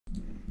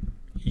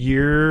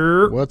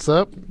What's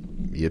up?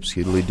 Yip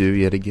skiddly do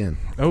yet again.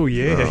 Oh,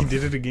 yeah, he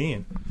did it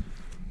again.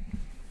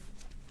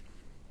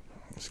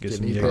 Let's get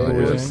some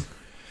Jaguars in.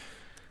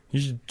 You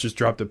should just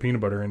drop the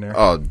peanut butter in there.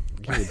 Oh,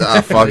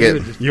 fuck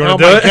it. You want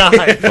to do it?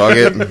 God. Fuck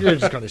it. You're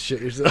just going to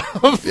shit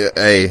yourself. Yeah,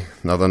 hey,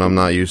 nothing I'm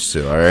not used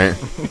to, all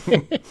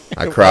right?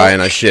 I cry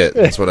and I shit.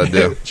 That's what I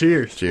do.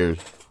 Cheers. Cheers.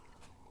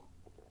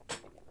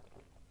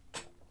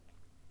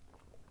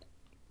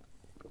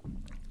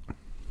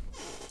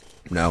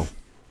 No.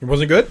 It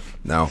wasn't good?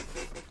 No.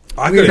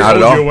 I could Not have at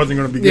told all. you it wasn't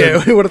going to be good.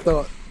 Yeah, we would have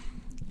thought.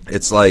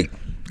 It's like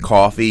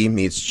coffee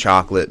meets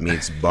chocolate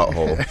meets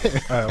butthole.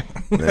 Oh.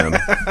 Yeah.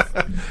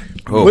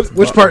 Oh,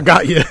 Which part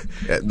got you?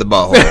 the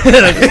butthole.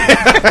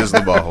 Just the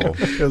butthole.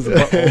 Because the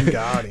butthole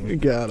got him.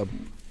 Got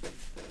him.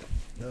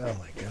 Oh,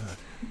 my God.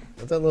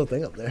 What's that little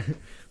thing up there?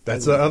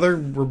 That's the other,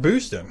 we're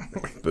boosting.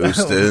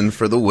 Boosting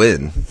for the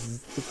win.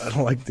 I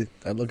don't like to.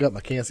 I look up. I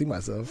can't see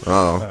myself.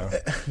 Oh.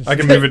 I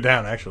can move it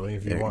down, actually,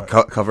 if you Yeah, want.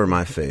 cover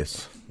my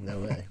face. No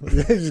way.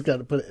 You just got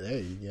to put it. There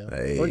you go.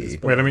 Hey. Or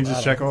just put Wait, it let me on just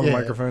the check all the bottom.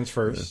 microphones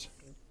first.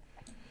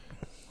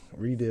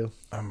 Redo.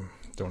 I'm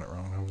doing it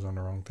wrong. I was on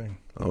the wrong thing.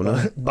 Oh,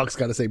 no. Buck's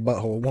got to say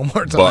butthole one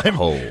more time.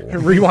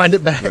 Butthole. Rewind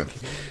it back. All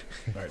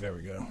right, there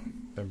we go.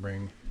 Then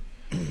bring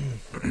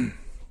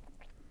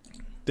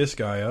this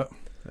guy up.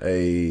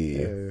 Hey.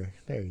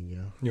 There you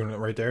go. You want it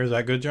right there? Is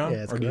that good, John?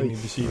 Yeah, it's or do you great.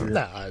 need to see your...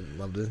 Nah, I'd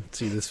love to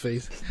see this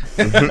face.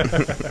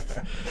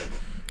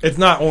 It's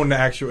not on the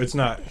actual... It's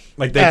not...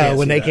 Like, they can't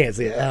When see they that. can't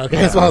see it. Okay,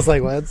 that's why I was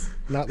like, well, it's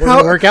not going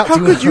to work out How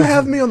too could you well.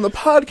 have me on the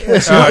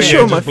podcast and Oh, not yeah,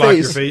 show just my block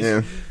your face? face.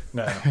 Yeah.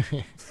 No.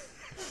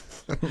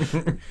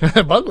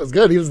 Buck was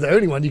good. He was the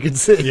only one you could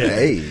see. Yeah.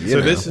 Hey, So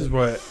you this know. is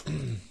what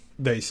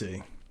they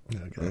see.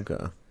 Okay.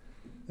 Okay.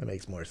 That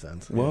makes more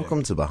sense.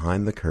 Welcome to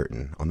Behind the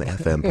Curtain on the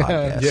FM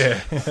podcast.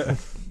 Yeah.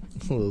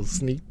 A little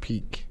sneak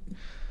peek.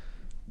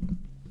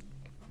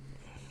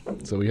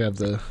 So we have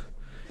the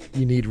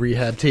you need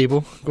rehab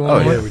table going Oh,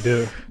 on. Yeah, we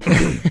do.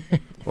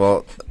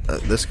 Well,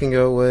 this can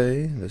go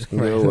away. This can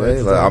go Right, away.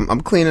 that's Like,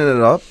 I'm cleaning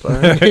it up. All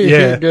right.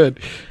 Yeah. Good.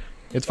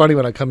 It's funny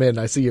when I come in,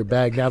 I see your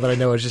bag. Now that I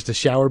know it's just a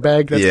shower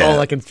bag, that's Yeah. all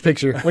I can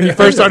picture. When you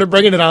first started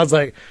bringing it, I was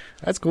like,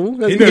 "That's cool.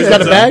 He He's knows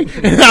got a what's bag."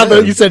 And now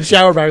that you said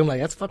shower bag, I'm like,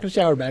 "That's a fucking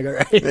shower bag, all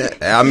right."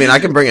 Yeah, I mean, I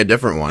can bring a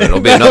different one.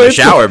 It'll be No, another it's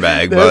shower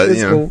bag, but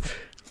it's you know. cool.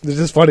 It's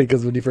just funny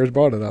because when you first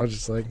brought it, I was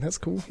just like, "That's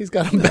cool. He's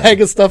got a bag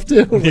of stuff too."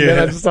 And then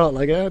Yeah. I just thought,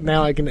 like,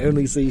 now I can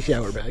only see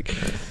shower bag.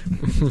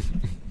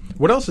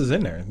 What else is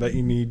in there that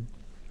you need?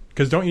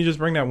 Because don't you just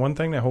bring that one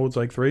thing that holds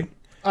like 3?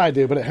 I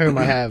do, but at home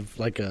I have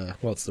like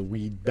it's the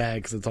weed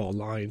bag 'cause it's all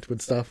lined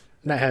with stuff.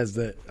 And that has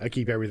I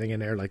keep everything in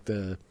there, like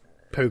the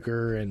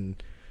poker and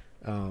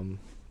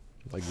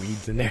like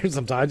weeds in there.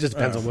 Sometimes it just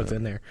depends on what's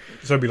in there.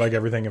 So it'd be like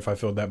everything if I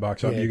filled that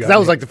box up. Yeah, You 'cause got that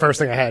was me. like the first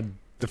thing I had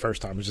the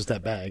first time was just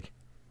that bag.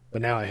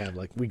 But now I have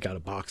we got a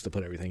box to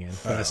put everything in.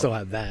 But I still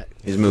have that.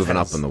 He's moving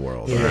up in the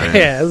world. Yeah, all right?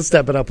 yeah, let's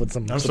step it up with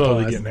some I'm supplies.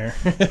 slowly getting there.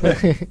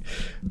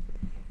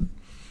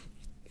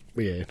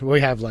 But yeah, we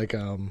have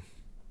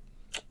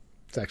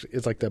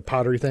it's like the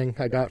pottery thing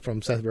I got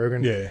from Seth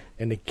Rogen. Yeah.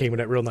 And it came in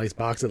that real nice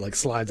box that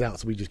slides out,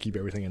 so we just keep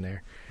everything in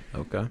there.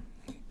 Okay.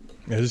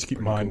 Yeah, just keep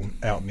mine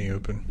out in the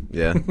open.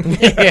 Yeah.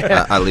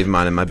 Yeah. I leave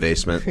mine in my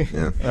basement.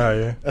 Yeah. Oh,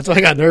 yeah. That's why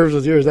I got nervous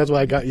with yours. That's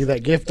why I got you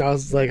that gift. I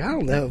was like, I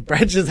don't know.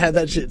 Brad just had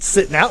that shit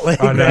sitting out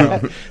like I know.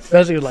 that.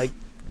 Especially with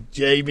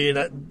Jay being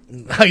at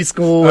high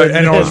school.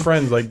 And all his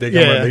friends, like, they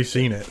come Yeah. up, they've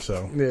seen it,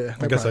 so Yeah,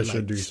 I guess I probably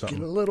should do just something.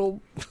 Get a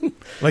little.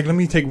 Like, let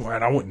me take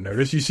one. I wouldn't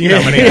notice. You seen how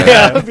many I Yeah,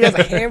 have. if he has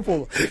a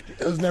handful,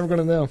 I was never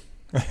gonna know.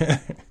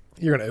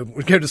 You're gonna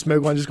go to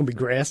smoke one, just gonna be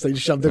grass. They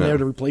just shoved in there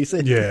to replace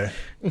it. Yeah.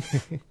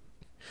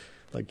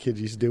 Like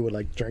kids used to do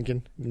with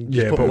drinking. You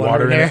Yeah, just put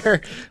water in it.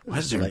 there. Why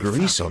is there Like,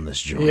 grease on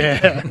this joint?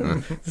 Yeah,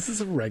 this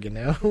is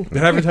oregano. Did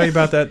I ever tell you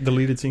about that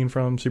deleted scene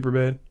from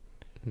Superbad?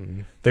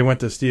 They went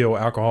to steal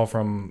alcohol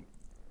from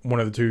one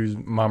of the two's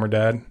mom or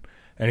dad,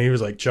 and he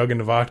was chugging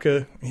the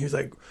vodka. He was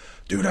like,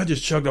 "Dude, I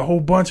just chugged a whole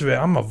bunch of it.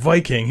 I'm a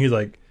Viking." He's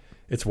like,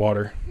 "It's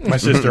water. My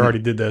sister already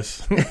did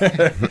this."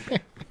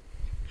 It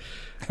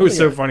was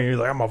so funny. He was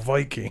like, "I'm a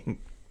Viking."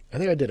 I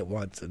think I did it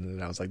once, and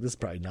then I was like, "This is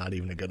probably not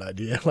even a good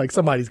idea."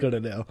 Somebody's gonna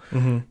know.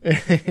 Mm-hmm.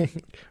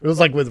 It was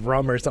with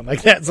rum or something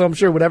like that. So I'm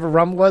sure whatever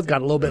rum was got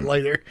a little bit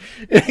lighter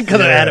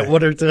because I added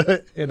water to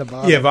it in a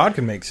bottle. Yeah,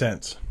 vodka makes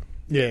sense.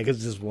 Yeah, because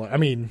it's just one. I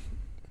mean,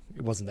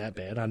 it wasn't that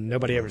bad.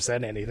 Nobody ever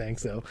said anything,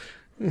 so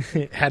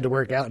it had to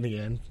work out in the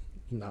end.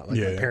 Not like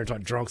my Yeah. parents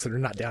aren't drunk, so they're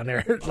not down there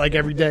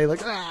every day.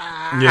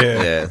 Yeah.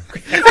 Yeah.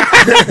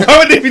 I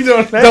wouldn't be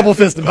doing that. Double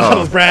fisted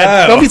bottles,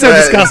 Brad. Oh. Don't be so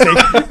disgusting.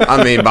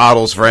 I mean,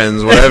 bottles,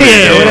 friends, whatever Yeah,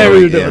 you're doing. whatever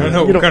you're doing. I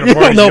know You what kind of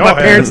don't parties know y'all what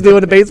my parents having. do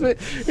in the basement.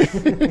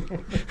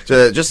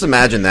 Just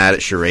imagine that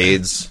at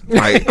charades.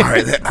 Like, all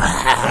right,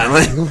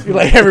 You're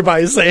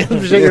everybody's saying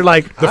some shit. You're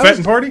like, The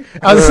Fenton party?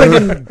 I was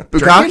thinking,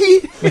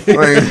 Bukkake?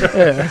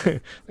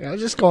 Like, yeah, I was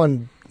just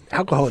going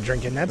alcohol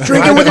drinking. That's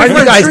Drinking with why your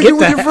you friends, guys drinking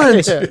get with that. your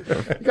friends. Yeah.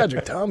 You got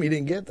your tongue. You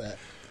didn't get that.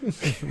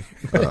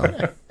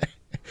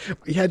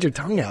 You had your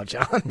tongue out,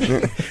 John.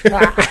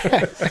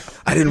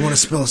 I didn't want to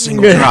spill a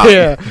single drop.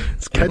 Yeah,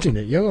 it's catching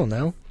it. You don't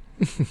know.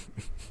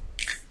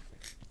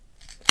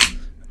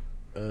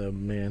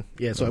 Man.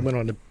 Yeah, so I went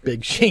on the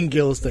big Shane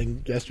Gillis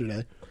thing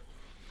yesterday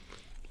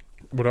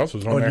What else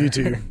was on there?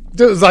 YouTube.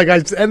 It was like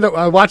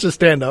I watched his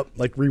stand up,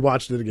 like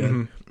rewatched it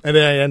again, and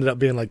then I ended up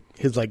being like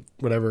his like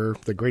whatever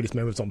the greatest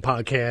moments on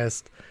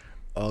podcast,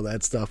 all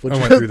that stuff. Which I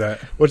went through that.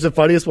 Which the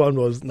funniest one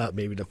was not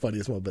maybe the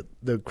funniest one, but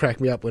the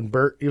cracked me up when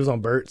he was on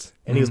Bert's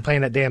and he was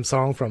playing that damn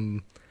song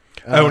from.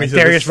 When he said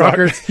Darius this sucked.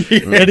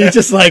 Ruckers, and he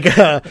just like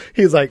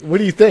he was like, "What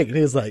do you think?" And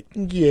he was like,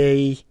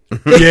 "Yay!"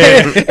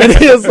 Yeah. And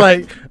he was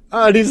like,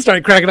 and he just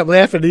started cracking up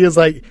laughing. He was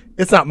like,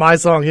 "It's not my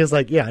song." He was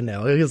like, "Yeah, I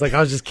know." He was like,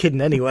 "I was just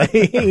kidding anyway."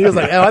 He was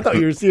like, "Oh, I thought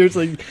you were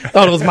seriously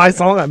thought it was my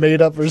song I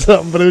made up or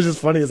something." But it was just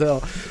funny as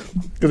hell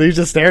because he was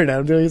just staring at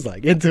him. Dude. He's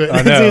like into it. I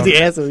As soon know. as he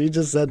asked him, he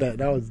just said that.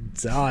 And I was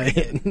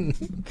dying.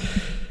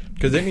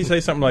 Because didn't he say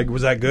something like,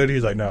 "Was that good?" He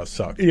was like, "No, it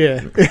sucked." Yeah,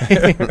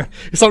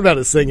 something about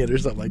to sing it or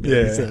something like that.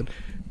 Yeah. He said.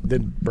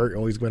 Then Bert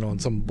always went on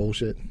some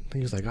bullshit.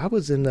 He was like, I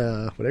was in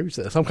whatever he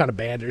said, some kind of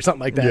band or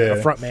something like that, Yeah.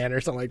 a front man or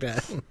something like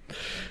that. I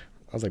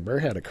was like,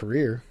 Bert had a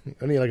career.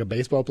 Wasn't he like a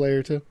baseball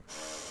player too?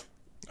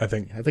 I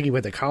think. I think he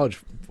went to college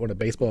on a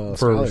baseball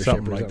For scholarship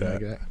something or like something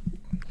that. like that.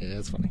 Yeah,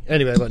 that's funny.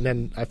 Anyway, but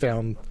then I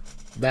found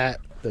that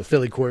the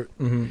Philly court,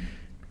 and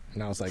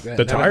I was like, The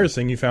that- tires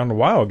thing you found a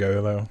while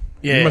ago, though.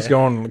 Yeah. You must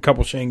go on a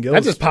couple Shane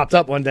Gillis. That just popped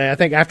up one day. I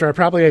think after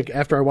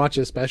I watched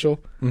his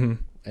special,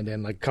 and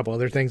then like a couple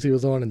other things he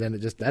was on, and then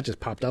that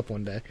just popped up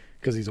one day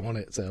because he's on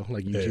it. So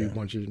like YouTube Yeah.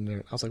 wants you to know.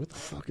 I was like, what the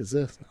fuck is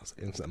this? And I was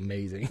like, it's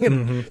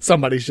amazing.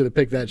 Somebody should have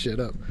picked that shit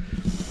up.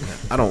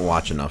 I don't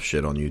watch enough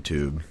shit on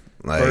YouTube.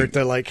 Like, Or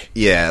to like,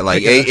 yeah,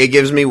 like it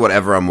gives me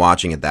whatever I'm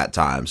watching at that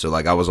time. So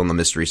like I was on the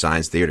Mystery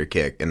Science Theater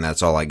kick, and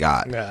that's all I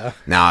got. Yeah.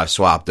 Now I've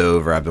swapped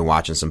over. I've been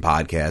watching some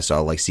podcasts. So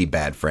I'll like see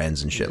Bad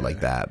Friends and shit like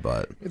that.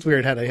 But it's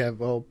weird how they have.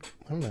 Well,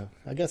 I don't know.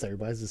 I guess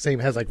everybody's the same.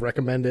 Has like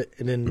recommend it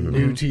and then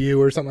new to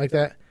you or something like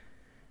that.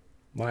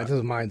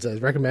 Mine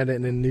says recommend it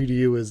and then new to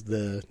you is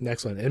the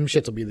next one. And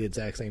shits will be the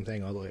exact same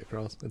thing all the way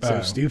across. It's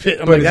so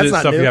stupid. I'm But like, is that's it not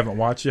stuff new. you haven't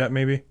watched yet,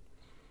 maybe?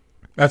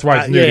 That's why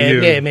it's new yeah, to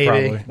you, yeah, maybe.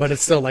 probably. But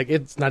it's still like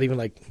it's not even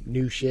like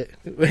new shit.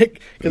 Because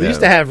they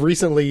used Yeah. to have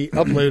recently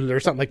uploaded or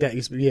something like that.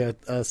 Used to be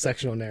a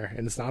section on there,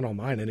 and it's not on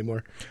mine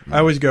anymore. I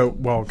always go,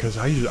 well, because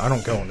I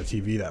don't go on the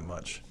TV that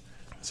much.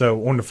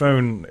 So on the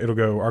phone, I'll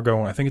go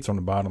on, I think it's on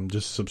the bottom,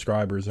 just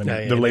subscribers and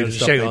Yeah, the they'll latest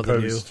just stuff show you they all the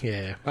new- post.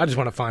 Yeah, I just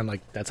want to find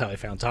like that's how I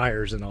found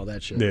tires and all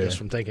that shit. Yeah. Just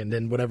from thinking.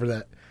 Then whatever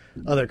that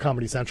other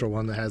Comedy Central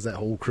one that has that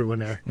whole crew in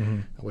there.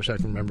 I wish I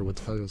could remember what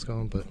the fuck it was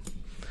called, but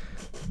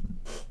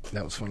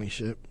that was funny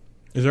shit.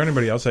 Is there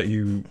anybody else that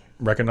you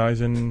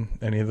recognize in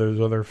any of those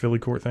other Philly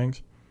court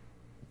things?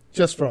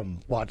 Just from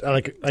watch,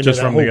 like I know Just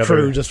that from whole the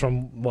crew other- just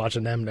from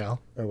watching them now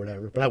or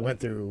whatever. But I went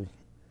through,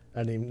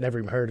 never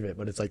even heard of it,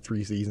 but it's like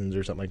 3 seasons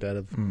or something like that.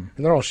 And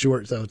they're all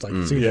short, so it's like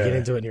as soon as you Yeah. get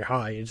into it and you're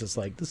high, it's just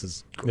like this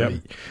is Yep.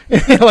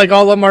 great. Like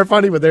all of them are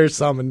funny, but there's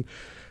some, and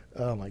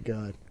oh my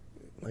god.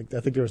 Like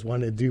I think there was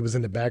one, the dude was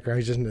in the background.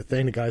 He's just in the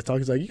thing. The guy's talking.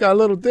 He's like, "You got a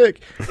little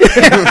dick."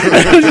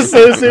 I was just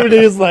so stupid. He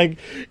was like,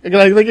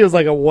 I think it was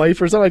like a wife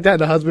or something like that.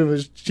 And the husband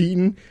was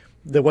cheating.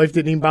 The wife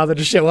didn't even bother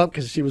to show up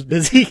because she was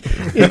busy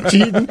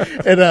cheating.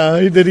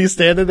 And then he's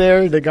standing there,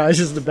 and the guy's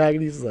just in the back,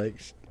 and he's like,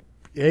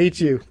 "I hate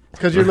you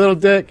because you're a little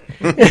dick."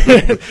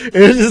 It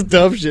was just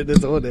dumb shit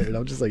that's on there, and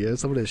I'm just like, "Yeah,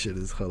 some of that shit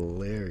is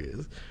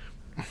hilarious."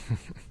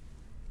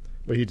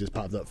 But he just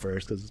popped up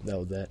first because that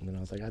was that, and then I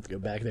was like, I have to go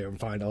back there and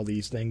find all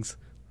these things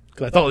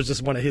because I thought it was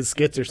just one of his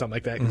skits or something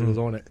like that because it was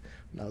on it.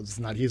 No, it's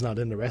not. He's not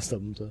in the rest of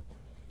them, so.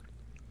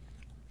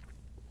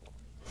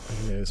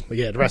 Who knows? But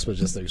yeah, the rest was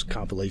just those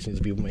compilations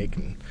people make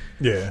and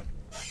Yeah.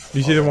 Do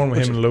you see the one with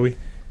him and Louis?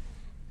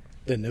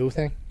 the new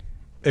thing.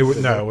 It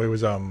was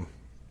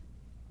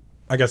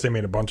I guess they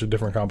made a bunch of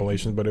different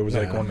compilations, but it was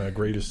like one of the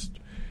greatest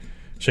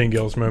Shane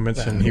Gillis moments,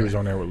 and he was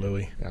on there with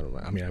Louis. I don't know.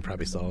 I mean, I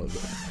probably saw it.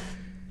 But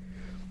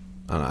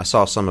I don't know, I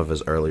saw some of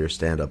his earlier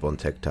stand up on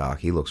TikTok.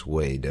 He looks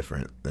way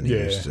different than he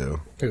Yeah. used to.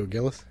 who,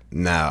 Gillis?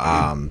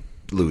 No,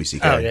 Louis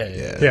C.K. Oh,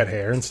 yeah. He had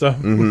hair and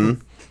stuff. He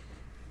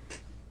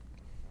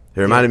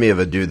reminded me of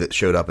a dude that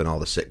showed up in all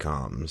the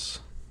sitcoms.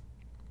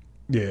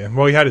 Yeah.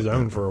 Well, he had his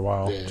own for a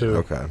while, Yeah. too.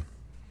 Okay.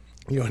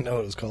 You don't know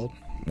what it was called?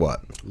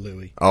 What?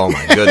 Louis. Oh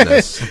my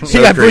goodness. He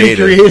So got pretty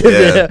creative.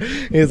 creative.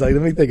 Yeah. He was like,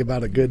 let me think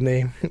about a good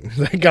name.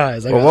 That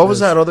guy's like, Well, what was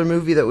that other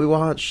movie that we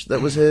watched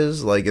that was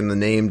his? Like, and the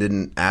name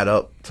didn't add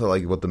up to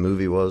like what the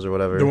movie was or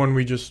whatever. The one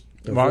we just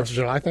The 4th of watched.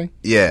 July thing?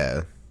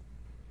 Yeah,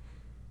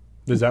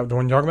 Is that the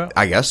one you're talking about?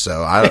 I guess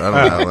so. I don't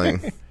know.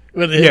 Like,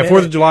 Yeah,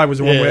 4th of July was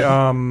the one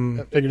Yeah.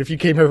 with, I figured if you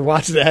came over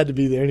watching it, had to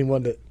be the only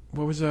one that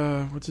what was,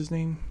 what's his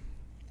name?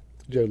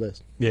 Joe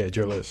List. Yeah,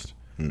 Joe List.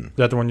 Is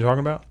that the one you're talking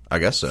about? I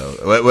guess so.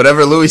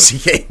 Whatever Louis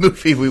C.K.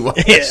 movie we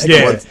watched.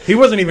 Yeah. He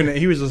wasn't even,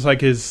 he was just like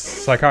his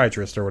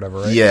psychiatrist or whatever,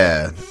 right?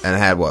 Yeah, and it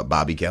had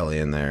Bobby Kelly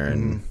in there,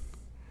 and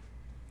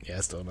Yeah, I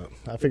still don't.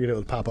 I figured it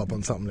would pop up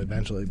on something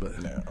eventually, but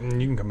Yeah, I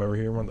mean, you can come over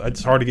here.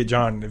 It's hard to get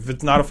John. If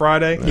it's not a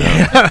Friday,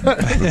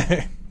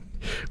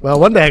 well,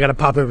 one day I got to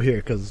pop over here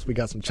because we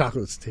got some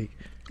chocolates to take.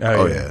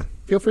 Oh yeah.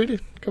 Feel free to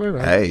come over.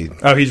 Hey.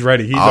 Oh, he's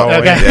ready. He's Oh, all in.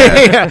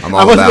 Okay. Yeah, I'm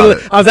all about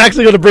it. I was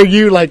actually going to bring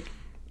you like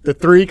the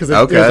 3 because it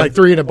was Okay. like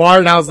 3 in a bar,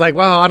 and I was like,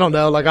 well, I don't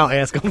know. Like, I'll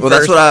ask him. Well,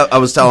 that's what I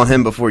was telling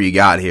him before you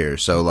got here.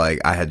 So,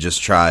 like, I had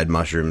just tried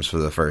mushrooms for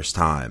the first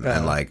time,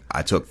 and like,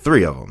 I took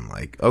 3 of them.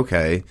 Like,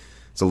 okay,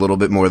 it's a little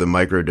bit more than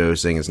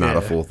microdosing. It's not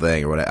a full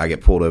thing, or what? I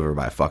get pulled over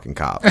by a fucking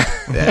cop.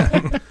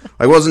 Yeah,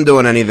 I wasn't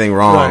doing anything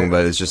wrong,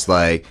 but it's just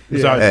like,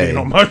 Besides hey, being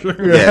on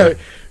mushrooms. yeah.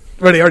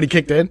 But he already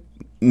kicked in.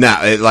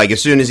 No, like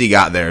as soon as he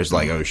got there, it's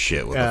like, oh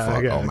shit, what the fuck?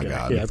 Okay, Oh my okay.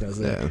 god. Yeah, I was gonna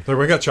say. Yeah. Like,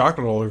 we got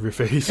chocolate all over your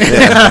face.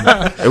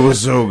 It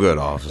was so good,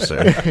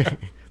 officer.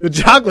 The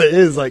chocolate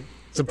is like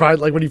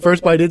surprised. Like when you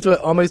first bite into it,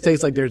 almost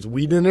tastes like there's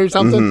weed in it or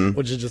something, Mm-hmm.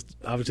 which is just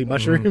obviously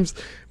mushrooms.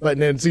 But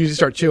then as soon as you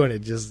start chewing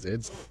it,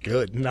 it's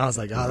good. And I was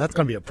like, oh, that's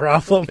gonna be a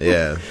problem.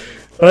 Yeah.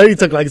 But I only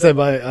took, like I said,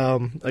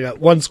 I got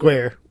 1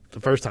 square the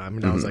first time,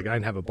 and I Mm-hmm. was like, I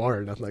didn't have a bar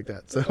or nothing like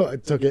that, so I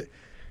took it,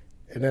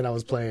 and then I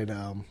was playing.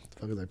 What the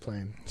fuck was I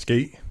playing?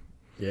 Skate.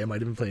 Yeah, I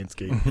might have been playing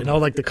skate. And all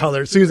like the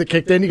color, as soon as it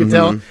kicked in, you could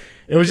tell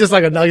it was just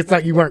like it's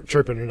not you weren't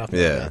tripping or nothing.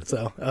 Yeah. Like that.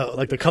 So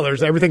like the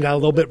colors, everything got a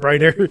little bit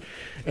brighter,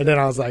 and then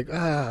I was like,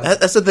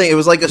 That's the thing. It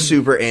was like a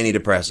super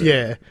antidepressant.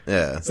 yeah.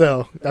 Yeah.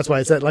 So that's why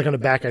I said like on the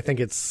back, I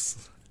think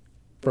it's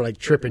for like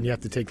tripping, you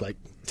have to take like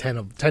 10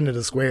 of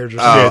the squares or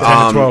Oh, something. Yeah,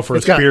 10 to 12 for a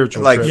it's got-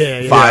 spiritual Like trip.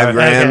 Yeah, 5 yeah.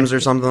 grams Okay. or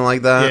something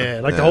like that. Yeah,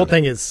 like the whole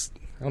thing is,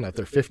 I don't know if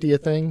they're 50 a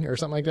thing or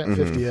something like that,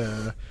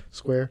 50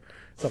 square,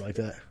 something like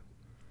that.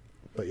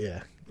 But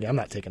yeah, I'm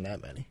not taking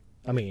that many.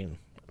 I mean,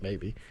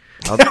 maybe.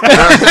 I'll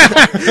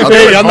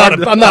Maybe, I'm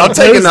not I'll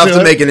take opposed enough to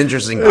to it. make an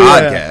interesting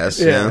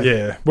podcast. yeah. Yeah.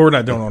 Yeah, but we're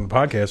not doing it on the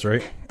podcast,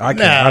 right? I can't.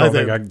 Nah, I don't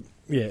think I.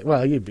 Yeah,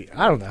 well, you'd be.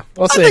 I don't know.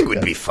 I'll I say think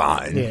we'd be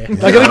fine. Yeah,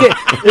 like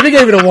if he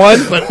gave it a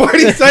 1, but What are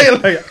you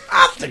saying? Like,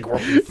 I think we're.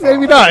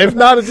 maybe not. If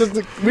not, it's just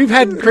we've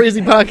had crazy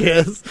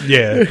podcasts.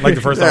 Yeah, like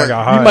the first time I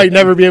got high. You might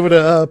never be able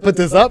to put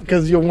this up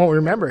because you won't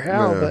remember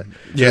how. But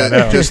Yeah,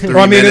 no. Just 3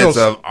 Well, I mean, minutes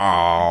it'll- of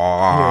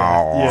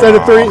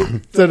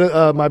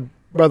oh. my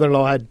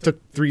brother-in-law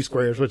took 3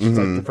 squares, which is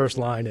like the first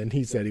line, and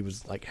he said he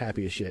was like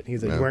happy as shit. He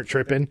said you weren't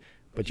tripping,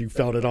 but you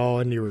felt it all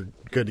and you were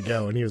good to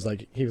go. And he was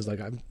like,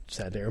 I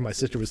sat there, and my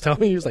sister was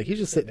telling me, he was like, he's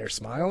just sitting there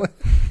smiling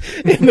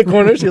in the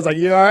corner. She was like,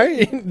 you all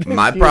right?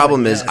 My He was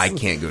problem like, is "Yes." I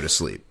can't go to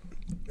sleep.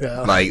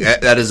 Yeah. Like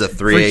that is a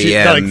 3 Freaks you-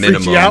 a.m. like, freaks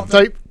minimum. you out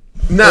type.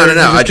 No, Or you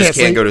I just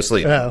can't sleep? go to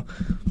sleep. Oh.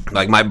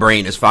 Like my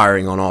brain is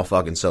firing on all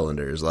fucking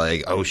cylinders.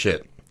 Like, oh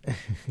shit.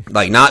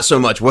 Like not so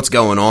much what's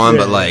going on,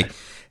 but Yeah. like,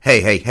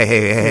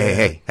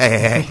 hey.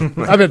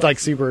 I've been like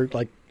super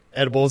like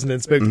edibles and then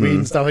smoked weed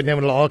and stuff, and then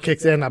when it all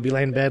kicks in, I'll be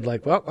laying in bed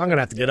like, well, I'm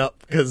gonna have to get up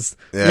because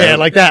Yeah.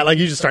 like that, like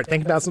you just start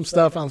thinking about some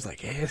stuff. I was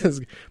like, yeah, this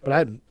is, but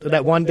I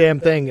that one damn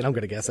thing, and I'm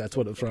gonna guess that's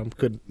what it's from.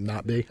 Could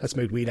not be. I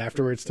smoked weed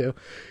afterwards too.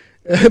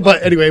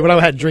 But anyway, when I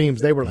had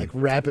dreams, they were like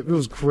rapid. It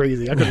was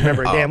crazy. I couldn't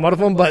remember a damn one of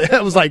them, but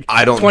it was like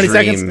I don't 20 dream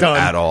seconds done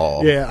at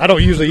all. Yeah, I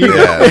don't usually either.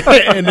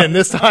 Yeah. And then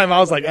this time, I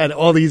was like, I had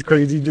all these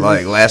crazy dreams.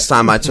 Like last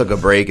time I took a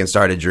break and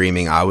started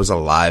dreaming, I was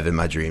alive in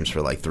my dreams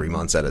for like 3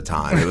 months at a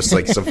time. It was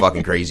like some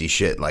fucking crazy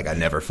shit. Like I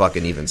never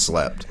fucking even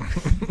slept.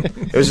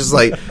 It was just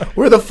like,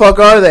 where the fuck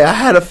are they? I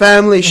had a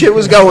family. Shit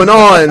was going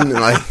on.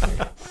 Like,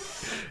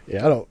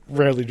 Yeah, I don't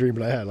rarely dream,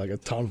 but I had like a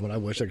ton of them. I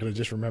wish I could have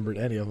just remembered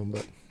any of them,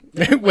 but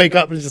wake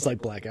up and it's just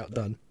like blackout,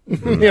 done. You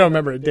don't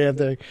remember a damn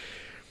thing.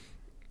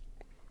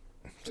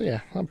 So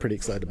yeah, I'm pretty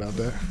excited about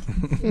that.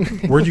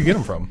 Where'd you get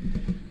them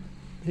from?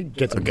 He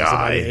gets A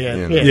guy, yeah,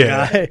 you know.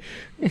 Yeah. guy.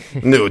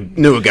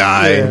 knew a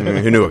guy Yeah.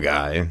 who knew a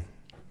guy.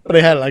 But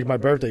I had like my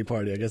birthday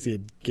party. I guess he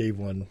had gave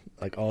one.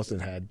 Like Austin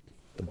had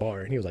the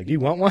bar, and he was like, "Do you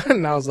want one?"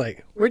 And I was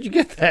like, "Where'd you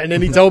get that?" And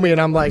then he told me,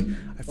 and I'm like,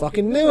 "I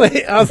fucking knew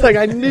it." I was like,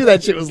 "I knew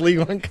that shit was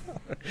legal in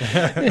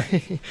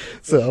Colorado."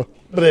 So,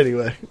 but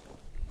anyway.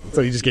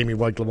 So he just gave me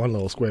like one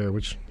little square,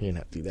 which he didn't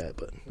have to do that,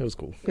 but it was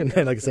cool. And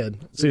then, like I said,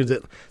 as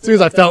soon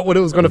as I felt what it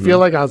was going to feel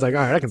like, I was like,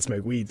 all right, I can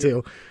smoke weed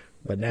too.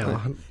 But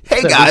now,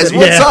 Hey guys,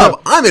 what's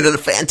up? I'm in a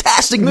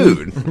fantastic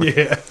mood.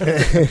 Yeah.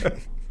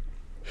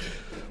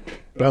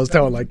 But I was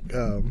telling like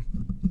I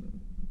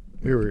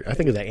think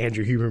it was that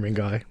Andrew Huberman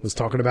guy was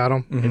talking about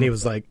him, and he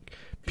was like,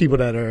 people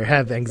that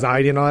have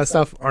anxiety and all that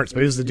stuff aren't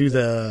supposed to do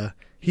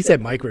he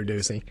said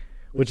microdosing.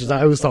 Which is,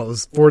 I always thought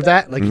was for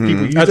that. Like, people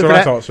use That's it for what I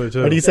that. thought so,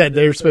 too. But he said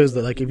they're supposed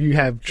to, like, if you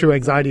have true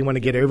anxiety and want to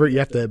get over it, you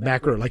have to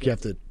macro, like, you have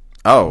to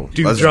Oh,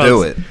 do let's drugs.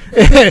 do it.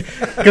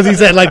 Because he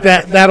said, like,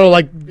 that'll,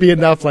 like, be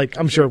enough. Like,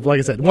 I'm sure, like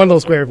I said, one little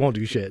square won't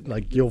do shit.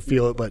 Like, you'll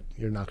feel it, but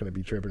you're not going to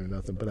be tripping or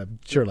nothing. But I'm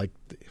sure, like,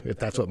 if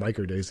that's what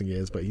microdosing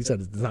is. But he said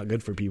it's not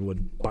good for people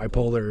with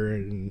bipolar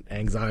and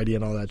anxiety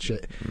and all that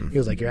shit. He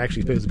was like, you're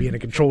actually supposed to be in a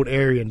controlled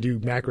area and do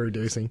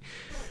macrodosing.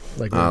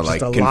 Like Like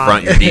just a confront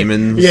lot. your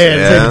demons.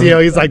 Yeah, same deal.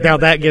 He's like, now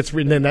that gets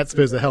written in, that's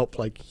supposed to help,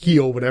 like,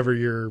 heal whatever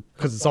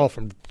because it's all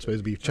from supposed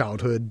to be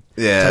childhood.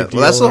 Yeah, type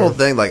well, that's deal the whole or-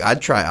 thing. Like,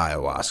 I'd try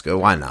ayahuasca.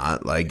 Why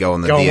not? Like, go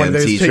on the Go on one of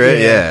those DMT ti- trip.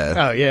 Yeah.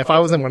 Oh, yeah. If I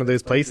was in one of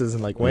those places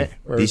and like went,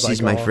 where it was This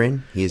is like my all-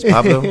 friend. He is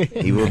Pablo.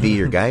 He will be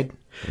your guide.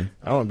 I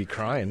don't want to be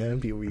crying, man.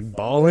 People be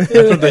bawling.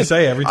 That's what they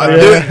say every time.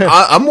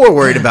 I'm more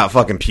worried about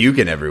fucking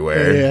puking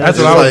everywhere. Yeah. That's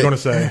what I was going to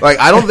say. Like,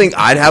 I don't think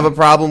I'd have a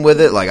problem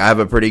with it. Like, I have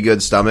a pretty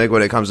good stomach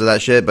when it comes to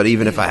that shit. But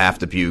even if I have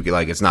to puke,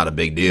 like, it's not a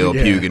big deal.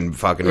 Yeah. Puke and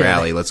fucking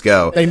rally. Let's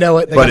go. They know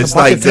it. They But got it's the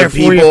like buckets the there for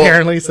you, people,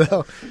 apparently.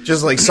 So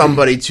just like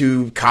somebody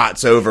 2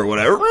 cots over,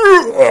 whatever.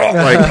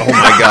 Like, oh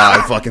my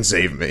god, fucking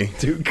save me.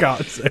 2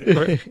 cots.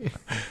 man.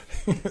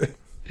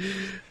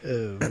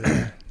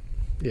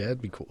 Yeah,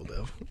 it'd be cool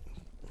though.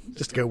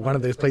 Just to go one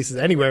of those places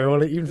anywhere,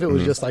 even if it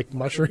was just like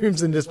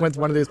mushrooms, and just went to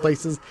one of those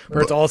places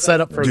where it's all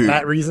set up for Dude,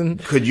 that reason.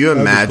 Could you That'd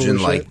be imagine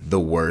cool as like shit. the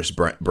worst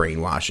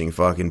brainwashing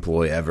fucking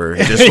ploy ever?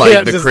 Just like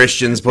Yeah, the just-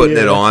 Christians putting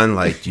it yeah. on,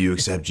 like, do you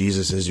accept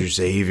Jesus as your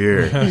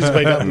savior? You just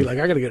wake up and be like,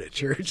 I gotta go to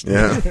church.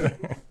 Yeah,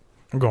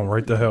 I'm going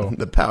right to hell.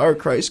 the power of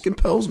Christ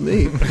compels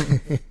me.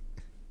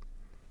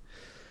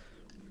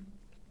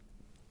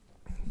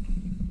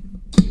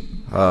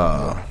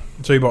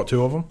 So you bought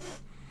 2 of them?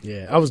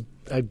 Yeah,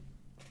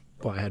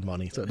 I had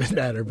money, so it didn't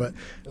matter. But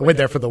I went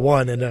there for the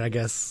one, and then I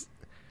guess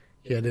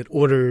they'd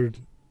ordered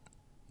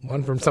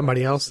one from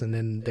somebody else, and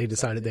then they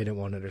decided they didn't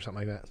want it or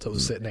something like that. So it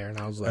was sitting there, and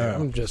I was like,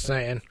 I'm just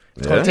saying,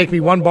 it's Yeah. gonna take me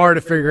 1 bar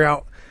to figure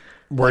out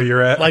Where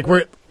you're at? like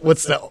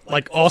what's the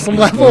like awesome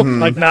level,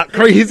 like not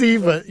crazy,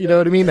 but you know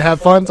what I mean, to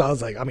have fun. So I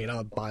was like, I mean,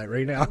 I'll buy it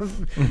right now.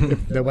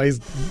 If nobody's,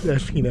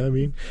 you know what I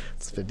mean,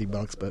 it's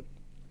 $50, but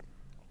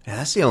Yeah,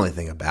 that's the only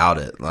thing about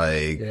it.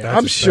 Like, yeah, That's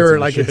I'm sure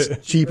like expensive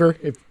it's cheaper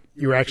if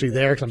you were actually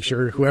there, because I'm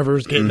sure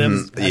whoever's getting them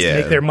has to Yeah.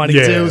 make their money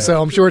Yeah. too.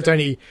 So I'm sure it's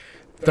only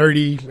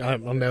 30. I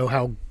don't know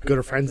how good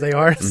of friends they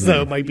are,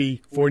 so it might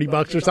be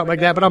 $40 or something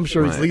like that. But I'm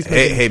sure he's at least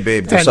hey, making hey,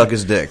 babe, go 10 suck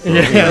his dick.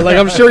 Yeah, like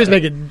I'm sure he's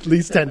making at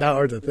least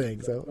 $10 a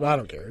thing. So I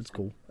don't care. It's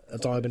cool.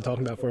 That's all I've been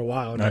talking about for a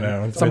while. And I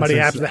know. then somebody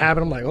It's- happens to have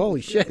it. I'm like,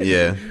 holy shit.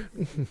 Yeah.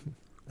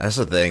 That's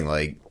the thing.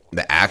 Like,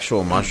 the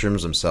actual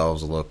mushrooms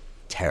themselves look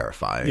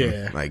terrifying.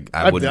 Yeah. Like,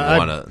 I wouldn't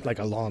want to. Like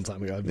a long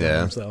time ago. I've done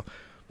Yeah. them, so.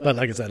 But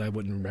like I said, I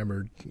wouldn't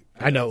remember.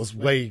 I know it was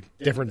way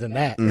different than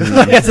that. Mm-hmm.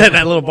 Like I said,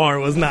 that little bar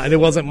was not. It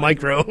wasn't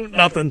micro,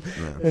 nothing.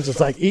 It's just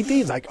like, eat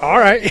these. Like, all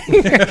right.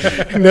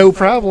 No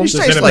problem. These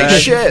Just taste in a like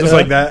bag, shit. Just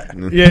like that.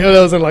 Yeah, it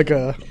was in like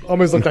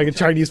almost looked like a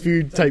Chinese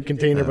food type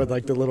container, but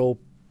like the little,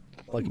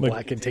 like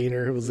black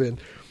container it was in.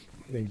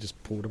 And you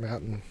just pulled them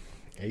out and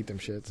ate them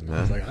shits. And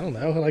I was like, I don't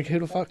know, like who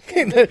the fuck?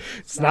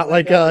 It's not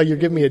like you're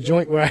giving me a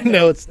joint where I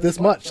know it's this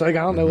much. Like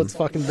I don't know what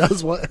fucking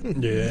does what.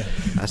 Yeah.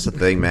 That's the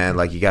thing, man.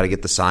 Like, you got to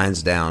get the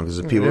science down,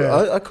 because people.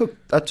 Yeah.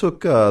 I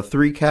took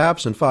 3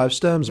 caps and 5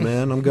 stems,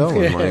 man. I'm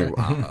going. Yeah.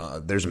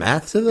 Like, there's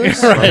math to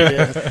this. Right,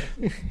 yeah.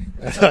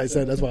 That's what I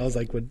said. That's why I was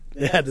like, when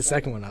it had the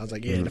second one, I was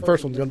like, yeah, the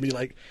first one's gonna be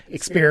like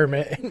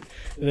experiment, and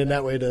then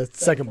that way the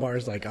second bar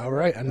is like, all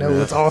right, I know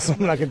it's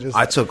awesome, and I can just.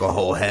 I took a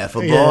whole half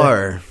a Yeah.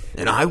 bar,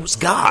 and I was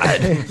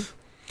God.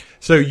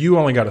 So you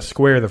only got a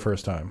square the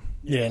first time.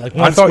 Yeah, like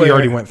I thought you square.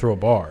 already went through a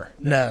bar.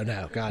 No,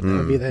 God, that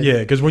would be that. Yeah,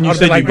 because when you I'd be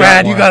said like, you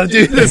Brad, got you one, got to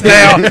do this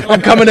now.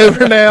 I'm coming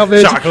over now,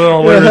 bitch. chocolate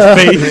all over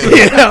his face.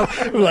 Yeah,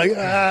 I'm like,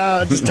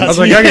 just touch I was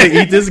like, me. I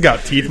gotta eat this. It's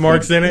got teeth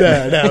marks in it.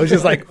 No, it's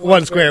just like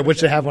 1 square,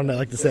 which they have on,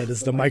 like I said,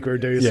 it's the micro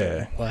dose.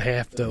 Yeah. A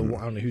half to, I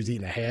don't know who's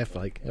eating a half.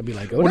 Like, I'd be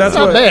like, oh, Well, that's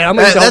that's not what- bad. I'm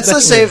gonna That's dump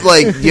the same.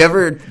 Like, do you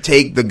ever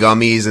take the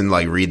gummies and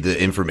like read the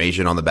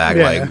information on the back?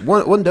 Yeah.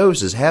 Like, one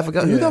dose is half a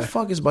gummy. Who the Yeah.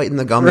 fuck is biting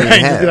the gummy Right, in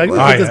just half? be like, let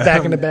me I put this am.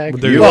 back in the bag.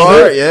 Well, You Well, are,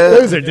 those- yeah.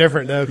 Those are different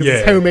though, because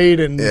it's Yeah. homemade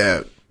and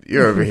Yeah,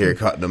 you're over here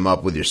cutting them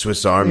up with your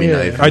Swiss Army Yeah.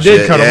 knife. and I did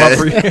shit. cut Yeah. them up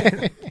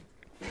for you.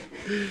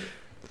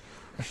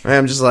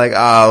 I'm just like,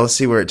 let's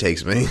see where it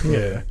takes me.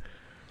 Yeah.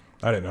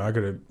 I didn't know. I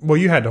could have. Well,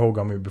 you had the whole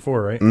gummy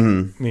before, right?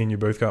 Mm-hmm. Me and you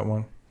both got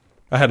one.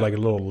 I had like a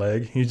little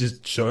leg. You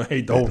just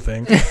ate the whole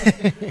thing.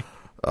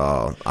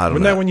 Oh, I don't Wasn't know.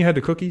 that when you had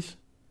the cookies?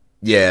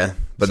 Yeah,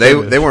 but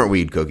So they weren't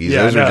weed cookies.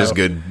 Yeah, Those I were know. just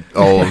good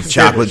old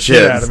chocolate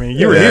Shit out chips. of me.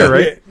 You were Yeah. here,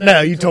 right?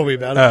 no, you told me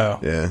about it. Oh.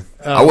 Yeah,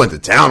 I went to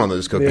town on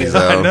those cookies Yeah.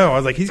 though. I know. I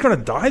was like, he's gonna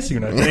die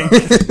soon. I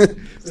think.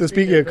 So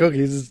speaking of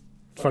cookies, it's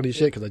funny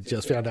shit because I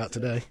just found out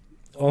today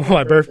on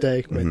my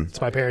birthday. Went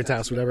to my parents'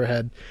 house, whatever,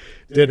 had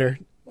dinner.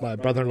 My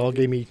brother-in-law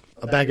gave me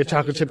a bag of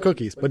chocolate chip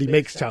cookies, but he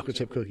makes chocolate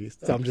chip cookies.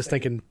 So I'm just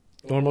thinking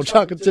normal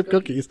chocolate chip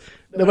cookies.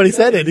 Nobody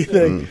said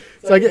anything.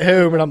 So I get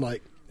home and I'm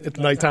like, it's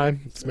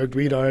nighttime, smoked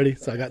weed already.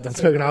 So I got done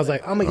smoking. I was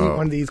like, I'm gonna eat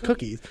one of these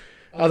cookies.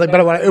 I was like,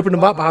 but when I opened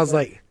them up, I was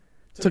like,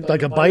 took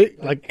like a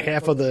bite, like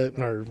half of the,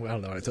 or I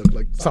don't know what I took,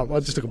 like something. I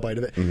just took a bite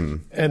of it,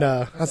 and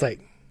I was like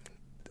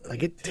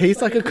it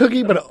tastes like a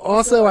cookie, but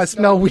also I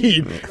smell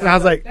weed, and I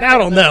was like, I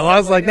don't know. I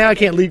was like, now I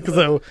can't leave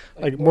because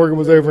like Morgan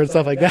was over and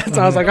stuff like that.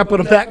 So I was like, I put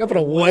them back, I put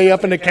them way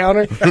up in the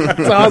counter.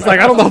 So I was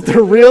like, I don't know if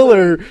they're real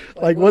or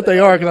like what they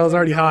are because I was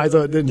already high,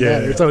 so it didn't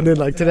matter. So then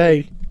like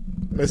today,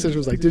 my sister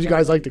was like, did you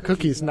guys like the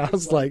cookies? And I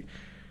was like,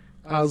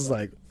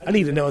 I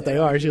need to know what they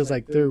are. She was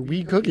like, they're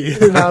weed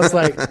cookies. And I was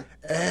like,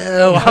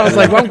 oh. I was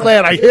like, well, I'm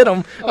glad I hit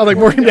them. I was like,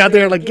 Morgan out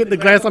there, like, getting a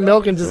glass of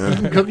milk and just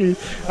eating cookies.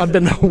 I've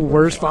been the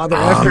worst father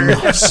ever.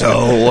 I'm so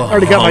I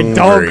already got my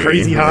dog hungry.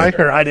 crazy high.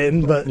 Or I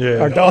didn't, but Yeah.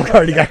 our dog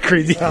already got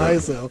crazy high,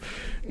 so.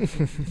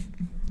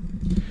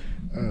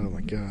 Oh,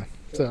 my God.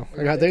 So So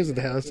I got those at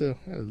the house too.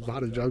 There's a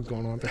lot of drugs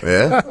going on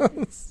there. Yeah.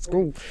 It's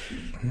cool. I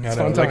fun know,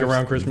 like times.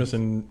 around Christmas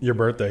and your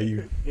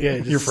birthday, Yeah,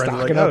 just your friends are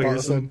like, stocking up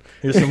oh, on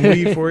here's some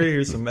weed for you,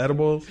 here's some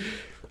edibles.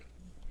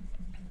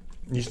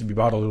 Used to be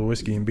bottles of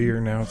whiskey and beer,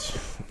 now it's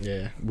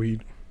Yeah.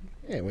 weed.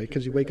 Yeah,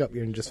 because you wake up,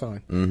 you're just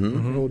fine.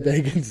 Mm-hmm. The whole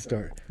day can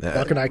start. Yeah.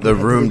 Buck and I can The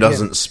head to room gym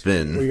doesn't where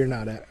spin. you're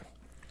not at.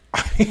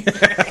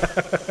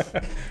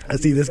 I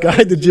see this guy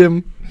at the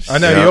gym. I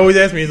know, Yeah. he always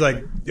asks me, he's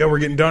like, yo, we're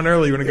getting done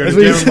early, you want to go to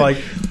That's the what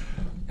he gym? I'm like,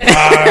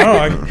 I don't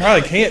know, I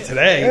probably can't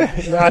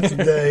today. Not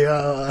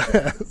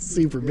today.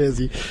 Super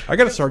busy. I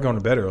got to start going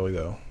to bed early,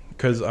 though,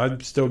 because I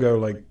still go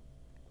like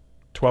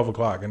 12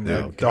 o'clock, and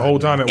Oh, the whole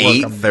time at work,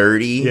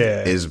 8:30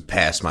 Yeah. is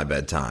past my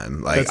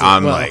bedtime. Like That's it.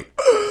 I'm Well, like,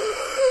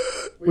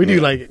 We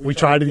do we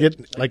try to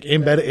get like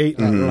in bed at 8.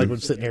 Not Mm-hmm. like we're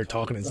sitting here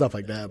talking and stuff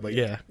like that. But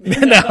yeah,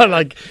 now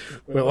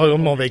well,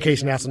 I'm on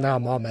vacation now, so now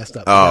I'm all messed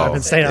up. Oh, I've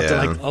been staying up to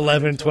yeah. like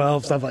 11,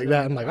 12, stuff like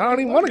that. I'm like, I don't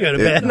even want to go to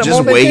bed. I'm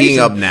just on waking vacation.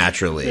 up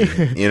naturally.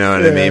 You know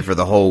what I Yeah. mean? For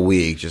the whole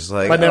week, just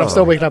like. But then I'm oh.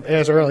 still waking up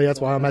ass early.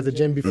 That's why I'm at the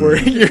gym before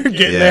you're getting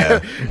Yeah.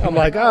 there. I'm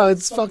like, oh,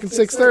 it's fucking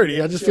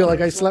 6:30. I just feel like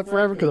I slept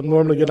forever because I'm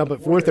normally getting up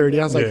at 4:30.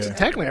 I was like, Yeah.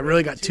 technically, I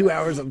really got 2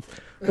 hours of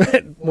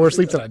more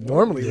sleep than I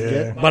normally would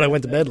Yeah. get. But I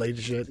went to bed late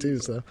as shit too.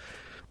 So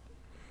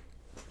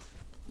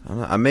I don't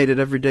know, I made it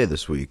every day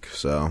this week,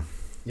 so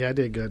yeah, I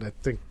did good. I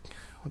think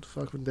what the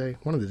fuck was the day?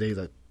 One of the days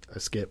I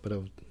skipped, but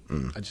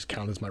I just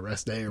count as my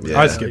rest day. Or Yeah.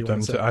 I whatever skipped you them.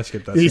 wanna say. I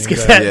skipped that. You same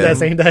skipped day. that, Yeah. that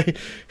same day.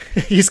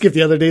 You skipped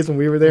the other days when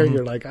we were there. Mm-hmm.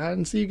 You're like, I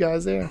didn't see you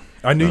guys there.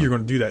 I knew you were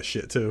going to do that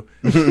shit too.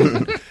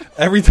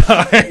 Every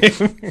time.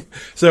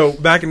 So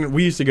back in,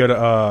 we used to go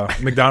to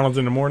McDonald's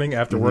in the morning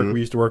after work. We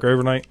used to work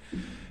overnight,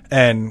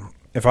 and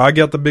if I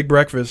got the big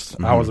breakfast,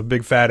 I was a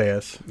big fat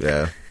ass.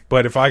 yeah.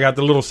 But if I got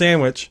the little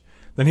sandwich,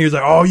 then he was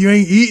like, "Oh, you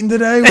ain't eating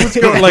today? What's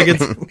going?" Like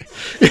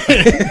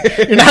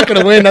it's You're not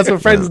gonna win. That's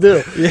what friends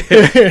do.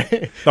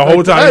 the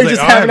whole time. Oh, He's you like,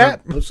 just "Oh, I having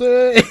have that?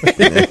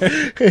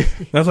 a-"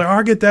 And I was like, "Oh,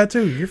 I get that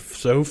too. You're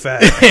so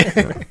fat."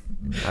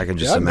 I can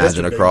just Yeah, I missed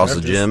imagine a big across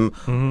the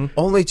breakfast. gym.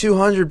 Only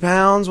 200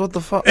 pounds. What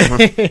the fuck?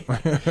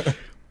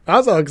 I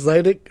was all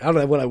excited. I don't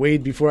know what I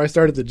weighed before I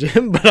started the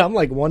gym, but I'm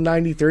like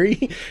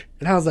 193,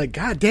 and I was like,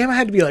 God damn, I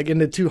had to be like in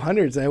the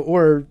 200s,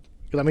 or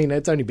I mean,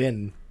 it's only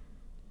been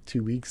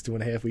 2 weeks,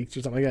 2.5 weeks,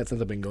 or something like that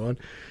since I've been going,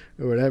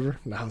 or whatever.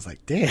 And I was like,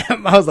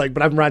 damn. I was like,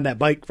 but I've been riding that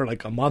bike for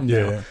like a month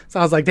Yeah. now, so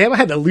I was like, damn, I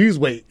had to lose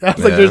weight. I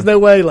was like, Yeah. there's no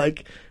way,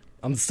 like.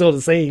 I'm still the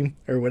same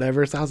or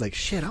whatever. So I was like,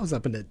 shit, I was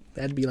up in the,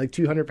 that'd be like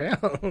 200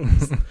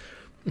 pounds.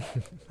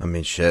 I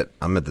mean, shit.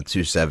 I'm at the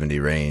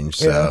 270 range,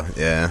 so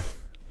yeah.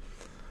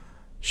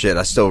 Shit,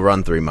 I still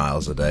run 3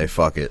 miles a day.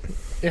 Fuck it.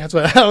 Yeah, that's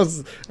what I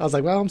was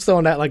like, well, I'm still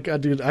on that. Like, I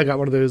got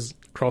one of those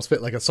CrossFit,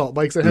 like assault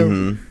bikes at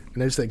home,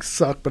 and those things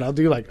suck, but I'll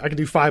do I can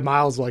do 5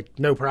 miles, like,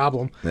 no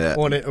problem Yeah.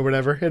 on it or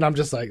whatever. And I'm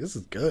just like, this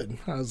is good.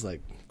 I was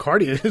like,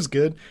 cardio is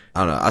good. I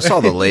don't know. I saw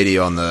the lady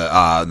on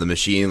the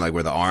machine, like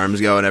where the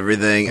arms go and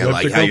everything, and like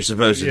how Elliptical? you're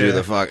supposed to do Yeah.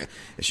 the fuck.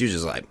 And she was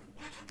just like,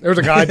 There was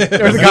a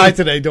guy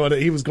today doing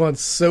it. He was going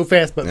so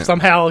fast, but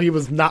somehow he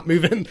was not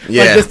moving.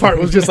 Yeah. Like, this part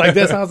was just like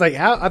this. I was like,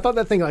 how? I thought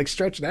that thing like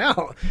stretched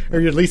out, or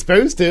you're at least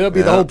supposed to. That'd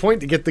be the Yeah. whole point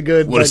to get the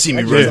good. "Want to like, see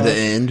me run exercise. to the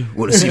end?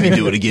 Want to see me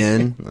do it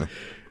again?"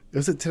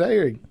 Was it today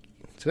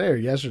or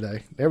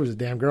yesterday? There was a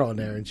damn girl in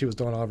there, and she was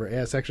doing all of her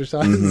ass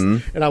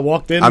exercises. And I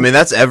walked in. I mean,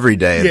 that's every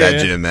day at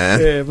that gym,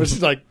 man. Yeah, but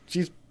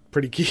she's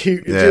pretty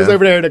cute. And Yeah. she was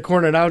over there in the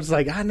corner, and I was just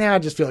like, now I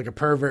just feel like a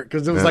pervert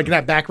because it was like in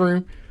that back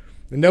room,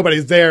 and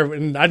nobody's there,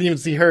 and I didn't even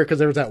see her because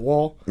there was that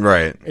wall,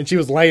 Right. and she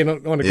was laying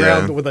on the Yeah.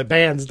 ground with the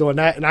bands doing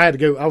that, and I had to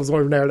go. I was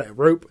over there that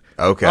rope.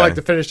 Okay. I like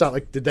to finish out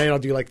like the day. I'll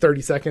do like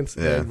 30 seconds,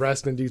 Yeah. and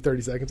rest and do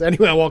 30 seconds.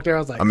 Anyway, I walked there. I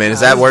was like, I mean, does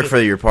 "Ah, that this work is for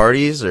your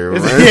parties or?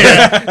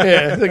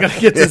 yeah. They gotta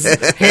get this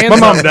hands. My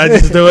mom and dad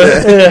used to do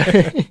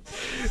it.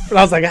 But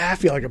I was like, I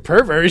feel like a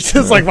pervert. It's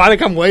just like, why they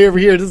come way over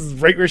here? This is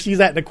right where she's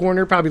at in the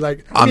corner. Probably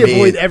like, I let me mean-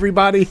 avoid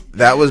everybody.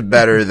 That was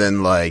better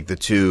than like the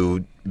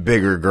two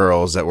bigger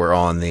girls that were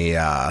on the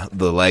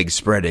leg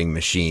spreading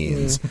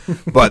machines,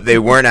 but they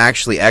weren't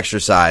actually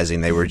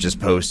exercising. They were just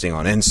posting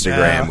on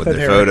Instagram with but the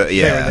they photo. were- they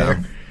Yeah, were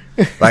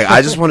like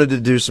I just wanted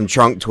to do some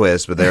trunk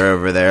twists, but they're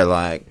over there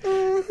like,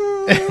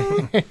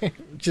 She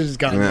just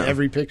got Yeah. into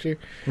every picture.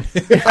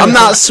 I'm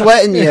not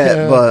sweating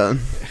yet, but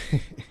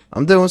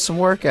I'm doing some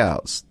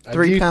workouts,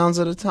 3 do- pounds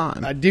at a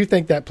time. I do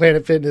think that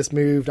Planet Fitness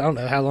moved. I don't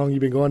know how long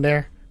you've been going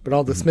there, but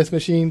all the Smith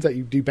machines that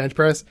you do bench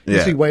press used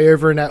to be Yeah. way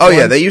over in that. Oh one.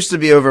 yeah, they used to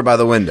be over by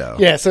the window.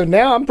 Yeah, so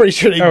now I'm pretty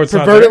sure they Oh, it's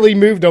not pervertedly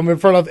moved them in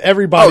front of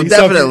everybody. Oh,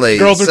 So if definitely.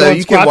 girls are So doing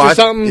you can squats or watch-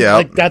 something. yeah.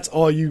 Like that's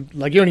all you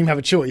like. You don't even have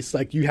a choice.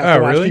 Like you have Oh,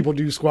 to watch really? people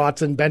do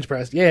squats and bench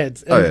press. Yeah,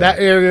 it's, and Oh, yeah. that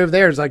area over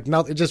there is like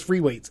nothing. It's just free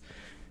weights.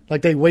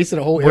 Like they wasted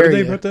a whole Where area.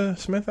 did they put the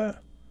Smith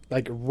at?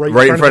 Like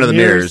Right in front of the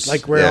mirrors.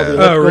 like where Yeah. all the Oh,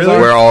 ellipticals really?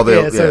 are. Where all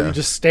the- yeah, so yeah. you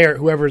just stare at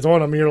whoever's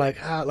on them, and you're like,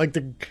 like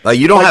the Like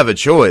you don't have a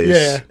choice.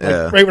 yeah,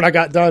 Yeah. Like, right when I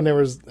got done, I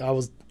was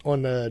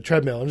on the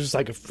treadmill, and just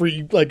like a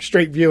free like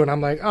straight view, and I'm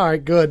like, all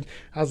right, good.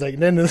 I was like,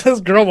 and then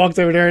this girl walks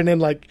over there, and then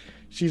like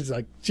she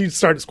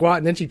started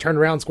squatting, then she turned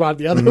around and squatted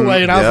the other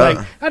way, and I was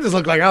like, I just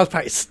looked like I was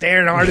probably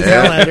staring hard as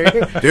hell at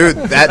her. Dude,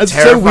 that That's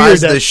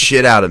terrifies so weird the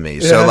shit out of me.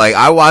 So, like,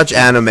 I watch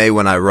anime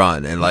when I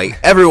run, and, like,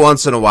 every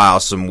once in a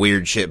while, some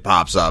weird shit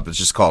pops up. It's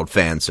just called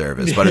fan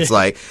service. But it's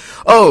like,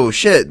 oh,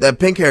 shit, that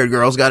pink-haired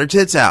girl's got her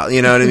tits out.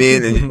 You know what I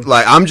mean? And,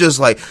 like, I'm just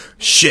like,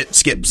 shit,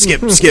 skip.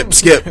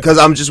 Because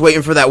I'm just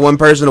waiting for that one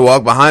person to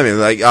walk behind me.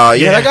 Like,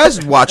 that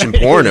guy's watching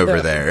porn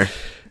over there.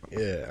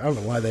 Yeah, I don't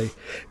know why they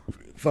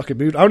fucking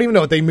moved. I don't even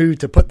know what they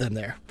moved to put them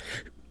there.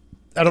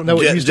 I don't know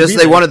what used to be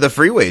they there. wanted the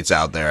free weights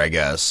out there, I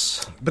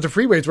guess. But the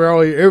free weights were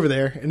already over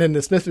there, and then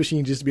the Smith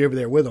machines used to be over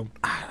there with them.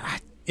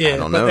 Yeah, I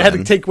don't but know, they had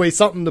man. to take away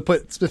something to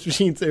put Smith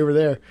machines over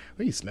there.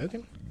 Are you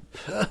smoking?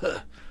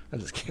 I'm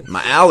just kidding.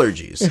 My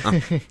allergies.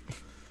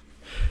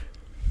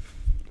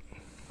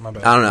 My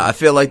bad. I don't know. I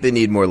feel like they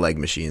need more leg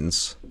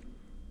machines.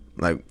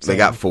 Like, they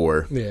got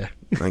 4. Yeah,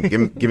 Like,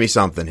 give me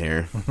something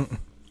here.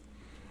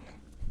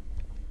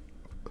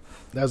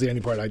 that was the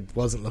only part I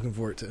wasn't looking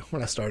forward to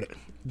when I started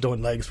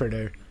doing legs for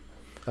there.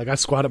 Like I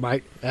squat at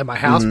my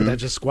house, but that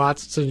just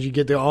squats. As soon as you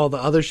get all the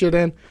other shit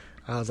in,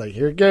 I was like,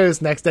 here it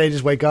goes. Next day,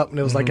 just wake up and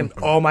it was like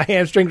all my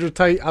hamstrings were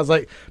tight. I was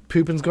like,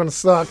 pooping's gonna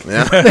suck.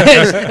 Yeah.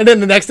 And then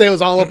the next day it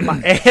was all up my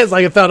ass.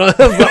 Like it felt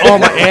all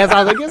my ass.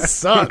 I was like, it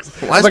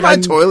sucks. Why is like, my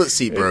toilet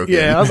seat broken?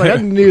 Yeah, I was like,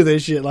 I knew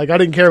this shit. Like I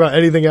didn't care about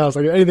anything else.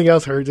 Like anything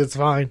else hurts, it's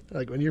fine.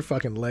 Like when your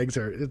fucking legs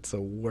hurt, it's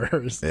the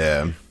worst.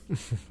 Yeah.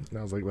 And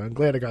I was like, well, I'm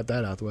glad I got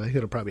that out the way.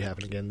 It'll probably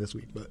happen again this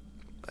week, but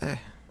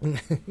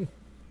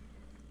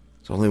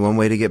It's only one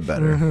way to get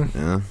better.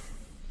 Yeah.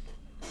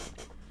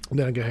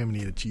 then I go home and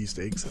eat a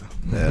cheesesteak. So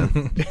Yeah.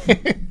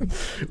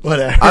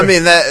 whatever. I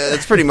mean,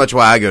 that's pretty much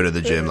why I go to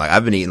the gym. Like,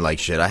 I've been eating like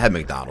shit. I had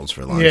McDonald's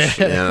for lunch. Yeah.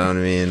 You know what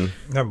I mean?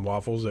 Having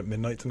waffles at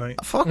midnight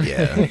tonight. Fuck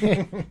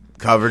yeah.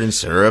 Covered in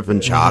syrup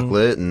and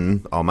chocolate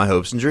and all my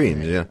hopes and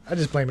dreams. Yeah. I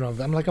just blame it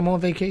on. I'm like, I'm on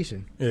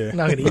vacation. Yeah. I'm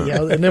not gonna eat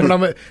out. And then when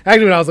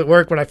when I was at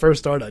work when I first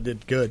started, I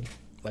did good.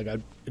 Like I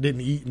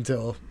didn't eat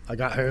until I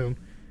got home.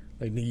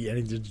 Like didn't eat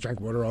anything, just drank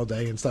water all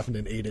day and stuff, and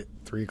then ate at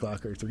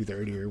 3:00 or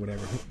 3:30 or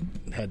whatever.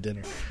 And had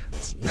dinner.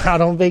 It's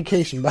not on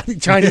vacation, buddy.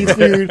 Chinese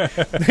food,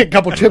 a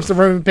couple trips to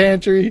Roman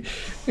Pantry.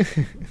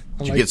 Did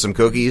you get some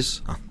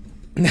cookies?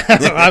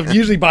 I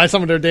usually buy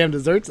some of their damn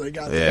desserts they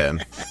got. Yeah. There.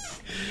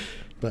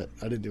 But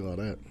I didn't do all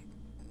that.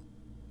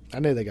 I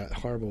know they got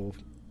horrible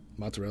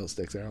mozzarella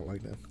sticks. I don't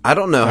like them. I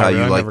don't know I how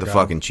really you like never the got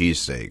fucking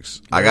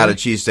cheesesteaks. I got a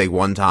cheesesteak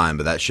one time,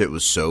 but that shit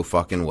was so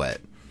fucking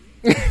wet.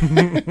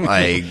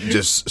 Like,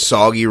 just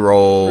soggy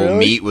roll, Really?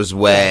 meat was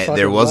wet, fucking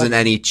there wasn't love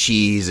it. any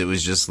cheese, it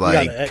was just You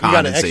like gotta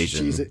condensation.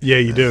 extra cheese it. Yeah,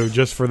 you do,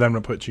 just for them to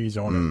put cheese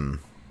on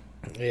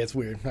Yeah, it's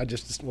weird. I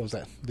just what was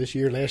that this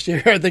year, last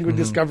year? I think we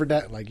discovered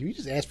that. Like, you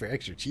just ask for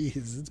extra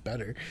cheese, it's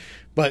better.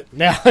 But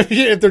now,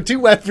 if they're too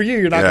wet for you,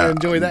 you're not going to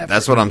enjoy that.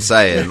 That's what I'm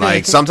saying.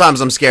 Like, sometimes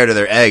I'm scared of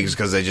their eggs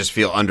because they just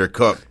feel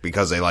undercooked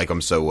because they like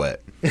them so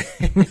wet.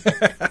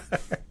 it.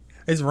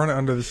 It's running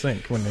under the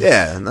sink when they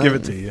Yeah, give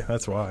it to you.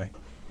 That's why.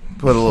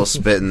 Put a little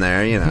spit in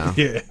there, you know.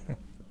 Yeah.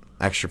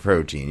 Extra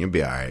protein, you'll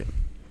be all right.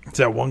 It's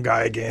that one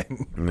guy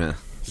again Yeah.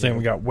 saying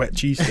we got wet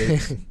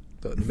cheesesteaks.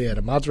 But yeah,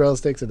 the mozzarella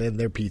sticks, and then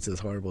their pizza is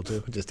horrible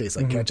too. It just tastes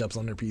like ketchup's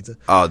on their pizza.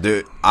 Oh,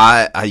 dude,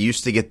 I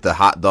used to get the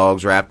hot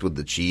dogs wrapped with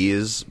the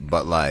cheese,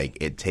 but like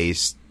it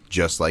tastes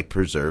just like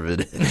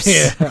preservatives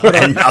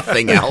and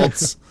nothing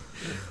else.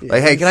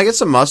 Like, hey, can I get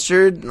some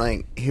mustard?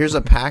 Like, here's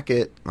a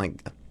packet.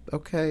 Like,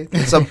 okay,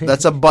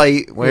 that's a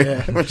bite.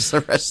 Where's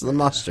the rest of the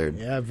mustard?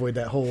 Yeah, I avoid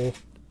that whole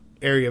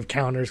area of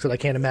counters because I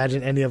can't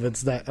imagine any of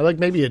it's that. Like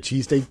maybe a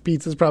cheesesteak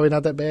pizza is probably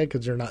not that bad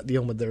because they're not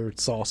dealing with their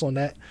sauce on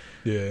that,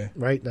 Yeah.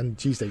 right? And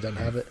cheesesteak doesn't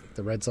have it,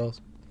 the red sauce.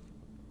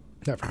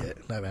 I forget.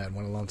 I haven't had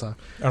one in a long time.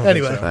 I don't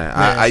Anyway, think so.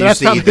 I so used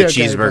to that's eat the probably okay,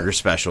 cheeseburger but-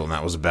 special, and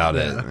that was about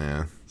it. Yeah.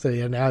 Yeah. So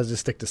yeah, now I just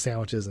stick to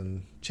sandwiches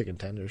and chicken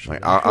tenders.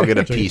 Like, I'll get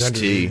a Chicken piece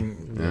tenders. tea.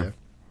 yeah. Yeah.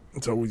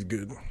 It's always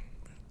good. And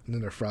then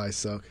their fries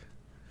suck.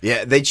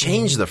 Yeah, they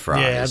changed the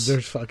fries. Yeah,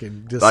 they're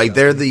fucking disgusting. Like,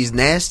 they're these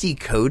nasty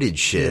coated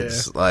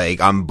shits. Yeah.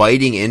 Like, I'm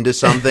biting into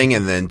something,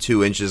 and then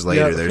 2 inches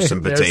later, Yeah, there's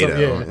some there's some-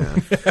 potato. yeah.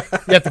 Yeah.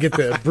 You have to get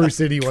the Brew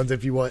City ones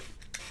if you want.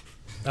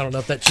 I don't know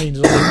if that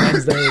changes on like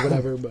Wednesday or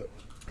whatever, but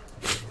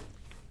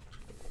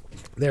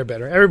they're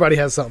better. Everybody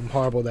has something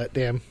horrible. That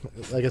damn,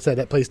 like I said,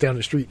 that place down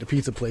the street, the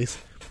pizza place.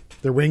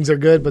 Their wings are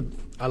good, but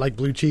I like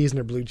blue cheese, and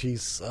their blue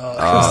cheese sucks.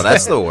 Oh,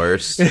 that's the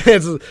worst.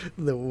 It's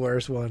the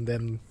worst one.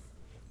 Then,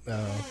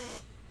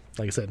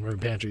 like I said, in Room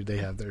Pantry, they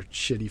have their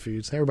shitty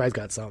foods. Everybody's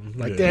got something.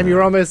 Like, Yeah. damn,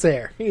 you're almost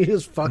there. You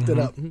just fucked it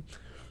up.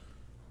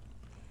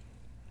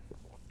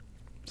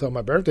 So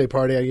my birthday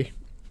party,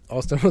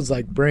 Austin was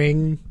like,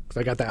 bring, cause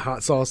I got that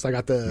hot sauce. I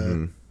got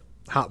the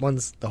hot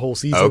ones the whole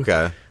season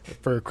Okay.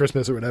 for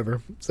Christmas or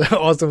whatever. So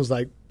Austin was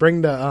like,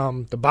 bring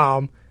the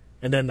bomb.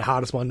 And then the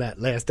hottest one, that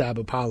last dab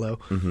Apollo.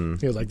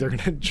 He was like, they're going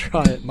to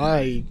try it.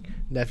 My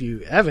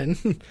nephew,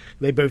 Evan,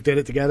 they both did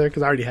it together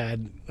because I already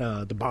had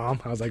the bomb.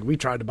 I was like, we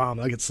tried the bomb.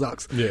 Like, it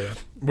sucks. Yeah.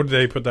 What did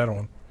they put that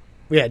on?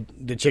 We had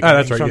the chicken Oh,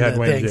 that's wings right, from you had the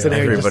wings, thing. yeah. So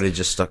they were Everybody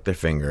just stuck their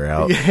finger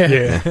out.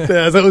 Yeah.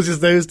 so it was just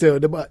those two.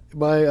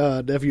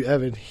 My nephew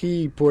Evan,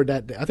 he poured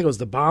that. I think it was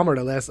the bomb or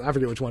the last. I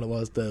forget which one it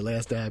was. The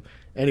last dab.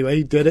 Anyway,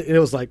 he did it, and it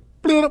was like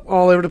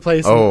all over the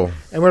place. Oh.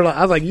 and we're like,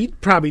 I was like, you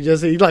probably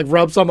just he like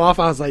rubbed some off.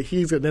 I was like,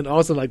 he's gonna then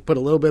also like put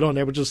a little bit on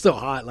there, which was still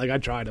hot. Like I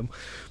tried them,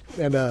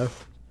 and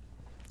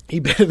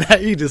he bit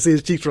that. You just see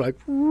his cheeks were like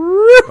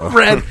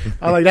red.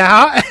 I'm like, that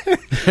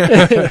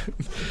hot.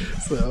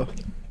 So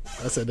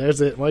I said,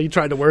 there's it. Well, you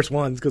tried the worst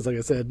ones because, like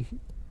I said,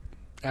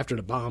 after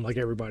the bomb, like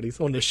everybody's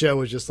on the show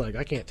was just like,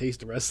 I can't taste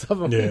the rest of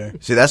them. Yeah.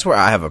 See, that's where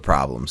I have a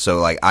problem. So,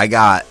 like, I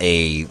got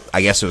I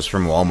guess it was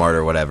from Walmart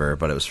or whatever,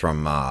 but it was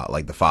from,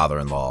 like, the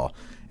father-in-law,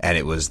 and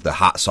it was the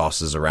hot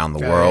sauces around the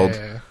world.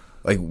 Yeah.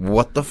 Like,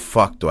 what the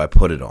fuck do I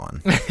put it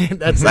on?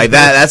 That's Like,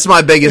 that's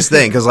my biggest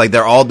thing, because, like,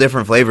 they're all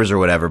different flavors or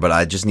whatever, but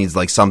I just need,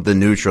 like, something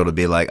neutral to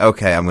be like,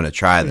 okay, I'm going to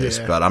try this,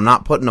 Yeah. but I'm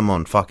not putting them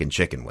on fucking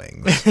chicken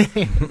wings.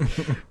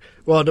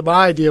 Well,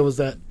 my idea was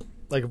that,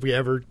 like, if we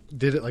ever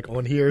did it, like,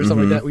 on here or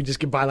something like that, we just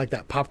could buy, like,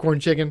 that popcorn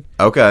chicken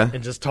Okay.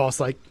 and just toss,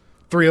 like,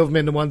 3 of them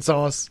into one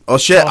sauce. Oh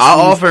shit, Sauce I'll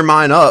these. offer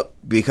mine up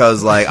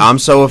because like I'm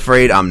so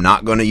afraid I'm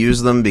not going to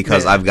use them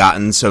because Yeah. I've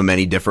gotten so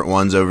many different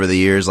ones over the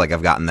years. Like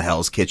I've gotten the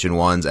Hell's Kitchen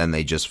ones and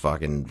they just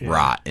fucking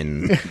rot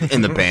in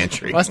the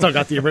pantry. Well, I still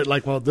got the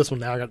like, well, this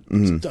one now I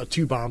got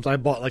 2 bombs. I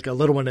bought like a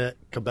little one at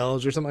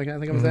Cabela's or something like that. I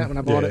think it was that when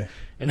I bought Yeah. it,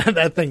 and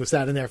that thing was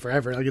sat in there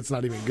forever. Like it's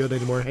not even good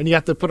anymore. And you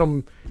have to put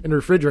them in the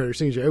refrigerator as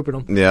soon as you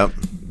open them. Yep.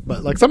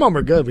 But like some of them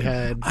are good. We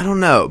had I don't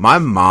know. My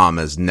mom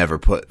has never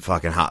put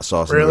fucking hot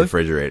sauce in the Really?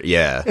 refrigerator.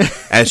 Yeah.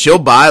 And she'll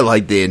buy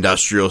like the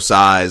industrial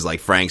size, like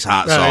Frank's hot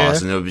Oh, yeah?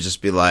 sauce, and it'll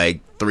just be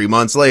like 3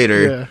 months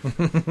later.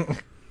 yeah.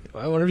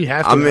 Well, I wonder if you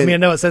have to. I I mean, mean- I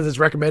know it says it's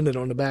recommended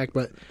on the back,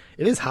 but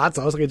it is hot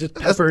sauce. Like it's just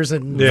peppers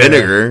and Yeah.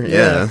 Vinegar.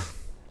 Yeah.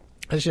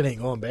 That shit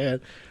ain't going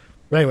bad.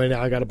 But anyway,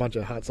 now I got a bunch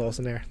of hot sauce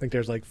in there. I think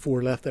there's like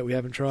 4 left that we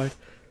haven't tried.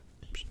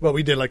 But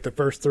we did like the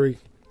first 3.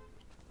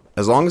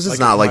 As long as it's Like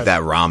not in like my-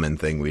 that ramen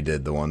thing we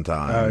did the one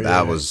time. Oh,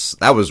 that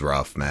yeah. was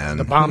rough, man.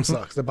 The bomb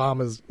sucks. The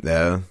bomb is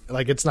Yeah.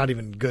 like it's not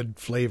even good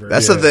flavor.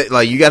 That's Yeah. the thing.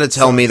 Like, you got to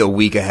tell me the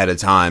week ahead of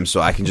time so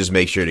I can just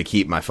make sure to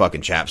keep my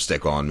fucking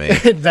chapstick on me.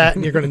 that,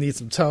 and you're gonna need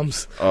some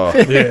Tums. Oh,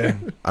 Yeah.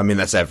 I mean,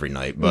 that's every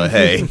night, but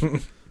hey.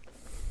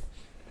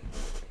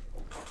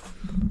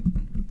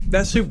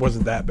 That soup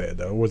wasn't that bad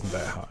though. It wasn't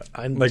that hot.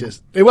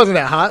 It wasn't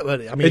that hot,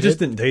 but I mean, it just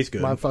didn't taste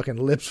good. My fucking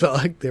lips felt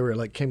like they were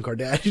like Kim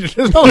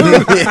Kardashian.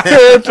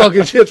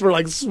 Fucking shits were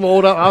like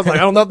swollen up. I was like,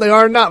 I don't know if they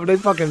are or not, but they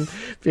fucking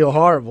feel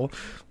horrible.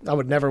 I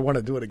would never want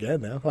to do it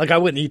again though. Like I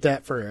wouldn't eat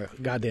that for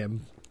a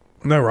goddamn.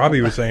 No,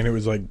 Robbie was saying it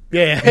was like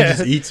Yeah, he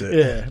just eats it.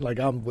 Yeah, like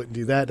I wouldn't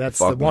do that. That's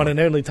Fuck the one no. and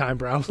only time,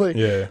 probably.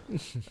 Yeah.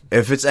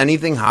 If it's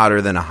anything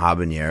hotter than a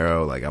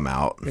habanero, like, I'm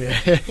out.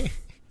 Yeah.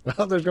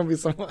 Well, there's gonna be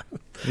someone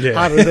Yeah.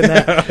 hotter than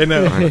that. I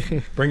know.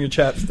 Bring your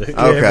chapstick.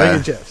 Oh. Okay. Yeah,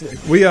 bring your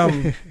chapstick. We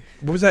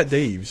what was that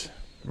Dave's?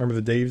 Remember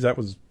the Dave's? That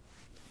was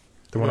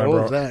the one I What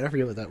brought. was that? I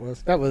forget what that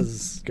was. That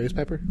was ghost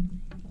pepper.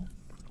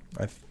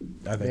 I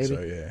think Maybe.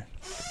 so, yeah.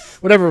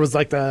 Whatever was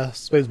like the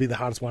supposed to be the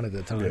hottest one at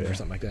the time Yeah. or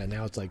something like that.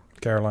 Now it's like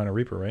Carolina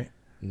Reaper, right?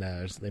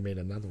 no, they made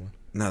another one.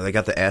 No, they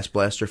got the Ass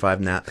Blaster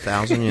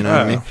 5000, you know what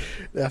I mean?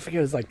 I forget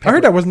it was like. I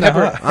heard that wasn't that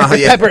pepper, hot. Oh,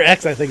 yeah. Pepper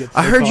X, I think it's.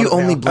 I they heard call you it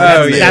only now. blend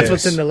Oh, yeah. That's these.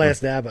 what's in the last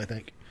dab, I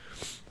think.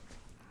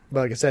 But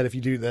like I said, if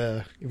you do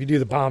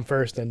the bomb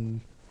first,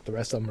 then the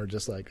rest of them are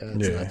just like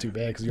it's Yeah. not too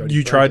bad because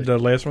You tried the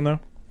last one though?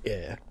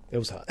 Yeah, it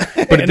was hot, But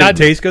it And didn't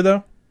taste good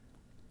though?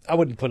 I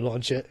wouldn't put it on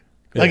shit.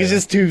 Like Yeah. it's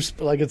just too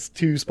it's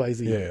too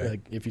spicy. Yeah.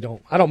 Like if you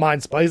don't, I don't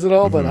mind spice at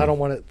all, but I don't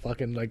want it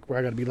fucking like where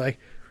I gotta be like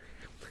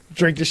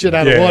drink the shit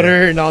out of Yeah.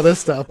 water and all this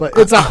stuff. But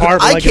it's not hard.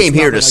 I like, came it's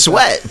here to nothing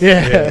like sweat. that.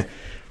 Yeah. Yeah.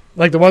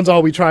 Like the ones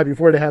all we tried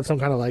before, they had some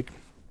kind of like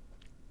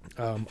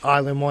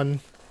island one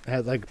that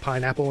had like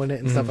pineapple in it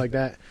and stuff like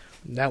that.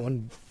 And that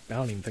one, I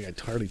don't even think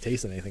I hardly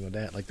tasted anything with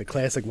that. Like the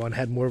classic one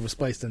had more of a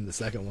spice than the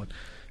second one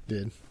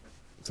did.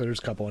 So there's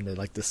a couple in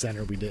the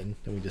center we didn't,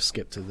 and we just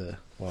skipped to the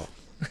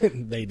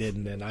they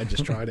didn't, and I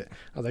just tried it.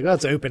 I was like, oh,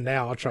 it's open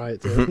now. I'll try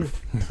it too.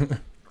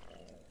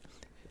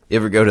 You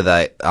ever go to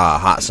that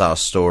hot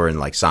sauce store and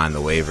like sign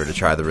the waiver to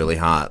try the really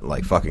hot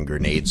like fucking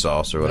grenade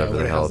sauce or whatever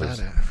Where the hell hell's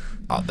it that is?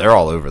 Oh, they're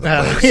all over the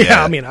at? place.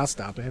 Yeah, I mean, I'll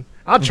stop in.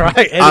 I'll try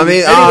it. I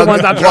mean, any of the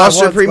ones I've tried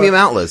Gloucester once, Premium but-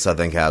 Outlets, I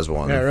think, has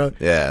one. Yeah, really?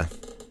 Yeah.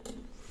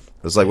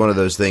 It's like one of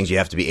those things you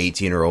have to be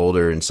 18 or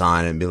older and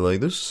sign it and be like,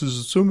 this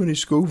is so many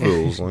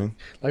Scovilles. Like,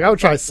 Like I would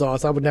try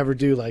sauce. I would never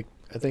do like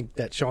I think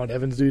that Sean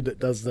Evans dude that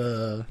does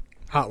the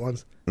hot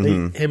ones.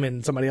 Him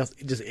and somebody else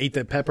just ate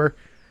the pepper.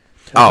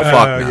 oh,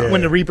 fuck no. yeah.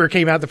 When the Reaper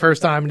came out the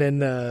first time,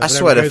 and then I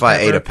sweat if I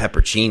ate a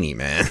peppercini,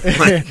 man.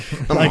 Like,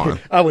 come on.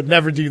 like I would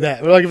never do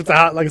that. But like if it's a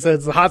hot, like I said,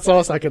 it's a hot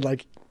sauce. I could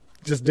like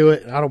just do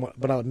it. I don't want,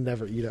 but I would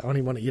never eat it. I don't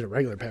even want to eat a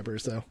regular pepper,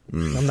 so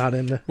I'm not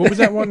into. What was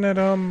that one that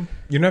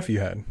your nephew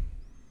had?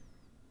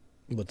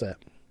 What's that?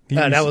 He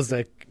That used- was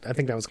like I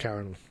think that was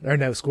Karen or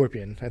no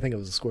Scorpion. I think it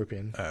was a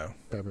Scorpion Oh.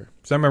 pepper.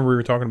 So I remember we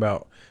were talking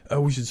about,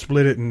 we should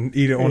split it and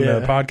eat it on Yeah.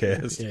 the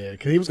podcast. Yeah,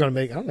 because he was going to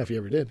make. I don't know if he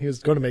ever did. He was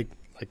going to make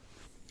like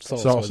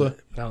salsa. With it.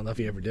 I don't know if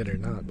you ever did it or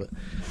not, but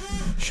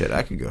Shit,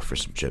 I could go for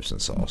some chips and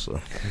salsa.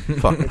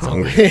 Fucking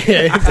hungry.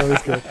 yeah, it's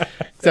always good.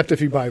 Except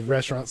if you buy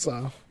restaurant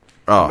style.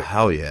 Oh,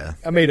 hell yeah.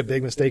 I made a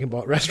big mistake and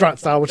bought restaurant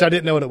style, which I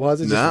didn't know what it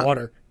was. It's just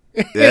water.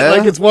 Yeah?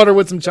 Like it's water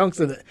with some chunks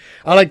in it.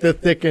 I like the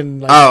thick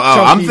and like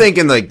I'm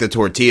thinking like the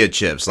tortilla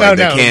chips, like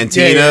the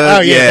cantina. Yeah.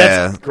 Oh yeah,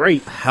 that's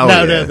great. Hell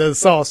yeah. The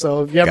sauce.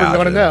 So if you ever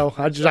want to know,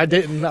 I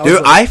didn't.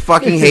 Dude, I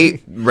fucking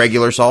hate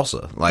regular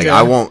salsa. Like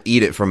I won't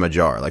eat it from a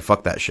jar. Like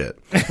fuck that shit.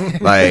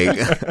 Like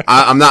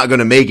I'm not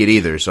gonna make it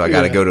either. So I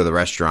got to go to the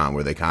restaurant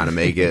where they kind of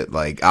make it.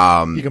 Like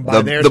you can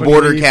buy the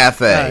Border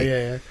Cafe.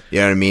 Yeah. You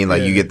know what I mean?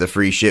 Like you get the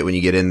free shit when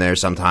you get in there.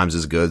 Sometimes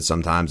it's good.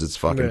 Sometimes it's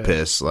fucking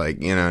piss.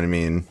 Like you know what I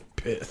mean?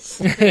 Piss.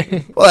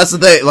 Well, that's the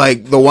thing.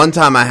 Like the one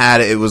time I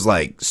had it, it was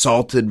like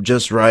salted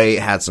just right,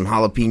 had some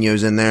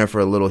jalapenos in there for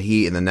a little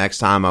heat, and the next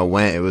time I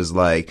went, it was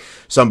like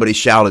somebody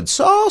shouted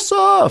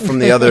salsa from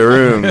the other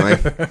room.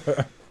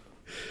 Like,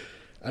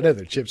 I know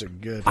their chips are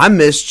good. I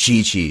miss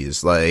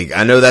Chi-Chi's. Like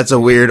I know that's a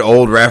weird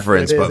old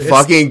reference, but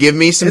fucking give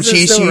me some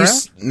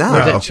Chi-Chi's. No, or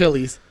is that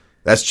Chili's?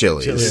 That's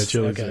Chili's. Yeah,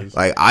 Chili's. Okay.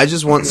 Like I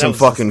just want some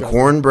fucking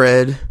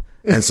cornbread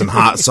and some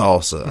hot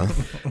salsa.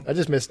 I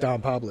just miss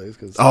Don Pablo's.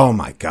 Oh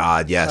my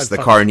god, yes, the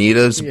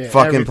carnitas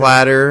fucking everything.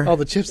 platter. All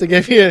the chips they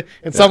gave you,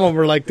 and some of them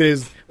were like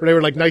these, where they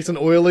were like nice and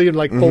oily and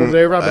like folded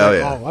over.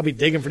 I'll be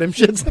digging for them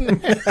shits in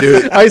there.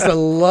 Dude, I used to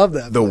love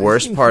that. The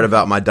worst part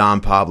about my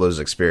Don Pablo's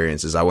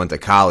experience is I went to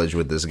college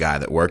with this guy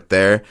that worked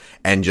there,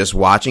 and just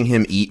watching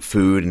him eat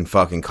food in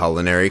fucking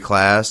culinary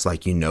class,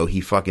 like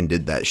he fucking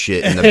did that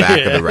shit in the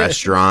back of the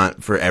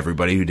restaurant for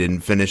everybody who didn't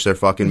finish their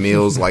fucking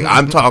meals. Like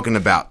I'm talking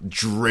about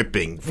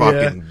dripping fucking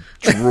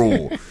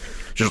drool.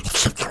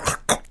 Just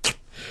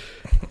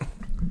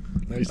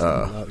I used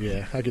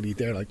to I could eat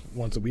there like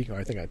once a week, or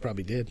I think I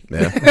probably did.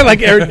 Yeah.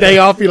 Like every day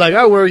off, be like,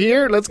 oh, we're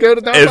here, let's go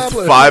to Don it's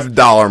Pablo's.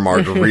 $5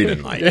 margarita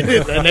night.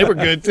 And they were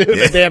good too.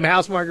 Yeah. The damn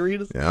house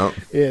margaritas. Yeah.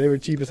 Yeah, they were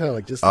cheap as hell.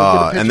 Like just.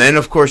 And then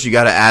of course you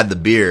got to add the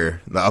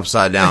beer, the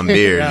upside down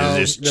beer,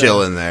 just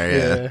chilling there.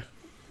 Yeah.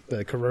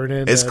 The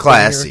Corona. It's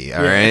classy.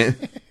 All right.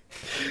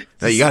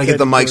 No, you got to get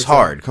the mics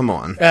hard. Come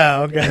on.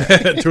 Oh,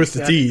 okay.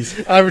 Twisted teas.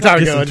 Every time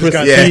I go,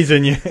 twisted teas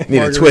in you. Need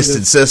a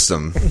twisted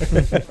system.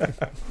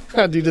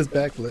 I'll do this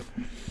backflip.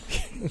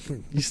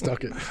 You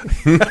stuck it.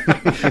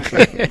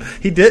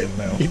 He didn't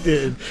though. He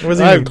did. It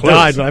wasn't I even close.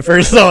 died when I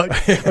first saw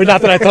it. Or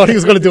not that I thought he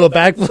was going to do a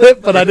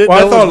backflip, but I didn't. Well,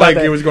 know I thought like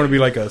that. it was going to be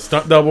like a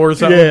stunt double or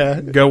something. Yeah.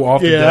 Go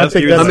off the Yeah, I desk.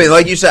 think He was that's- I mean,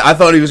 like you said, I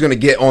thought he was going to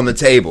get on the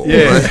table.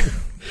 Yeah.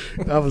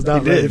 I was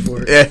not ready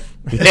for it.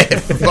 Yeah,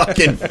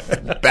 fucking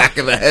back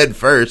of the head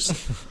first.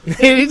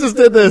 He just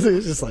did this. He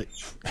was just like,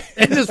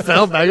 it just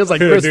fell back. It was like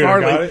Chris Dude,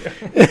 I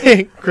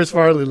Farley. Chris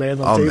Farley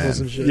landed on tables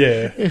man. and shit.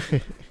 Yeah.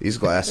 These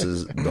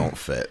glasses don't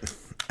fit,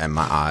 and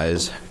my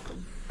eyes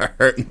are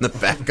hurting the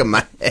back of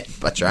my head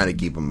by trying to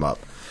keep them up.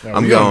 No,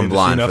 I'm we don't going need to see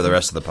blind for nothing. the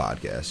rest of the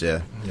podcast.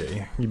 Yeah.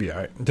 Yeah, you'd be all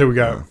right. Until we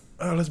go,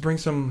 let's bring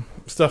some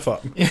stuff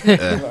up.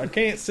 Yeah. I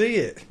can't see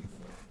it.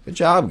 Good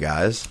job,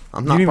 guys.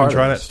 I'm You not didn't even part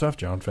try of that this. stuff,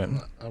 John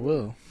Fenton. I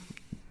will.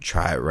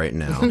 Try it right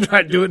now.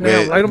 Try to do it now.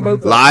 Wait, Write them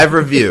both up. live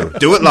review.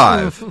 Do it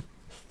live.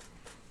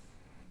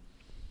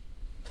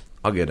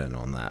 I'll get in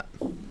on that.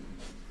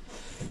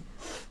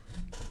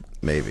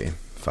 Maybe.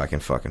 If I can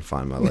fucking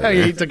find my leg.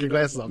 Yeah, you took your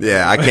glasses off.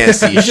 Yeah, I can't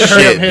see heard shit,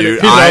 him hit dude.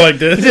 it. He's all like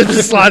this.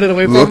 Just slide it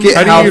away from Look him.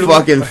 at how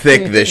fucking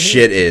thick this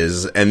shit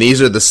is, and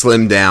these are the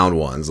slim down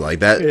ones. Like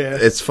that, Yeah.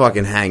 it's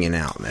fucking hanging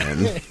out,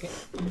 man.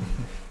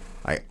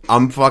 Like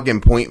I'm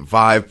fucking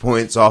 0.5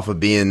 points off of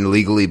being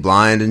legally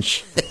blind and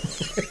shit.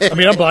 I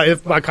mean, I'm blind.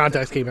 If my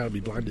contacts came out, I'd be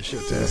blind as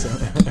shit too. So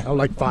I'm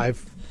like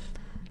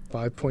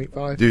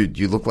 5.5. Dude,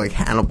 you look like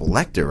Hannibal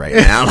Lecter right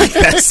now. Like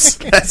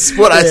that's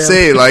what I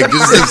say. Like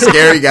just a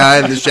scary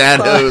guy in the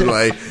shadows.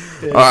 Like,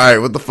 all right,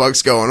 what the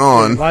fuck's going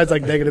on? Mine's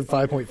like negative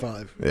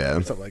 5.5. Yeah.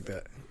 Something like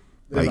that.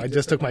 Like- I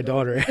just took my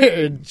daughter,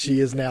 and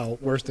she is now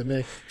worse than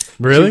me.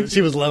 Really?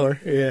 She was lower.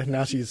 Yeah,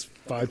 now she's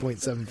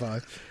 5.75.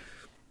 Is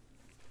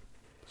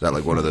that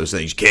like one of those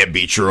things? You can't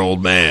beat your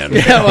old man.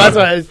 Yeah, well, that's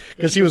why,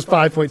 because she was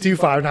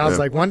 5.25, and I was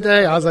like, one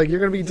day, I was like, you're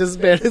going to be just as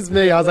bad as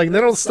me. I was like,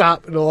 then it'll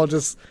stop, and it'll all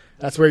just,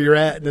 that's where you're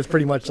at, and it's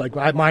pretty much like,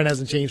 mine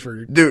hasn't changed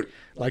for, Dude,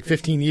 like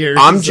 15 years.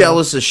 I'm so-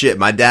 jealous as shit.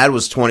 My dad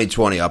was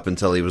 20/20 up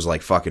until he was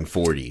like fucking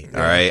 40.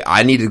 All right,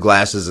 I needed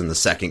glasses in the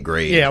second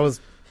grade. Yeah, I was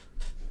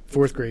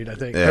fourth grade, I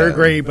think. Yeah. Third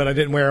grade, but I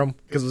didn't wear them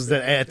because it was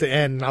at the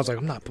end, and I was like,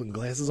 I'm not putting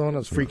glasses on. I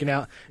was freaking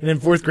out. And then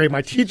fourth grade,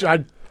 my teacher,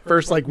 I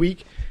first like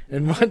week,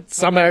 and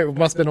somehow it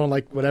must have been on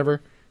like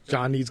whatever,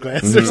 John needs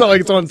glasses or something.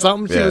 Like it's on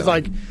something. She Yeah. was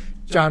like,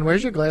 John,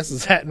 where's your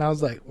glasses at? And I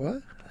was like,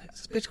 what?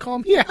 This bitch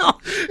called me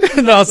out.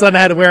 And all of a sudden I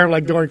had to wear them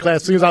like during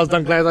class. As soon as I was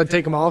done class, I'd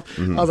take them off.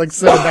 I was like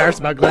so embarrassed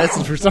about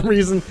glasses for some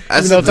reason,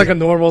 That's even though it's the like a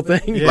normal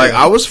thing. Like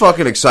I was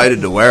fucking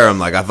excited to wear them.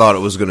 Like I thought it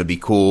was gonna be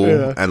cool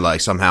Yeah. and like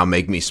somehow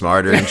make me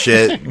smarter and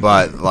shit.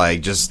 But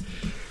like just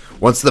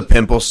once the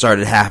pimples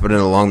started happening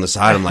along the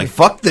side, I'm like,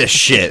 fuck this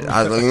shit.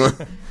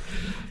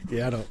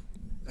 Yeah,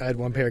 I had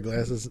one pair of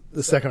glasses.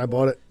 The second I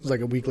bought it was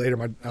like a week later.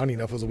 I don't even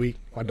know if it was a week.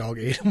 My dog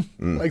ate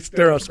them. Like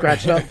they're all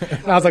scratched up.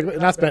 And I was like,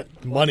 and I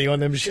spent money on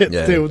them shit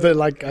too.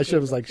 Like I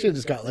should have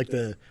just got like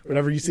the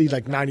whatever you see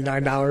like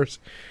 $99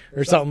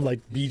 or something like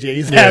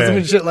BJ's has them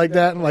and shit like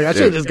that. I'm like I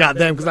should have just got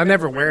them because I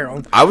never wear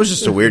them. I was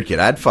just a weird kid.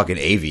 I had fucking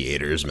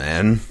aviators,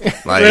 man.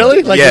 Like,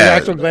 really? Like the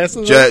actual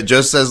glasses?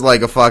 Just as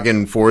like a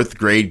fucking 4th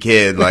grade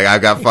kid, like I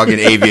got fucking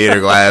aviator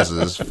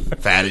glasses,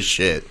 fat as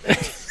shit.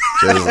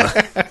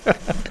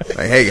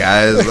 Like, hey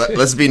guys,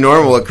 let's be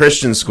normal at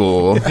Christian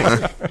school.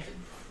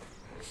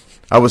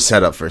 I was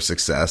set up for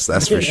success,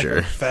 that's for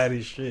sure. Fat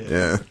as shit.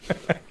 Yeah.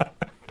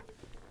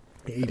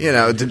 You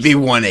know, to be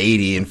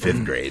 180 in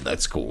 5th grade,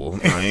 that's cool.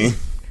 I mean,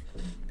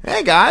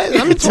 hey guys,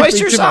 I'm twice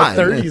your size.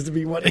 30s to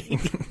be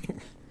 180.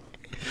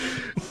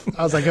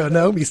 I was like, oh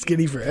no, be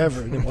skinny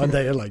forever. And then one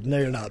day you're like, no,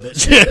 you're not,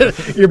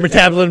 bitch. Your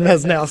metabolism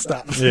has now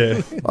stopped.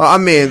 Yeah. Well, I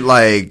mean,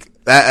 like,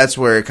 that's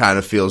where it kind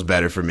of feels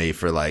better for me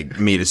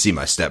to see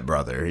my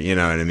stepbrother. You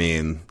know what I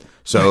mean?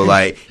 So,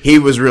 like, he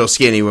was real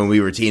skinny when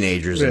we were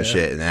teenagers and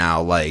shit. And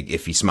now, like,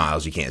 if he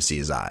smiles, you can't see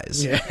his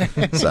eyes.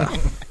 Yeah. So.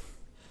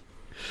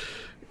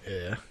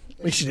 Yeah.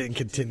 At least you didn't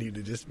continue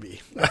to just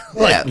be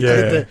like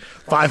the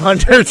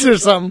 500s or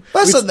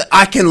something.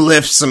 I can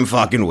lift some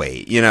fucking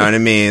weight. You know what I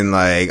mean?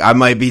 Like, I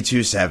might be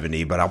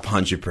 270, but I'll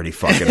punch it pretty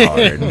fucking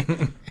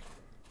hard.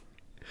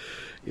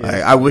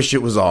 Like, I wish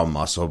it was all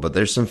muscle, but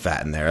there's some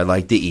fat in there. I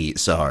like to eat.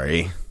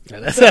 Sorry. Yeah,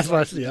 that's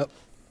why. Yep.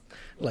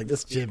 Like,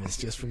 this gym is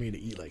just for me to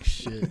eat like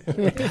shit.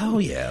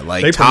 Hell yeah.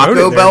 Like, They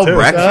Taco Bell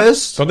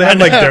breakfast? Don't they have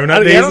like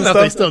donut days I don't and know if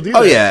they stuff? still do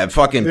Oh that. yeah,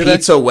 fucking Dude,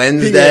 Pizza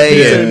Wednesday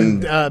pizza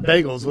and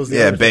bagels was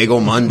the other Bagel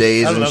thing.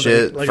 Mondays I don't and know if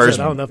shit. they- like I said,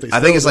 I don't know if they I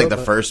think it's still like do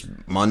the it, first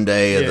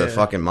Monday of the Yeah.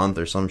 fucking month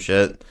or some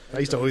shit. I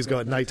used to always go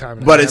at nighttime.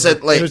 and But have it's at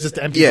it. like It was just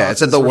empty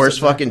it's at the boxes worst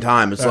for fucking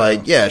time. It's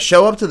like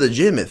show up to the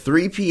gym at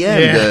 3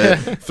 p.m.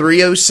 to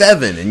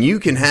 3:07 and you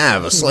can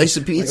have a slice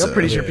of Like, pizza. I'm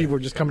pretty sure people were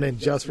just coming in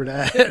just for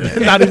that,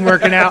 not even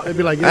working out. It'd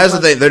be like, That's the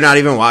thing. They're not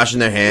even washing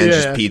their hands.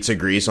 Yeah. Just pizza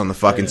grease on the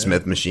fucking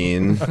Smith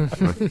machine.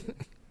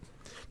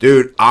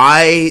 Dude,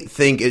 I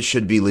think it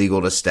should be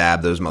legal to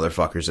stab those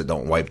motherfuckers that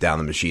don't wipe down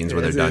the machines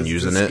when they're done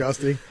using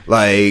disgusting. it.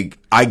 Like,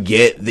 I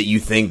get that you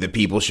think that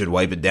people should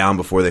wipe it down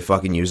before they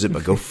fucking use it,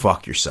 but go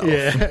fuck yourself.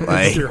 Yeah,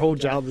 Like, your whole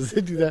job is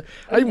to do that.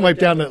 I even wipe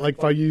down that, like,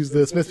 if I use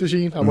the Smith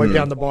machine, I wipe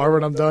down the bar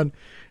when I'm done.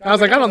 I was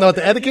like, I don't know what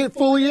the etiquette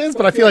fully is,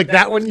 but I feel like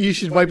that one you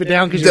should wipe it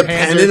down because your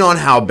hands depending are... on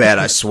how bad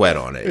I sweat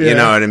on it. You Yeah.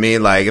 know what I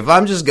mean? Like, if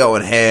I'm just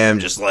going ham,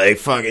 just like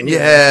fucking,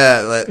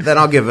 then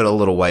I'll give it a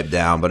little wipe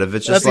down. But if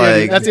it's just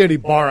that's the only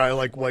bar I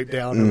like wipe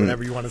down or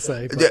whatever you want to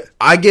say. But,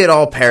 I get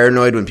all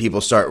paranoid when people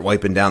start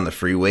wiping down the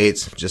free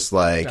weights. Just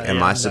like, yeah, am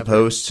I'm I never-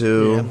 supposed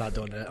to? yeah, I'm not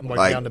doing that. I'm wiping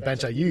Like, down the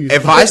bench I use.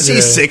 If I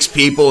see 6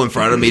 people in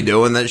front of me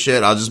doing that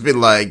shit, I'll just be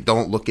like,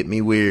 don't look at me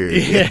weird.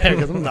 yeah,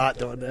 because I'm not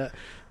doing that.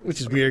 Which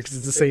is weird because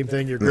it's the same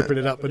thing. You're gripping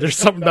it up, but there's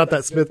something about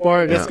that Smith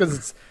bar. I guess because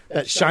it's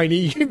that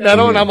shiny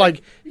metal, and I'm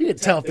like, you can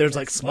tell if there's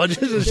like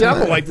smudges and shit. I'm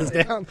gonna wipe this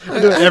down.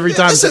 I do it every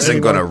time. This isn't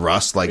going to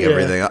rust like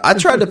everything. I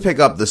tried to pick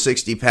up the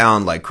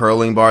 60-pound like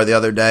curling bar the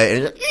other day,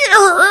 and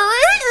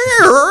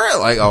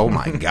like, oh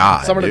my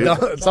god, Some of dude.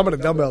 the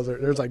dumbbells are.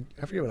 There's like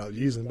I forget what I was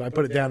using, but I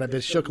put it down. That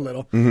bitch shook a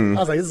little. I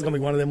was like, this is gonna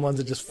be one of them ones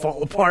that just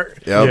fall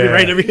apart. Yep. I'll be Yeah.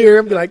 right over here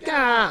and be like,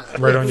 ah.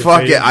 Right on your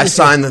Fuck face. it, I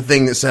signed the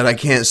thing that said I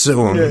can't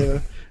sue him. Yeah.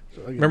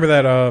 Remember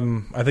that?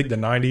 I think the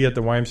 90 at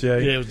the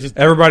YMCA. Yeah, it was just-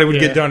 everybody would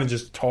yeah. get done and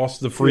just toss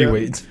the free Yeah.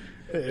 weights.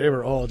 They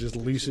were all just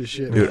loose as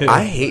shit. Dude,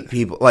 I hate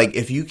people. Like,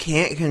 if you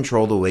can't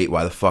control the weight,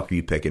 why the fuck are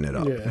you picking it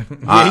up?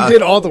 Yeah, he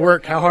did all the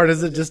work. How hard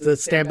is it just to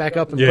stand back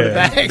up and put it Yeah.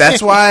 back?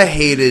 That's why I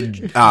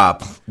hated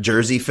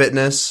Jersey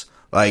Fitness.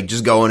 Like,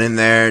 just going in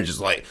there,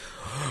 just like,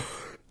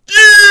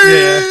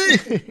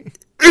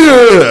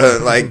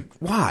 like,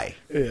 why?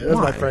 Yeah, that's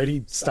Why? my friend.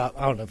 He stopped.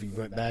 I don't know if he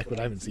went back, but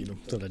I haven't seen him.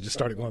 So I just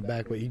started going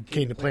back. But he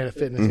came to Planet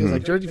Fitness. He was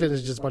like, Jersey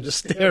Fitness is just a bunch of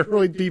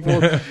steroid people.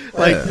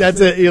 Like,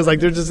 that's it. He was like,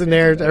 they're just in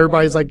there.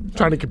 Everybody's like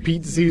trying to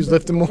compete to see who's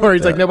lifting more.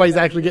 He's like, nobody's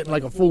actually getting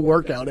like a full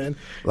workout in.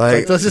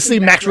 Like- Let's just see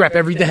max rep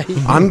every day.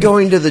 I'm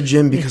going to the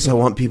gym because I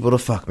want people to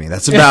fuck me.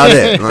 That's about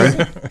it.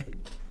 Like,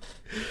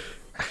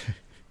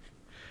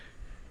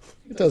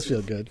 It does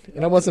feel good.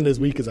 And I wasn't as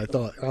weak as I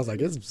thought. I was like,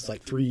 this is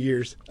like 3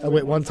 years. I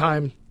went one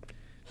time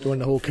during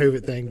the whole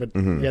COVID thing, but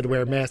you had to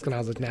wear a mask, and I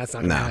was like, nah, it's not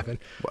going to No. happen.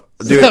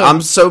 dude, So-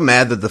 I'm so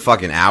mad that the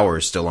fucking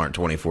hours still aren't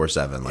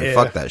 24/7. Like, Yeah.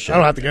 fuck that shit. I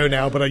don't have to go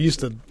now, but I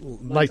used to.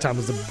 Nighttime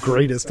was the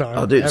greatest time.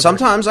 Oh, dude, ever.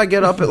 sometimes I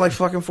get up at like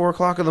fucking 4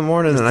 o'clock in the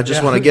morning and I just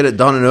Yeah. want to get it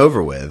done and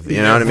over with.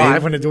 You know what I mean?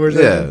 5 when the doors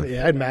Yeah. open.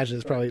 Yeah, I'd imagine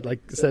it's probably like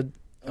I said.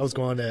 I was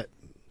going at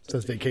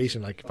since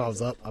vacation. Like if I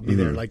was up, I'd be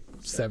there like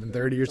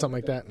 7:30 or something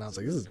like that. And I was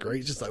like, this is great.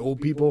 It's just like old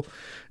people,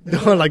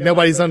 like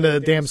nobody's on the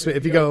damn.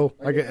 If you go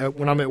like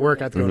when I'm at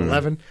work, I have to go at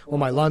 11 on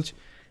my lunch.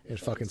 And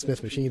fucking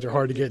Smith machines are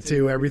hard to get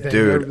to. Everything,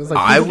 Dude, it's like,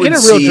 I get would a real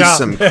see job.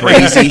 some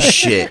crazy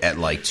shit at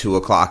like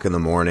 2:00 in the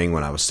morning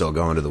when I was still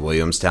going to the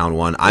Williamstown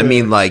one. I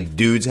mean, like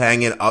dudes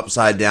hanging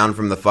upside down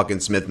from the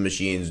fucking Smith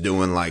machines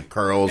doing like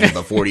curls with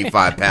a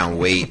 45-pound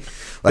weight.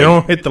 Like, They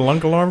don't hit the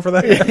lunk alarm for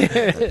that?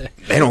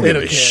 they don't give a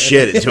care.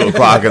 shit at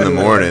 2:00 in the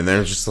morning.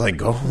 They're just like,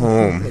 go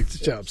home. Like,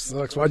 this job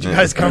sucks. Why'd you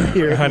guys come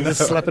here? I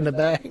just slept in the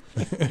bag.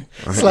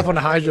 Slept on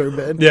the hydro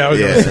bed. Yeah, I was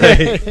Yeah. going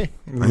to say.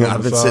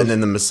 I've been sitting in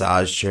the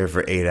massage chair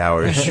for 8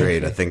 hours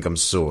straight. I think I'm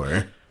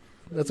sore.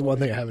 That's the one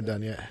thing I haven't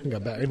done yet. I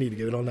got back. I need to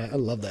get it on that. I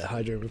love that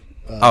hydro.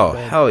 Oh,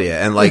 bed. hell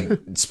yeah. And like,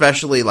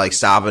 especially like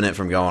stopping it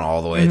from going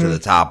all the way Mm-hmm. to the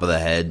top of the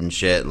head and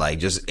shit, like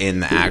just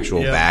in the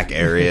actual Yeah. back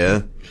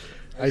area.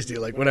 I used to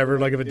do like whatever.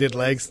 Like if it did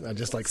legs, I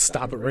just like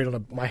stop it right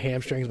on my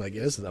hamstrings. Like,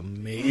 yeah, this is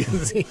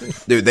amazing.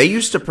 Dude, they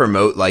used to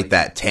promote like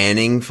that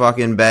tanning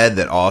fucking bed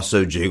that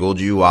also jiggled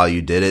you while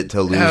you did it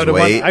to lose The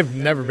one- weight. I've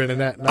never been in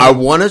that. No. I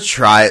want to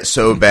try it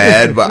so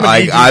bad, but I'm gonna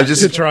like need I you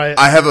just to try it.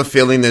 I have a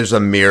feeling there's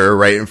a mirror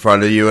right in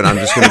front of you, and I'm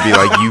just gonna be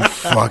like, "You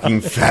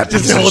fucking fat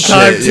piece the of whole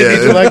time, shit!"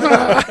 titties Yeah. are like,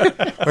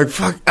 ah. Like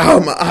fuck, oh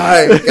my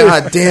eye,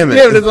 god damn it!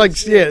 Yeah, but it's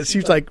like, it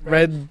shoots like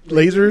red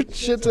laser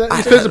shit.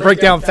 It's supposed to break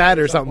down fat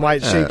or something while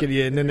it's shaking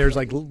you, and then there's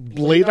like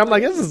blade. I'm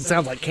like, this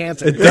sounds like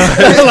cancer.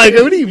 Like,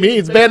 what do you mean?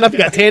 It's bad enough you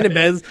got tandem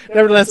beds.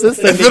 Nevertheless, this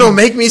thing. If it'll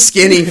make me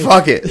skinny,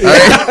 fuck it. All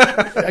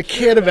right? I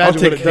can't I'll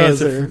imagine what take it does.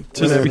 cancer Or just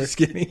to be whatever.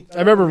 skinny. I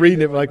remember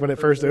reading it like when it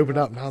first opened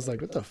up, and I was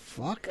like, "What the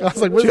fuck?" I was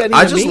like, "What does that even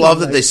I just mean?" love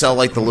that Like, they sell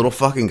like the little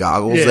fucking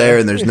goggles Yeah. there,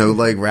 and there's no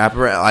like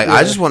wraparound. Like I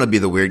Yeah. just want to be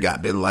the weird guy,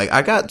 being like,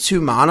 I got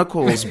 2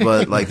 monocles,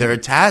 but like they're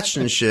attached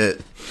and shit.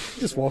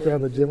 just walk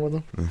around the gym with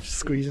them, just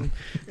squeezing.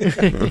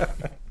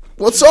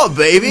 What's up,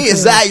 baby?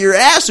 Is that your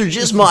ass or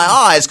just my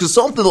eyes? Because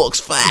something looks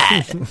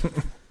fat.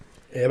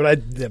 Yeah, but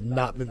I have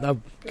not been.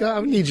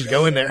 I need you to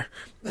go in there.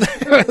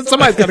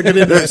 Somebody's got to get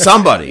in there.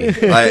 Somebody,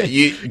 like, do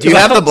you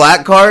have the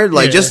black card?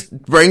 Like, Yeah.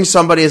 just bring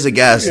somebody as a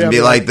guest and Yeah, be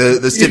but like,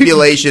 the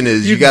stipulation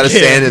is you got to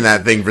can't. stand in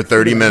that thing for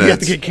 30 You have to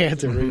minutes. get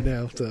cancer right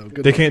now. So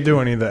good They luck. can't do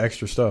any of the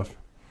extra stuff.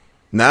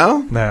 No?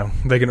 No,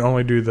 they can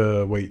only do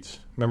the weights.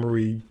 Remember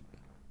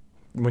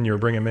when you were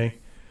bringing me?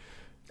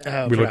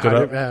 Oh, We for looked it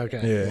hydro- up. Oh,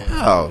 okay. Yeah.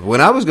 Oh,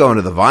 when I was going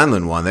to the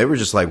Vineland one, they were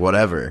just like,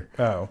 whatever.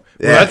 Oh. Well,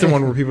 Yeah. that's the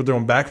one where people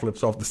doing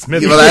backflips off the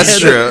Smith. Well,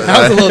 that's Yeah, true.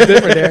 That was a little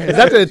different there. Is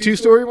that the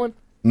 2-story one?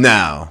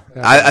 No.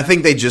 I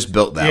think they just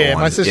built that Yeah,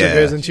 one. my sister Yeah.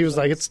 goes and she was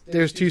like,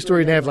 there's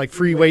 2-story and they have like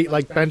free weight,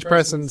 like bench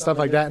press and stuff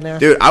like that in there.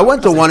 Dude, I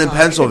went to one in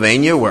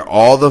Pennsylvania where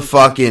all the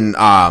fucking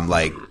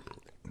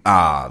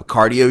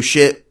cardio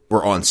shit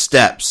were on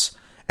steps,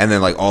 and then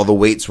like all the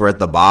weights were at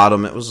the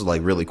bottom. It was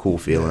like really cool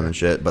feeling and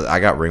shit. But I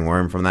got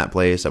ringworm from that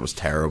place. That was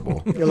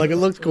terrible. You're like, it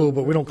looks cool,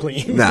 but we don't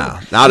clean. Nah,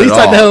 not At at least all.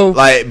 I know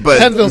Like, but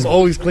Pennsville's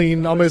always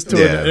clean, almost to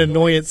Yeah. an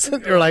annoyance.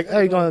 They're like,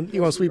 hey, you want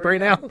to sweep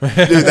right now? dude,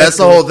 that's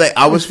the whole thing.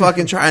 I was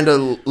fucking trying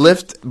to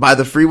lift by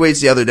the free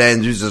weights the other day,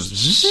 and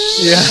just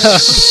Yeah.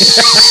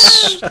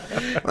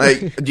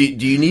 like, do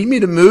you need me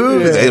to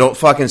move? They don't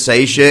fucking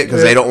say shit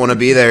because they don't want to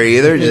be there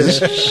either.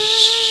 Just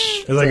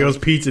It's like it was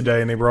pizza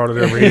day and they brought it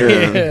over here.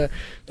 Yeah.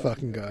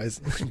 Fucking guys.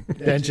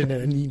 Benching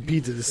and eating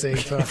pizza at the same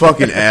time.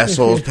 fucking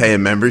assholes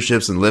paying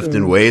memberships and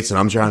lifting weights, and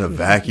I'm trying to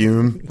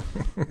vacuum.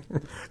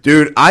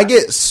 Dude, I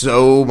get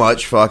so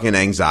much fucking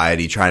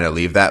anxiety trying to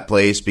leave that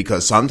place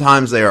because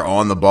sometimes they are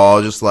on the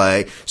ball just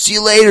like, see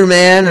you later,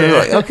 man. And they're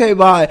like, okay,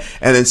 bye.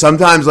 And then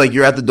sometimes like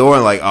you're at the door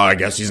and like, oh, I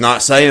guess he's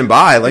not saying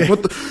bye. Like,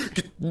 what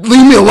the?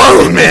 Leave me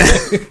alone,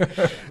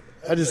 man.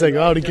 I just say,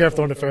 oh, be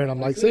careful on the phone.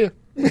 I'm like, see ya.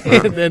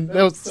 And then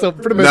that was so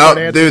pretty much No, an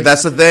answer. dude,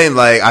 that's the thing.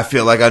 Like, I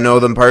feel like I know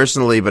them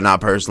personally, but not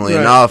personally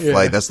Right, enough. yeah.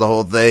 Like, that's the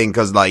whole thing.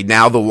 Because, like,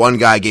 now the one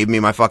guy gave me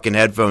my fucking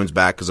headphones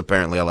back because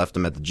apparently I left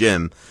them at the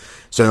gym.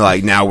 So,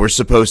 like, now we're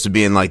supposed to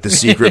be in, like, the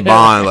secret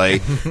bond.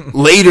 Like,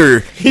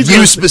 later,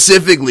 you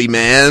specifically,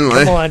 man.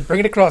 Like, Come on,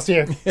 bring it across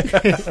here.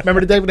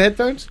 Remember the day with the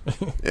headphones?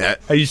 yeah.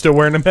 Are you still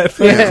wearing them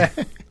headphones? Yeah.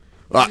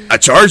 Well, I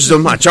charged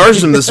them. I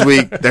charged them this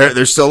week.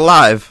 They're still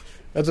alive.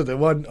 That's what the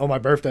one on my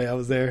birthday I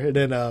was there. And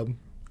then I'm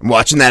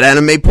watching that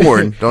anime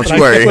porn. Don't you when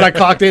worry. I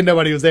clocked in,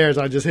 nobody was there,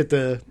 so I just hit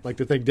the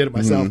thing, did it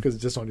myself because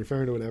it's just on your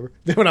phone or whatever.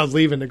 Then when I was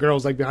leaving, the girl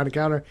was like behind the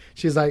counter.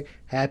 She's like,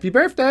 "Happy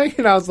birthday!"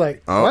 And I was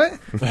like, Oh. "What?"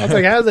 I was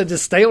like, "How does that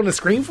just stay on the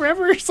screen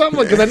forever or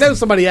something?" Because I know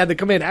somebody had to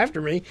come in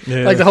after me,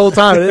 Yeah. like the whole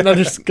time. I didn't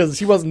understand because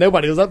she wasn't.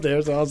 Nobody was up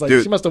there, so I was like,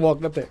 Dude. she must have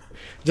walked up there.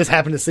 Just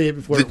happened to see it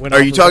before it went. Are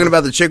off you or talking something.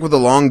 about the chick with the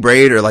long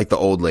braid or, like, the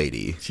old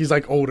lady? She's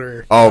like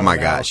older. Oh, my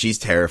now. God. She's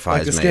terrifies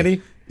like the me.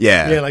 skinny.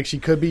 Yeah. Yeah, like she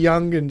could be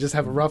young and just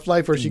have a rough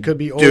life, or she could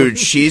be old. Dude,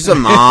 she's a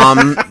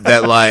mom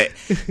that like,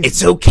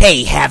 it's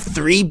okay, have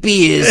 3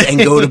 beers and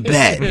go to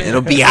bed.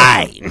 It'll be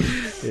alright.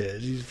 Yeah,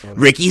 she's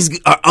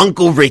funny.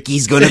 Uncle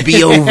Ricky's gonna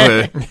be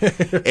over.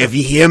 If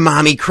you hear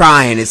mommy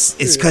crying,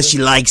 it's cause she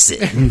likes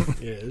it.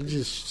 Yeah, it's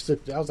just.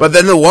 I was But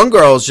then the one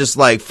girl's just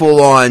like full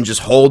on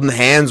just holding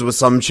hands with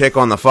some chick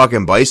on the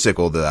fucking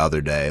bicycle the other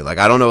day. Like,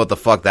 I don't know what the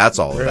fuck that's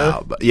all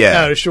about. But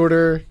yeah. the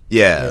shorter.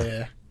 Yeah.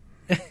 Yeah.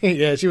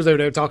 Yeah, she was over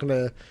there talking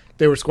to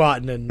they were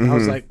squatting, and I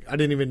was like, I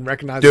didn't even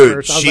recognize her Dude,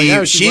 first. I was like,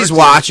 oh, she's works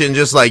watching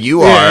just like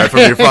you are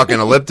from your fucking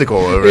elliptical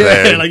over here.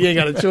 there. Yeah, like you ain't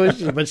got a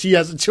choice, but she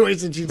has a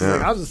choice, and she's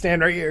like, I'll just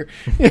stand right here.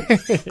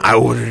 I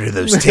ordered her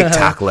those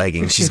TikTok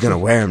leggings. She's gonna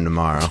wear them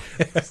tomorrow.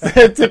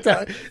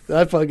 TikTok.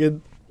 I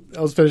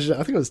was finishing. I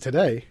think it was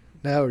today,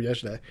 now or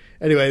yesterday.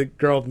 Anyway, the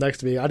girl next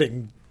to me,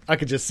 I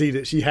could just see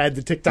that she had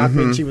the TikTok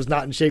and she was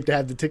not in shape to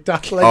have the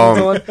TikTok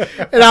leggings on.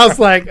 And I was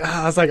like,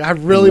 I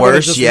really want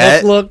to just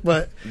yet, look,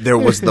 but there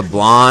was the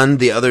blonde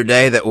the other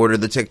day that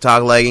ordered the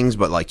TikTok leggings,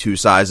 but like 2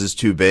 sizes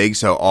too big.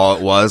 So all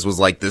it was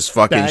like this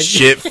fucking Bag.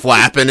 shit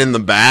flapping in the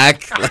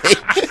back.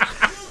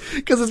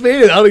 because it's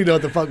made. I don't even know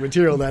what the fuck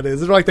material that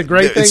is. Is it like the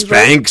great things?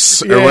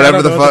 Spanx right? or Yeah, whatever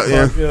I the don't know fuck.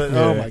 what the Yeah. Yeah.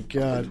 Oh my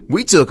god.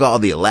 We took all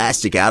the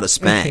elastic out of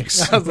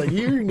Spanx. I was like,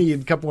 you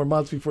need a couple more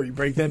months before you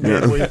break them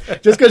down.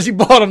 Just because you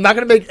bought them, not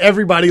going to make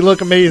everybody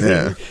look amazing,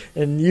 Yeah.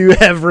 and you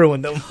have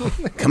ruined them.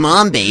 Come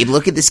on, babe,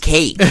 look at this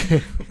cake.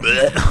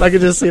 I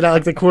could just see that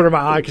like the corner of my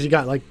eye because you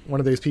got like one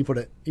of those people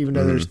that even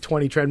though there's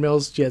 20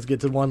 treadmills, she has to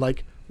get to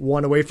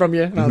one away from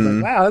you. And I was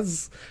like, wow,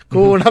 that's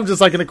cool. And I'm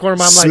just like in the corner of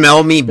my mind, like,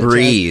 Smell me bitch,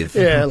 breathe.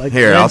 Yeah, like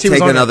Here, and I'll she was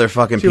take on her- another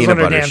fucking she was peanut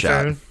on her butter damn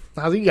shot. phone.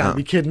 I was like, you gotta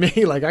be kidding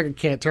me. Like, I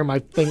can't turn my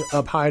thing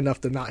up high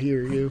enough to not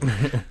hear you. I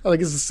was like,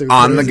 this is so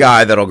I'm the crazy.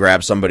 guy that'll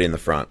grab somebody in the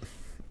front.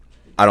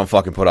 I don't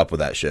fucking put up with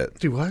that shit.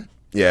 Do what?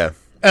 Yeah.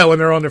 Oh, when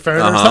they're on their phone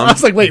or Uh-huh. something? I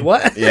was like, wait,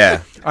 what?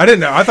 Yeah. I didn't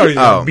know. I thought he was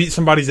Oh. going to beat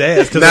somebody's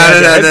ass. 'cause No. they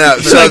had their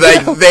heads- So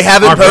they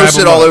have I'll it grab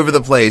posted them all up. over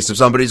the place. If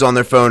somebody's on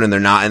their phone and they're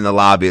not in the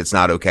lobby, it's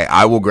not okay.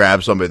 I will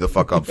grab somebody the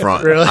fuck up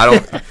front. Really? I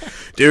don't,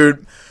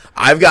 dude.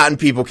 I've gotten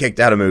people kicked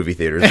out of movie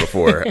theaters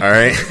before. All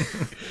right.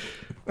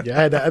 Yeah,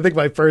 I had that. I think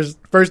my first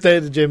day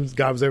at the gym,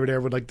 guy was over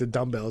there with like the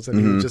dumbbells, and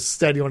he was just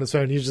steady on his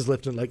phone. He was just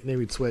lifting like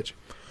maybe he'd switch,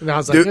 and I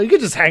was like, Dude. oh, you could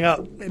just hang up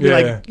and be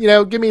Yeah.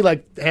 like, give me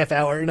like half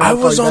hour. You know, I I'll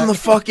call was you on back. the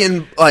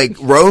fucking like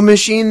row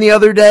machine the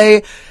other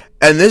day,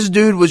 and this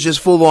dude was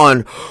just full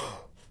on.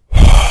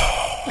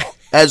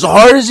 As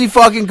hard as he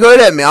fucking could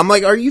at me. I'm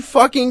like, are you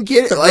fucking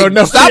kidding? Like,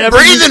 nobody stop ever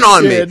breathing used-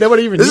 on yeah, me.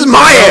 nobody even This is used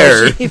my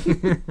that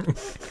air.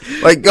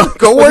 Like, go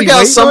Was work he out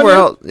waiting somewhere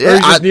on you? else. Or he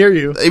was just near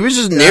you? He was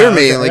just near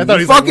me. okay. I Like, thought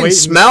he you was, like, fucking waiting.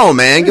 smell,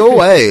 man. Go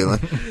away.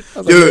 Like, I was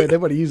like, dude. yeah,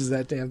 nobody uses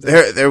that damn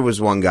thing. there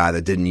was one guy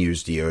that didn't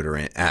use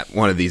deodorant at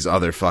one of these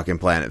other fucking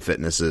Planet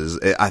Fitnesses.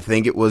 I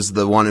think it was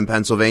the one in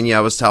Pennsylvania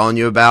I was telling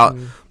you about.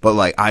 But,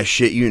 like, I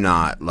shit you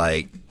not.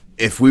 Like,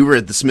 if we were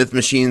at the Smith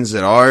machines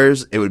at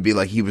ours, it would be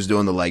like he was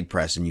doing the leg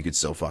press and you could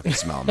still fucking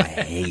smell him. I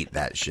hate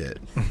that shit.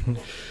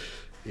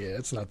 Yeah,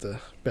 it's not the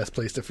best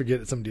place to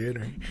forget some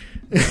deodorant.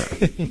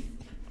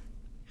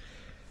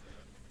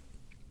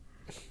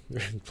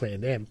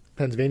 Playing damn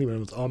Pennsylvania when it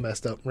was all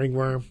messed up.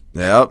 Ringworm.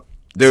 Yep.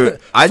 Dude,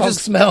 I Funk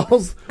just,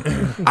 smells.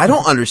 I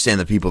don't understand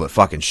the people that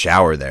fucking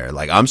shower there.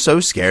 Like, I'm so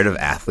scared of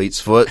athlete's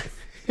foot.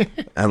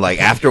 And, like,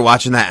 after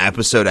watching that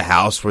episode of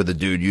House where the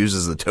dude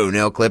uses the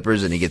toenail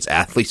clippers and he gets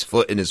athlete's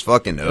foot in his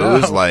fucking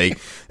nose, No. like,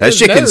 that His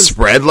shit can nose.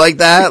 spread like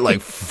that?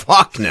 Like,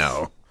 fuck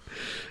no.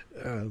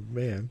 Oh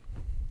man.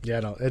 Yeah,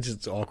 I don't. It's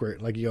just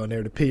awkward. Like you go in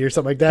there to pee or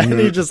something like that, and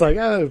you're just like,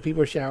 "Oh,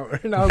 people are showering."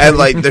 And, I was And,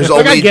 like, there's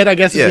like, only... I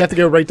guess if yeah. you have to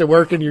go right to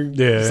work and you're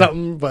Yeah.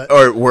 something, but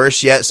Or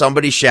worse yet,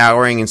 somebody's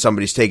showering and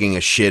somebody's taking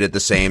a shit at the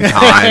same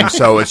time.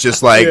 So it's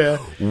just like Yeah.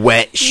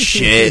 wet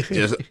shit.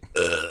 Just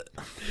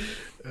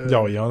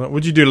Y'all yelling.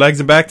 What'd you do, legs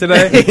and back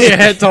today?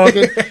 yeah,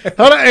 talking.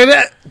 Hold on, and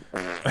that,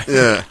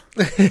 yeah.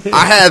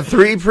 I had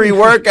 3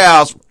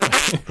 pre-workouts.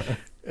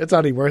 it's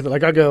not even worth it.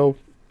 Like I go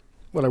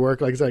when I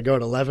work, like I said, I go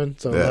at 11,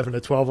 so Yeah. 11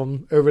 to 12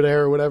 I'm over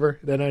there or whatever.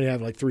 Then I only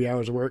have like 3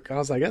 hours of work. I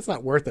was like, that's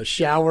not worth a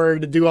shower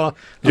to do all.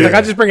 I'm like, Yeah.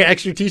 I just bring an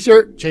extra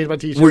t-shirt, change my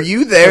t-shirt. Were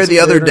you there put the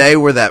some other deodorant. day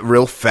where that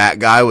real fat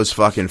guy was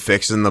fucking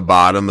fixing the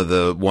bottom of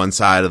the one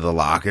side of the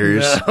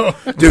lockers? No.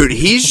 Dude,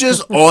 he's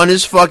just on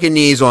his fucking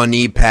knees on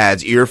knee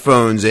pads,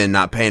 earphones in,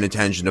 not paying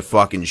attention to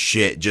fucking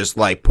shit, just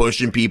like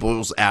pushing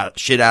people's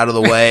shit out of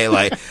the way.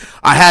 Like,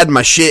 I had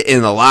my shit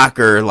in the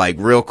locker, like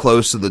real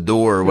close to the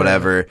door or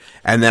whatever,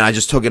 and then I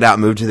just took it out,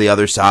 moved to the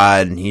other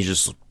side, and he's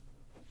just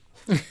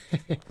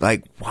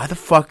like, why the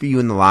fuck are you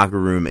in the locker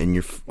room and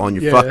you're on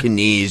your Yeah. fucking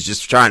knees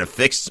just trying to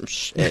fix some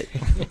shit?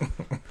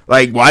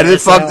 Like, why the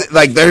Pass fuck? out.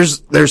 Like,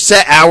 there's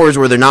set hours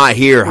where they're not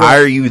here.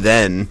 Hire you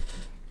then.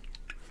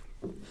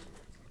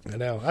 I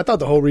know. I thought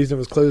the whole reason it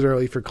was closed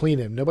early for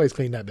cleaning. Nobody's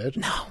cleaned that bitch.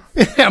 No.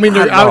 I mean,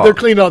 they're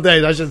clean all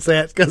day. I shouldn't say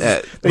it because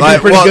they do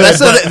Like, pretty well, good. that's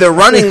but- they're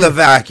running the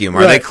vacuum.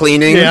 Are they Right.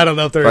 cleaning? Yeah, I don't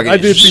know if they're. Fucking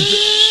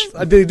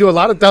I did do a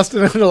lot of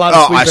dusting and a lot of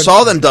Oh, sweeping. I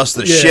saw them dust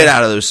the Yeah. shit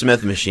out of those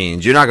Smith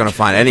machines. You're not going to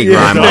find any Yeah,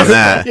 grime on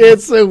that. Yeah,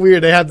 it's so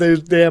weird. They have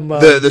those damn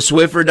The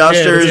Swiffer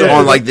dusters yeah.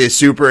 on like the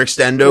super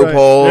extendo right.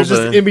 poles.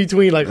 They're just in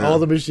between like all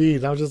the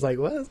machines. I was just like,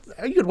 well,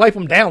 you could wipe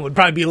them down. Would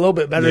probably be a little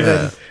bit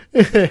better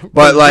than.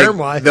 but like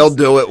germ-wise. they'll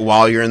do it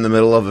while you're in the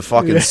middle of a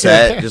fucking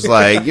set. Just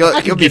like you'll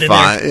be get in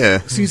fine. there.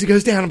 Yeah. As soon as it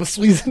goes down, I'm gonna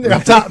squeeze in there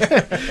up top.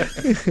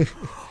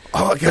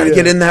 Oh, I gotta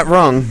get in that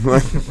rung.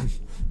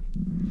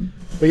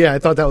 But yeah, I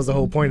thought that was the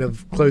whole point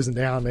of closing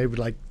down. They would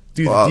like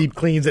do Well, the deep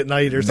cleans at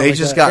night or something. they like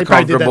just that. got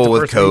probably did that comfortable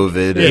the with first week.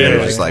 COVID, and Yeah, they're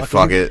yeah, just like,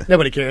 fucking- fuck it.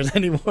 Nobody cares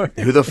anymore.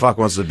 Who the fuck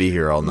wants to be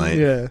here all night?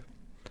 Yeah.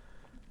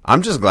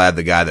 I'm just glad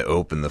the guy that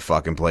opened the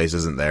fucking place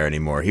isn't there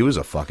anymore. He was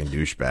a fucking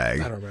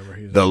douchebag. I don't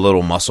remember. The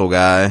little muscle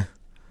guy.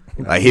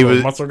 Like he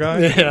was muscle guy.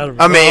 Yeah, I don't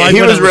remember. I mean, Like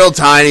he was whatever. real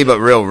tiny but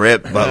real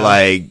ripped, but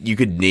like you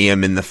could knee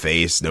him in the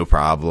face, no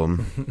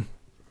problem.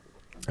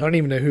 I don't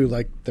even know who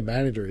like the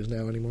manager is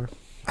now anymore.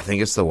 I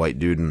think it's the white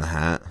dude in the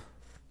hat.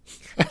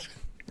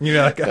 You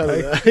know that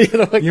guy.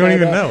 You don't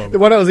even know him. The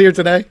one that was here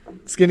today,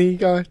 skinny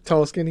guy,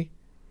 tall, skinny.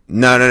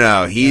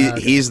 No.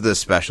 He's the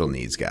special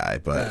needs guy,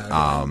 but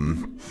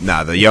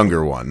the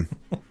younger one.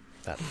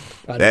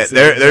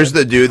 There's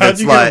the dude How'd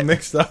that's you get like them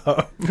mixed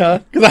up?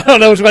 because I don't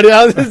know which one.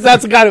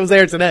 That's the guy that was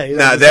there today.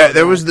 no,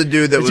 there was the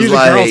dude that It's was usually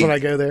like, girls when I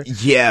go there.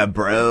 yeah,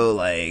 bro,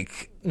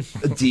 like,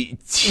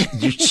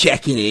 you're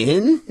checking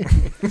in?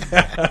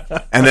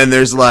 And then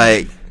there's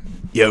like,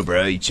 yo,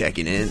 bro, you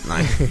checking in?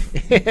 Like,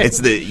 it's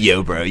the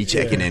yo, bro, you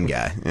checking in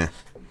guy. Yeah.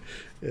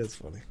 It's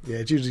funny. Yeah,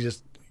 it's usually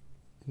just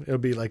it'll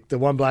be like the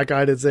one black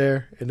guy that's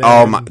there. And then,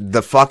 Oh my,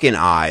 the fucking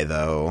eye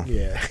though.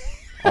 Yeah,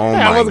 Oh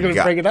I my wasn't gonna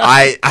god. bring it up.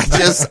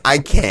 I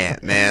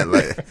can't, man.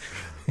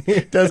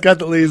 Like, that's got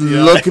the lazy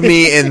look eye.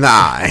 me in the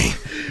eye.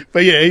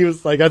 But yeah, he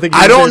was like, I think he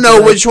I was don't there know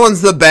today. which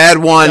one's the bad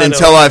one I know.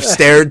 until I've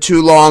stared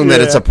too long that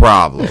Yeah. it's a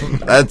problem.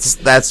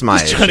 That's my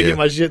Just trying to issue. get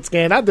my shit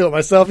scanned. I'll do it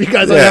myself. You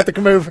guys don't Yeah. have to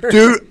come over,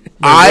 Dude,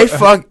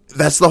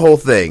 that's the whole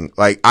thing.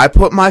 Like, I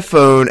put my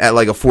phone at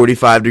like a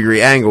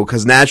 45-degree angle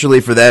because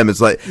naturally for them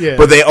it's like, Yeah.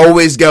 but they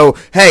always go,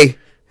 hey,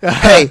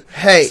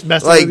 hey,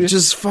 messing like with you.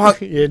 just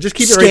fuck. Yeah, just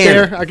keep it right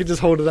scan there. I could just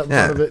hold it up in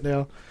front of it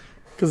now.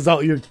 Because it's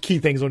all your key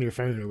things on your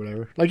phone or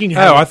whatever. Like you can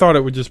Oh, have I it. thought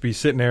it would just be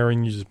sitting there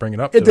and you just bring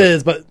it up. It to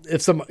is, but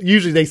if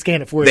usually they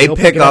scan it for you. They They'll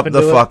pick it up and the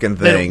do it. fucking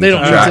They don't- thing They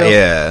don't, to need try- to.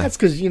 yeah. That's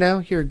because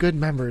you're a good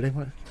member. They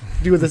want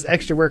to do with this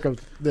extra work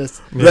of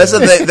this. That's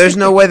the thing. There's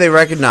no way they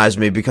recognized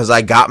me because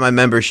I got my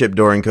membership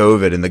during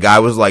COVID, and the guy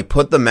was like,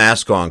 "Put the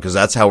mask on because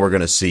that's how we're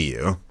gonna see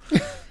you."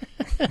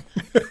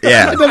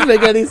 Yeah. It doesn't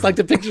make any. It's like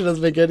the picture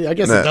doesn't make any. I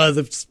guess No. it does.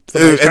 If Dude,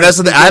 somebody's and trying that's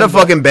to the thing. sneak I had a in, but-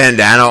 fucking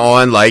bandana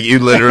on, like you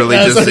literally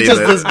Yeah, just so see just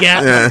this. this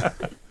gap. Yeah.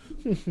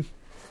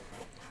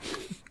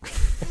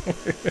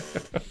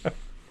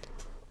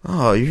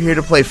 Oh, you're here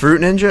to play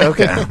Fruit Ninja?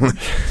 Okay.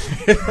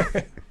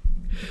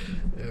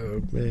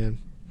 Oh man,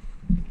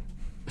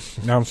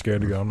 Now I'm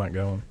scared to go. I'm not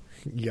going.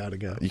 you gotta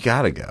go. You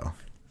gotta go.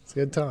 It's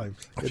good times.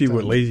 Good People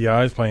with times. lazy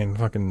eyes playing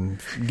fucking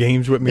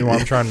games with me while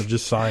I'm trying to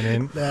just sign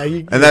in. Nah,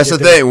 you And that's the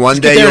get there. thing. One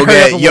Just day there, you'll hurry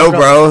up get, and yo, walk up.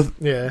 bro,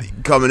 Yeah.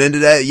 coming into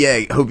that.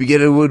 Yeah, hope you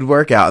get a good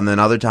workout. And then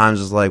other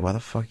times it's like, why the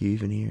fuck are you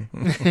even here?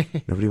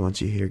 Nobody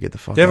wants you here. Get the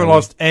fuck You haven't out.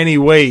 lost any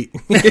weight.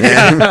 You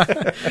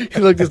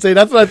look to say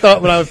that's what I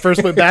thought when I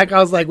first went back. I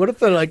was like, what if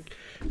they're like?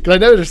 Because I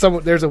know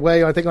there's a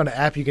way I think on the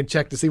app you can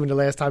check to see when the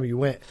last time you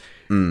went,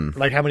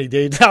 like how many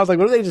days. I was like,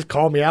 what if they just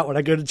call me out when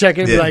I go to check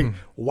in? Be Yeah. like,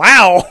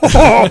 wow,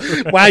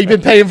 wow, you've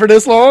been paying for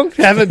this long?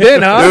 Haven't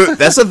been, huh? Dude,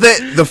 that's the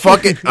thing. The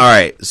fucking all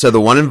right. So the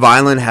one in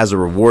Vineland has a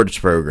rewards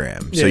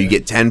program. So Yeah. you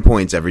get 10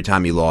 points every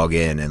time you log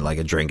in, and like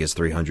a drink is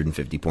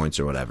 350 points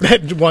or whatever.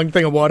 One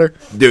thing of water.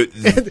 Dude,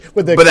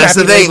 With the but that's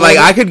the crappy thing. Like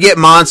water. I could get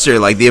Monster.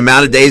 Like the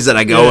amount of days that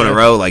I go in Yeah. a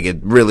row, like it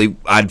really,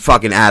 I'd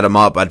fucking add them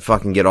up. I'd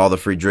fucking get all the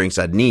free drinks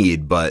I'd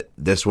need. But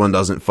this one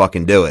doesn't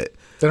fucking do it.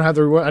 They don't have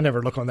the reward. I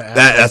never look on the app.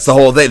 That's the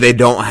whole thing. They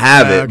don't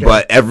have it, Okay.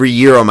 but every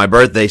year on my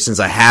birthday, since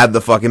I had the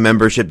fucking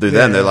membership through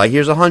them, Yeah. they're like,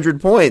 "Here's 100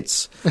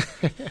 points."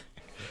 I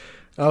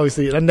always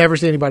see it. I never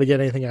see anybody get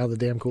anything out of the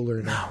damn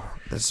cooler.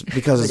 That's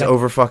because it's got-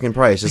 over fucking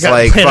price. It's You got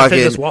like Planet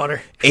Fitness fucking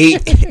water.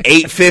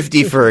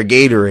 $8.50 for a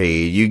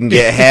Gatorade. You can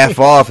get half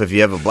off if you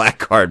have a black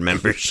card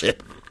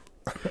membership.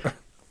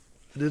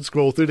 I did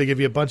scroll through. They give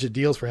you a bunch of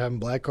deals for having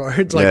black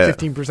cards, like Yeah.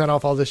 15%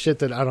 off all this shit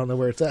that I don't know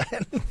where it's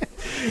at.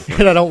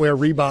 And I don't wear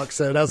Reebok,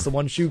 so that's the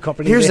one shoe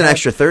company. Here's they an have.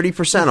 extra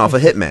 30% off a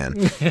Hitman.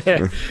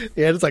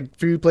 Yeah, it's like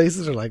food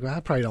places are like, well, I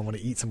probably don't want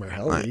to eat somewhere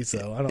healthy,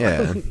 so I don't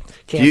Yeah.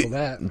 cancel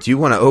that. Do you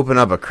want to open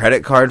up a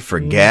credit card for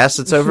gas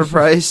that's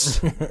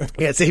overpriced?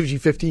 Yeah, it saves you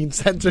 15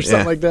 cents or something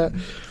Yeah. like that.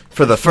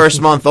 For the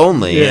first month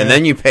only, Yeah. and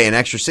then you pay an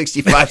extra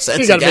 65 You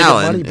cents a got to make your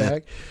money gallon.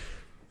 back.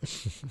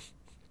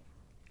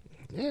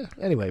 Yeah.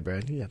 Anyway,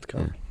 Brad, you have to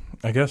come.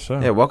 I guess so.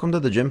 Yeah, welcome to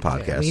the gym Yeah,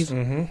 podcast. he's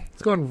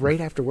going right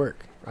after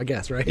work, I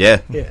guess, right?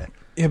 Yeah. Yeah.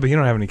 Yeah, but you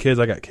don't have any kids.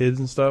 I got kids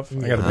and stuff. I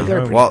got to Yeah. bring They're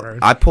home. pretty- Well,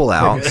 I pull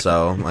out,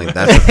 so like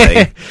that's the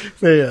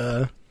thing.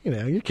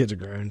 They, your kids are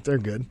grown. They're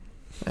good.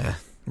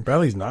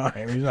 Bradley's 9.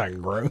 He's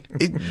not grown.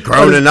 He's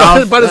grown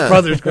enough. But his Yeah.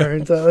 brother's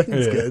grown, so it's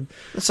Yeah. good.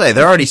 Let's say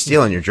they're already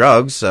stealing your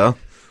drugs, so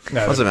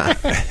No, what's it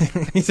matter?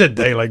 he said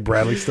day like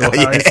Bradley still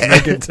Yeah. how he's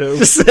making too.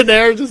 Just sitting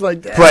there, just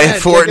like Playing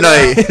 "Dad, check it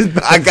out."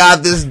 Fortnite. I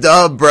got this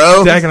dub,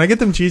 bro. Dad, can I get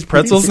them cheese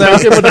pretzels He's now?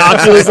 smoking with the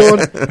Oculus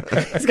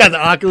on. He's got the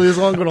Oculus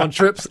on, going on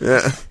trips.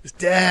 Yeah.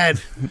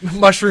 Dad,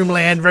 Mushroom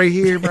Land right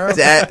here, bro.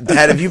 Dad,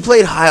 have you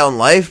played High on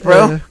Life,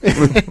 bro?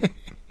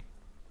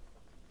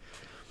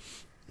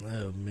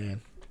 Oh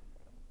man!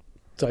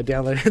 So I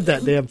downloaded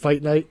that damn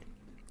Fight Night,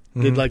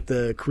 did like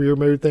the career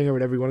mode thing or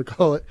whatever you want to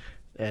call it,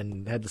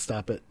 and had to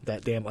stop it.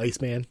 That damn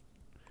Iceman.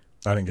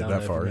 I didn't get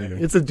that Download far from there.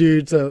 either. It's a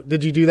dude. So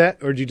did you do that,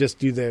 or did you just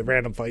do the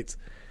random fights?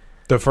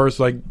 The first,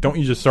 like, don't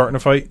you just start in a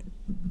fight?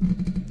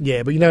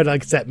 Yeah, but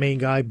like it's that main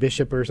guy,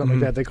 Bishop or something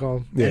like that they call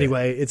him. Yeah.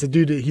 Anyway, it's a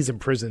dude that he's in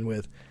prison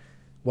with.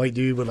 White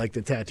dude with like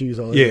the tattoos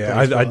all over. Yeah,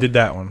 the place. I did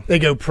that one. They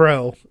go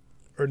pro,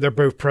 or they're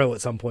both pro at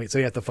some point, so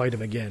you have to fight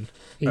him again.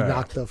 He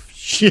knocked the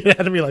shit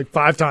out of me like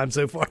 5 times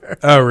so far.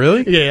 Oh,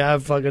 really? Yeah, I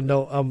fucking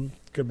know. I'm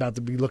about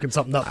to be looking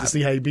something up to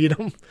see how you beat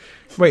him.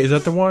 Wait, is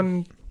that the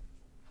one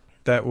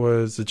that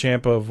was the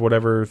champ of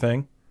whatever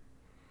thing?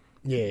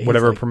 Yeah, he's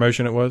Whatever like,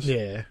 promotion it was?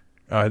 Yeah,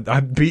 I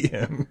beat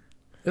him.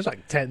 there's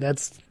like 10.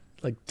 That's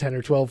like 10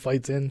 or 12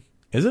 fights in.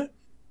 Is it?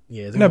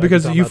 Yeah, No,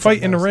 because you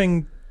fight in the else.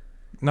 ring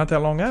not that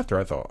long after,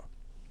 I thought.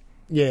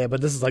 Yeah,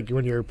 but this is like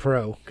when you're a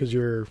pro because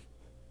you're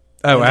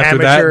Oh, an after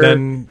amateur, that,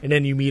 then... and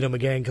then you meet him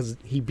again because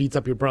he beats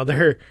up your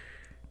brother.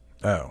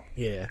 Oh.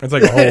 Yeah, It's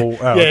like a whole...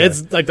 Oh, okay.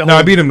 it's like the No, whole.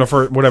 I beat him the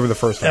first... Whatever the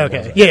first time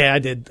Okay, was. yeah, I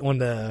did when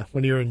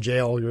you were in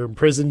jail, you were in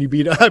prison. You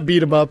beat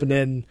him up, and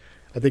then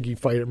I think you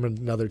fight him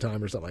another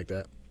time or something like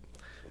that.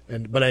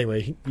 But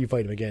anyway, you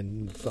fight him again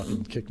and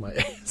fucking kick my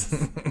ass.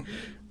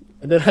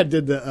 And then I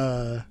did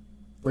the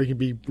where you can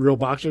be real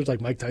boxers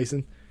like Mike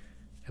Tyson.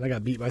 And I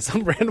got beat by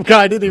some random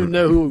guy. I didn't even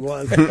know who he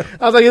was.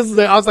 I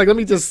was like, let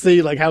me just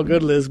see like how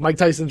good it is. Mike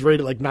Tyson's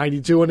rated like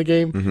 92 in the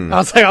game. I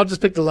was like, I'll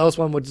just pick the lowest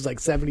one, which is like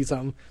 70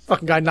 something.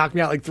 Fucking guy knocked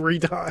me out like 3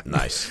 times.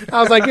 Nice. I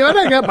was like, yo,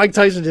 I got Mike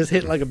Tyson just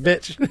hit like a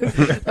bitch.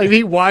 Like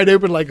he wide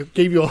open, like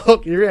gave you a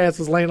hook. Your ass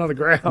was laying on the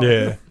ground.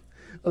 Yeah.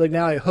 I was like,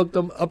 now I hooked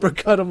him,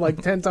 uppercut him like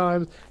 10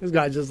 times. This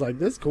guy just like,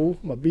 this cool.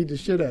 I'm gonna beat the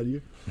shit out of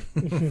you.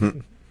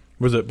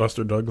 Was it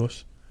Buster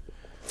Douglas?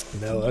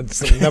 No,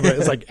 it's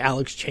like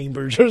Alex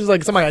Chambers. It was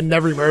like somebody I'd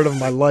never even heard of in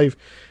my life.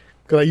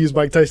 Because I used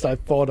Mike Tyson. I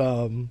fought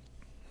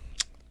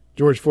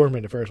George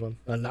Foreman, the first one.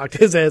 I knocked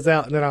his ass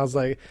out, and then I was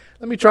like,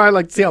 let me try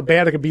like see how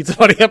bad I could beat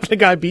somebody up, and the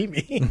guy beat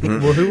me.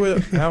 Well,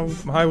 how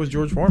high was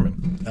George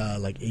Foreman?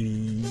 Like 80,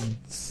 in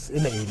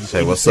the 80s.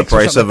 Say, what's the 86 or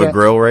price something of a like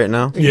grill right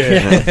now?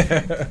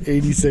 Yeah.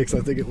 86, I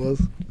think it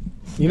was.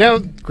 You know,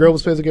 grill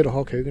was supposed to go to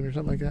Hulk Hogan or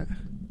something like that.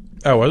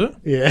 Oh, was it?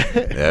 Yeah.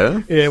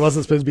 Yeah? Yeah, it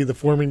wasn't supposed to be the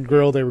Foreman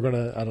grill. They were going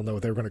to, I don't know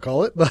what they were going to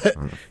call it, but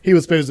he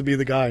was supposed to be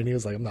the guy, and he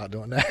was like, I'm not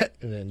doing that.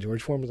 And then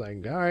George Foreman was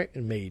like, all right,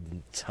 and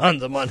made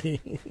tons of money.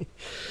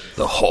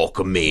 The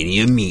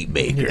Hulkamania meat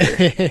maker.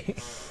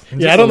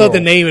 Yeah, I don't know the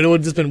name. It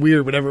would have just been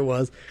weird, whatever it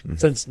was,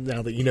 since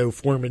now that you know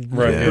Foreman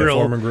Right, yeah, grill.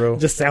 Foreman grill.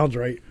 Just sounds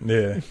right.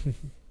 Yeah.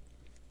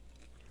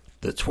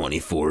 The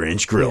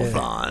 24-inch grill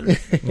thon.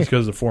 It's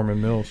because of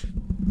Foreman Mills.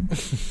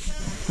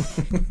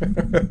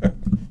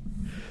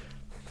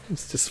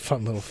 It's just a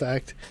fun little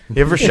fact.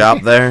 You ever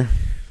shop there?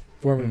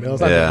 Foreman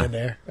Mills, I've Yeah. been in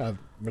there.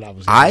 When I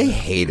was I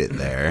hate it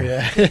there.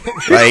 Yeah.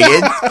 Like,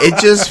 it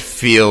just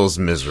feels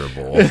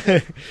miserable.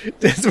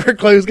 That's where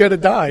clothes go to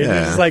die. And Yeah.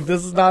 it's just like,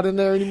 this is not in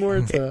there anymore.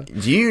 It's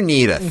Do you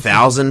need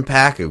 1,000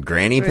 pack of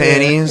granny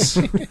panties?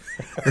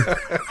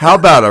 How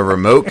about a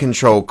remote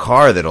control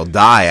car that'll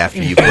die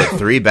after you put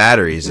 3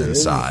 batteries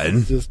inside?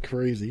 It's just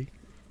crazy.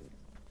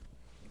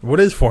 What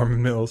is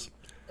Foreman Mills?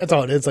 That's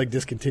all it is, like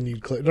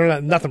discontinued clothes.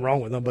 There's nothing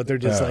wrong with them, but they're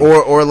just like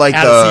Or like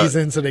out of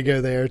season, so they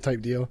go there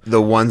type deal.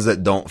 the ones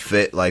that don't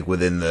fit like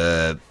within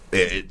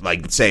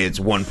like say it's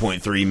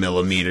 1.3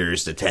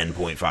 millimeters to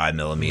 10.5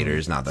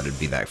 millimeters. Not that it'd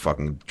be that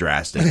fucking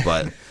drastic,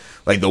 but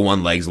like the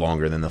one leg's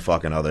longer than the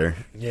fucking other.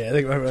 Yeah, I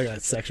think I got a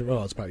section.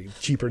 Well, it's probably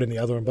cheaper than the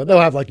other one, but they'll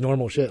have like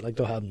normal shit. Like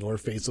they'll have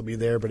North Face will be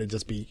there, but it'd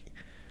just be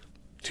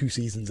 2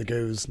 seasons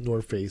ago's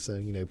North Face,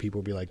 and you know people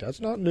will be like, "That's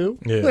not new."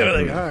 Yeah.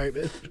 They're like, "All right,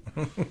 bitch."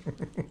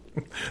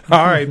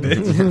 All right,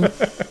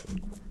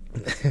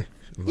 bitch.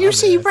 You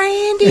see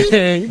Randy?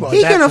 You bought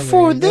He that can from me.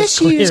 afford That's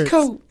this year's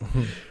clearance.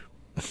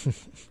 coat.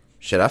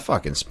 Shit, I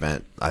fucking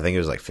spent, I think it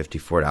was like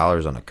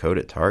 $54 on a coat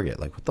at Target.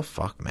 Like, what the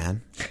fuck,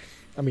 man?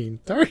 I mean,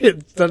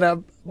 Target done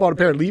have bought a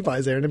pair of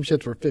Levi's there, and them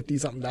shits were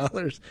 $50-something. I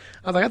was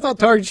like, I thought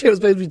Target shit was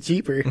supposed to be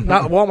cheaper,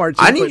 not Walmart.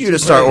 I cheap, need but you to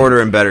cheaper. start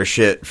ordering better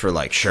shit for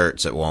like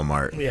shirts at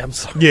Walmart. Yeah, I'm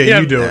sorry. Yeah,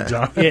 you do it,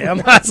 John. Yeah,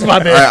 that's my All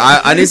bad.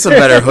 right, I need some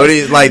better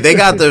hoodies. Like, they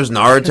got those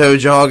Naruto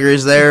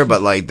joggers there,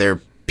 but like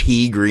they're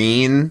pea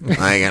green. Like,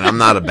 and I'm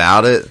not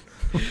about it.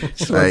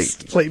 Like,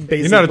 Plain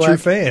basic You're not a true black.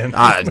 fan.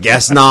 I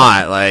guess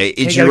not. Like,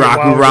 gotta get Ichiraku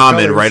wild with ramen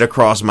colors. right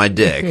across my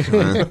dick.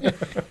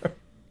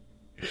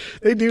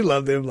 They do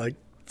love them like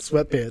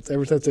sweatpants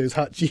ever since those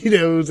hot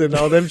Cheetos and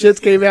all them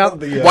shits came out.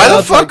 Why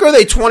the fuck are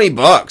they $20?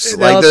 Now Like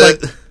it's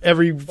the like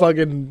every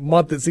fucking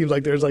month it seems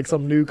like there's like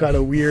some new kind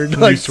of weird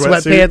like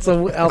sweatsuit?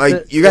 sweatpants outfit.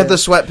 like you got the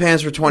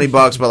sweatpants for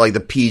 $20, but like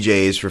the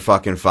PJs for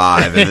fucking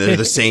 $5, and they're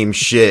the same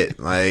shit.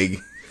 Like,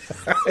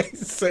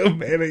 So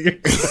mad at you.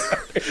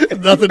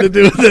 nothing to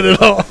do with it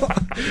at all. All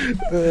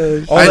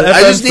the I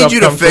FM just need stuff you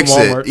to comes from fix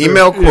Walmart, it. too.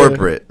 Email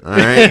corporate. All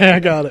right. I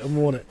got it. I'm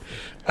on it.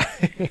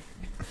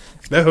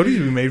 That hoodies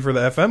we made for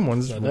the FM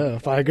ones. I know.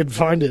 If I could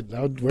find it, I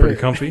would wear Pretty it.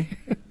 comfy.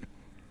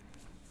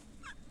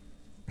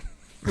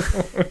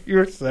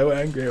 You're so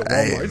angry at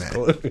Hey, Walmart's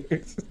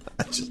clothes.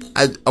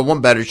 I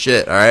want better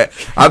shit. All right.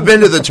 I've been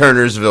to the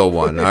Turnersville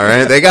one. All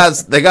right. They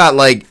got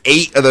like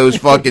 8 of those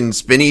fucking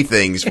spinny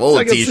things full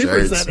like of a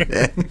t-shirts.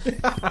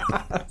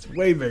 supercenter. It's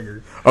way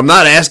bigger. I'm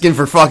not asking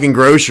for fucking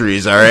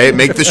groceries. All right.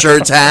 Make the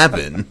shirts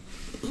happen.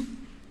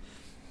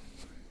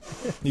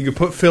 You could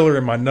put filler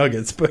in my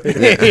nuggets, but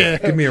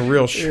give me a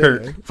real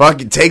shirt.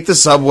 Fucking take the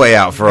Subway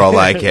out for all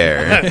I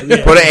care.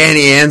 Put an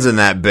Annie Ann's in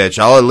that bitch.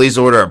 I'll at least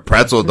order a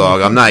pretzel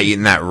dog. I'm not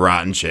eating that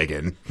rotten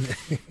chicken.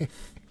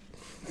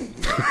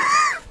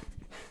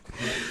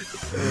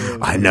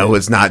 I know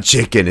it's not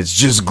chicken. It's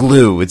just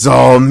glue. It's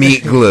all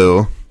meat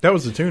glue. That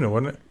was the tuna,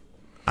 wasn't it?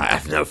 I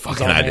have no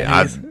fucking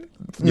idea.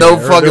 No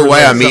there fucking was way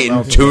like I'm something eating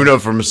else. tuna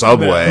from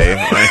Subway.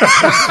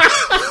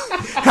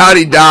 How'd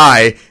he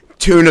die?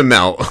 Tuna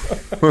melt.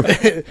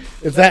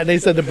 It's that, and they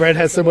said the bread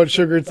has so much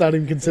sugar it's not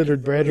even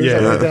considered bread or Yeah.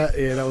 something like that.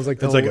 Yeah, that was like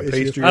the It's whole like a issue.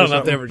 pastry I or don't know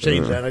if they something. ever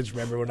changed that. I just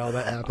remember when all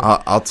that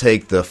happened. I'll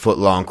take the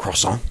foot-long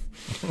croissant.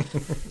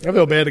 I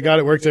feel bad. The guy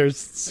that works there is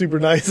super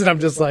nice, and I'm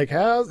just like,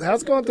 how's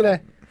it going today?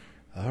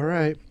 All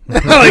right.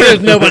 Like,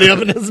 there's nobody up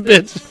in this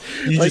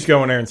bitch. You Like- just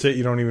go in there and sit.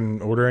 You don't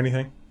even order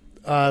anything.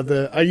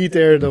 I eat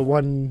there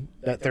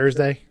that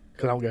Thursday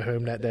because I'll go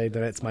home that day.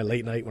 Then it's my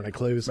late night when I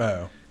close.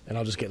 Oh, And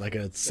I'll just get like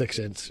a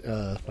 6-inch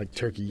like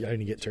turkey. I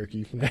only get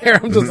turkey from there.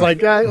 I'm just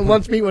like,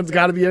 lunch meat one's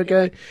got to be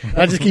okay.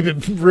 I just keep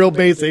it real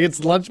basic.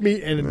 It's lunch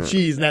meat and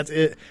cheese, and that's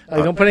it. I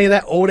don't put any of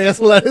that old ass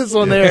lettuce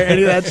on there,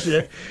 any of that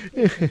shit.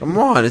 Come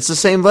on, it's the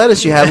same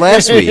lettuce you had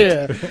last week.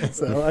 Yeah.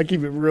 So I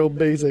keep it real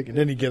basic, and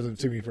then he gives it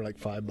to me for like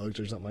 $5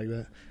 or something like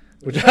that.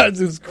 Which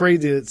is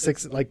crazy.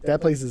 Like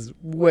that place is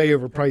way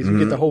overpriced. You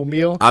get the whole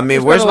meal. I mean,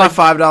 It's where's kinda my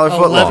 $5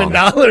 footlong?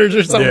 $11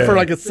 or something Yeah. for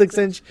like a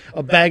 6-inch,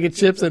 a bag of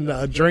chips and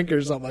a drink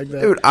or something like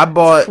that. Dude, I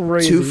bought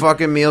crazy. 2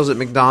 fucking meals at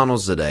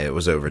McDonald's today. It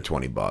was over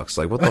 $20.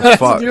 Like, what the That's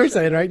fuck? what you were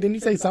saying, right? Didn't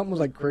you say something was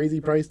like crazy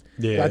priced?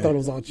 Yeah. I thought it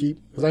was all cheap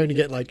because I only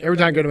get like every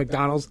time I go to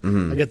McDonald's,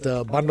 I get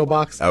the bundle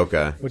box,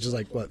 Okay. which is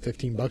like what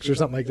 $15 or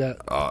something like that.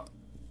 I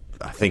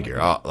think you're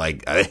all,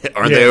 like, aren't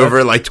Yeah, they over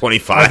that's- like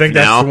 25 I think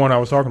now? that's the one I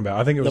was talking about.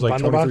 I think it was The like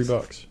bundle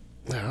 $23.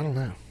 No, I don't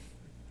know.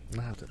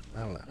 I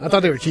don't know. I thought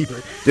they were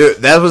cheaper. Dude,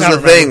 that was I the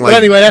don't thing. remember. Like, But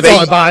anyway, that's they, all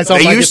I buy, so they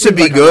I'm like, used it to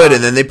be seems like a good, lot.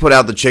 and then they put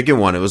out the chicken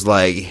one. It was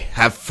like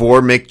have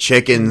 4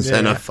 McChickens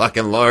and Yeah. a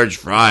fucking large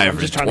fry for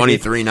Just trying to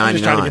get- I'm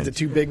just trying to get the $23.99.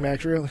 2 Big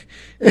Macs, really.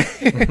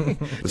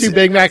 2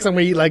 Big Macs, I'm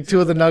going to eat like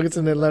 2 of the nuggets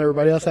and then let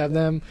everybody else have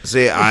them.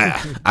 See, I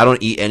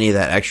don't eat any of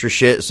that extra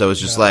shit, so it's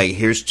just like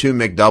here's 2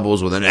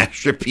 McDoubles with an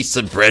extra piece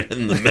of bread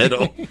in the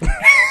middle.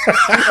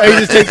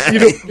 Oh, you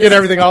don't get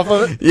everything off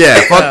of it?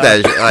 Yeah, fuck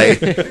that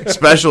shit. Like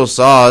special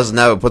sauce.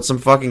 No, put some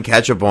fucking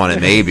ketchup on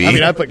it, maybe. I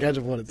mean, I put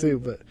ketchup on it too,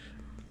 but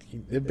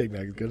the Big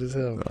Mac is good as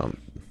hell.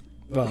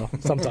 Well,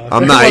 sometimes.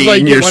 I'm not Once I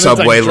eating get your one that's, like,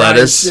 Subway dry as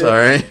lettuce. shit. All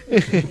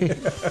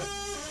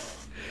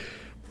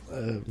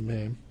right.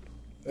 Man.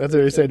 That's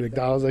what they said at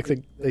McDonald's. I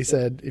think they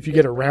said if you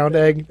get a round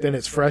egg, then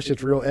it's fresh,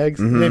 it's real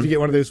eggs. And then if you get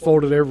one of those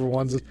folded over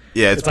ones,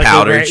 Yeah, it's like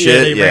powdered they ran,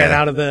 shit. they ran Yeah.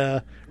 out of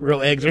the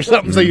real eggs or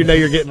something, so you know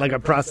you're getting like a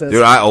processed.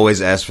 Dude, I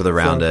always ask for the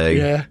round egg.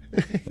 Yeah.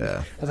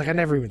 Yeah. I was like, I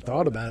never even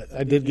thought about it.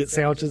 I did get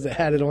sandwiches that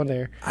had it on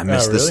there. I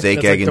miss the really? steak,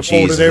 That's egg, like and the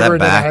folded cheese. Is over, that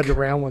and then I had back? the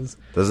round ones.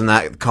 Doesn't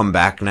that come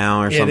back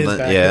now or Yeah, it is something?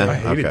 back Yeah. now. I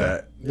hated Okay.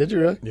 that. Did you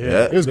really?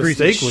 Yeah. It was The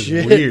greasy. steak was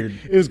shit. weird.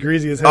 It was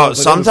greasy as hell. Oh, but it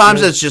was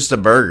sometimes good. it's just a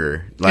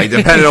burger. Like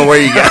depending on where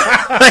you got.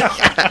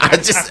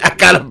 I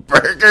got a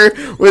burger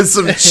with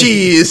some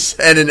cheese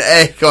and an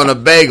egg on a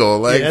bagel.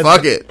 Like Yeah,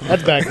 fuck it.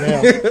 That's back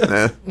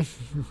now.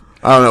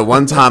 I don't know.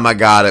 One time I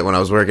got it when I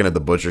was working at the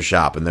butcher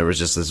shop, and there was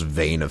just this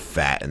vein of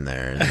fat in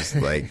there, and just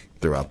like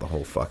throughout the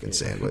whole fucking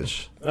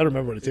sandwich. I don't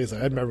remember what it tastes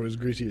like. I remember it was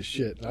greasy as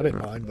shit. I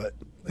didn't mind, but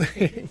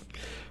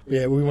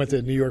yeah, we went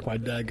to New York. My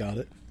dad got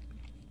it,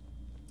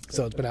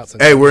 so it's been out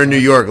since. Hey, we're in New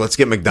York. Let's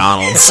get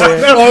McDonald's.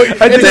 Oh,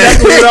 That's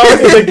exactly what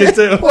I was thinking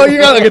too. well, you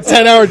got like a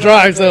 10-hour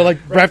drive, so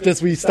like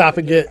breakfast we stop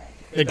and get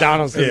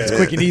McDonald's because it's Yeah.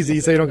 quick and easy,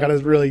 so you don't got to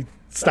really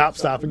stop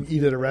and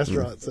eat at a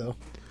restaurant. So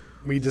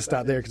we just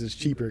stop there because it's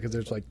cheaper because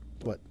there's like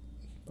what,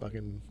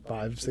 fucking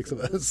 5-6 of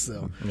us.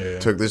 So Yeah.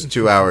 Took this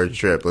 2-hour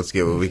trip. Let's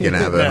get what we can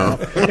have at No.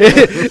 home.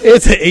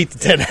 It's an 8 to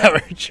 10 hour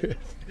trip.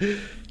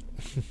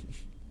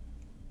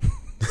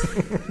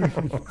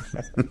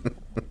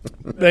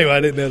 Anyway, I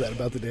didn't know that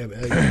about the damn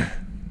egg.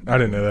 I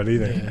didn't know that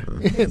either.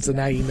 Yeah. So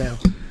now you know.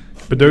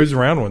 But those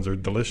round ones are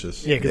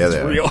delicious. Yeah, because Yeah, it's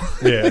they are. real.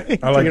 Yeah,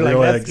 I So like you're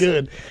real that's eggs.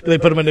 good. They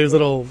put them in those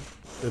little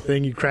the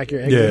thing you crack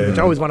your egg Yeah. in, which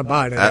I always want to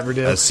buy and I never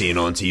did. As seen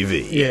on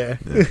TV. Yeah.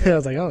 I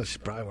was like, oh, she's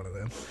probably one of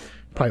them.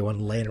 Probably one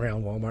laying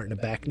around Walmart in the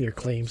back near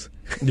claims.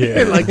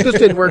 Yeah. Like, this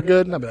didn't work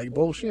good. And I'd be like,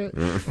 bullshit.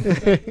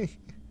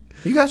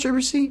 You got your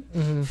receipt?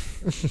 I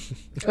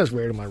was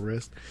wearing it on my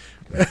wrist.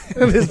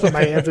 Just put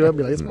my hand through it and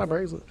be like, it's my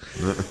bracelet.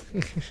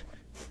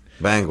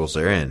 Bangles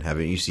are in.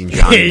 Haven't you seen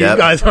Johnny Hey, you Depp?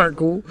 guys aren't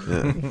cool.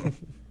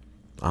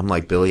 I'm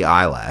like Billie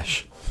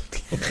Eyelash.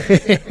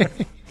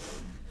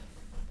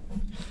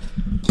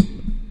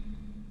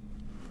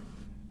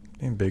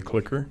 And big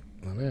clicker.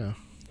 Oh, yeah.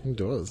 It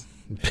does.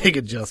 Big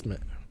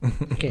adjustment.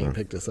 You can't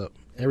pick this up.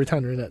 Every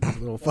time you're in that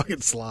little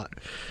fucking slot.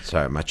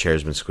 Sorry, my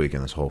chair's been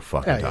squeaking this whole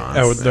fucking Yeah, yeah. time.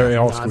 Oh, they're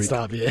all squeak.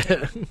 Non-stop,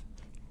 yeah.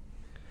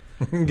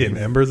 Getting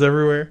embers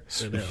everywhere.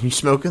 You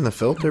smoking the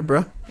filter,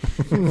 bro?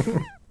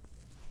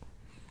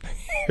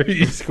 Are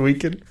you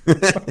squeaking?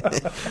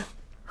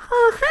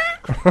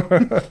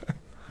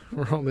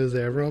 We're almost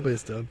there. We're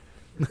almost done.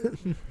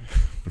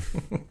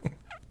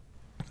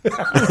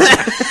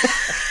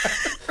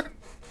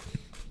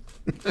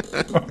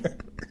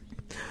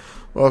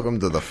 Welcome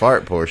to the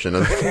fart portion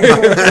of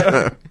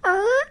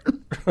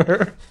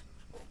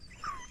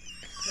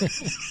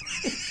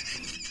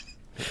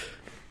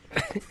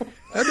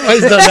I don't know why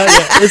he's done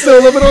that yet. It's still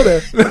a little bit on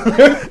there.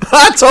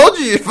 I told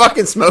you, you're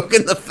fucking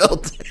smoking the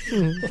filter.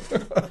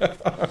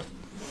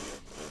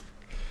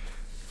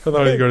 I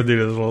thought he was going to do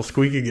this little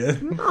squeak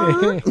again.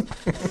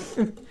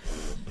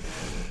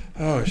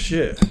 Oh,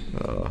 shit.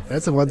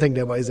 That's the one thing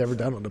nobody's ever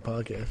done on the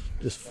podcast.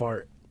 Just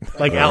fart.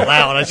 Like out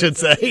loud, I should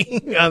say.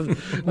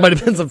 Might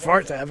have been some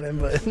farts happening,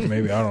 but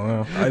Maybe, I don't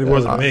know. It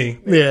wasn't me.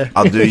 yeah.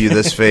 I'll do you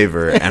this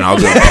favor, and I'll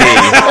go pee.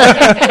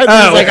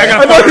 Like, I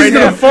got fart right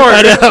now.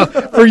 I know.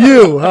 For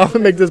you, I'll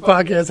make this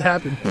podcast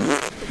happen.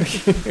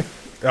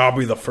 I'll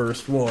be the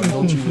first one.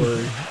 Don't you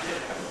worry.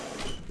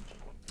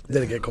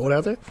 Did it get cold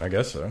out there? I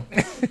guess so.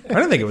 I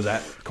didn't think it was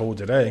that cold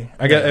today.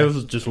 I guess it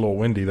was just a little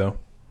windy, though.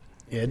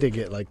 Yeah, it did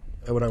get like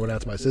when I went out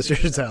to my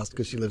sister's house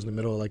because she lives in the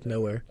middle of like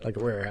nowhere, like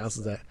where her house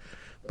is at.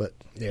 But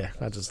yeah,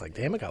 I was just like,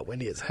 damn, it got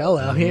windy as hell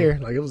out here.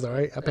 Like it was all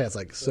right. I passed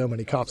like so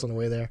many cops on the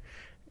way there,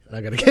 and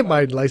I got to get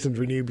my license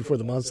renewed before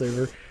the month's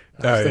over.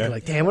 I was thinking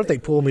like, damn, what if they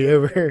pull me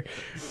over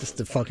just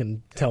to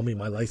fucking tell me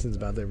my license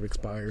about to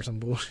expire or some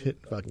bullshit?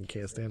 Fucking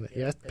can't stand it.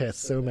 Yeah, I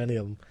passed so many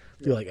of them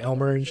through like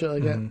Elmer and shit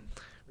like that.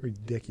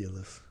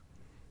 Ridiculous.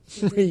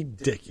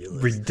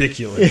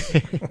 Ridiculous.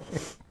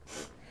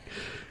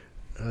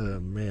 Oh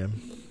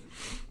man.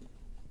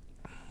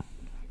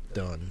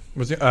 Done.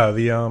 Was it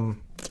the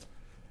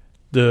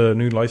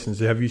new license?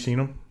 Have you seen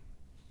them?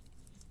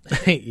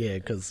 Yeah,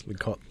 because we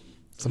caught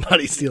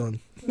somebody stealing,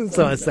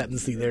 so I sat and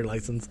see their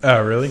license.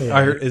 Oh, really? Yeah.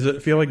 I heard. Is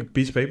it feel like a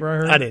piece of paper? I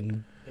heard. I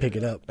didn't pick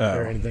it up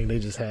or anything. They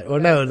just had. Well,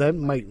 no, that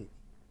might.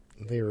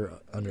 They were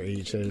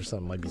underage, so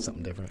something might be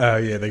something different. Oh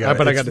yeah, they got.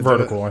 But I it's got the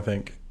vertical. I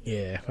think.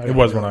 Yeah, It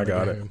was when I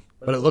got it.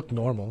 but it looked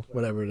normal,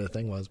 whatever the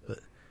thing was. But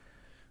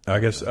I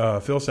guess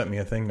Phil sent me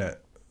a thing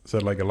that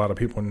said like a lot of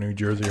people in New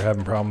Jersey are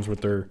having problems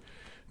with their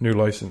new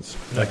license.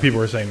 Like people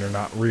were saying they're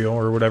not real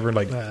or whatever,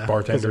 like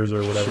bartenders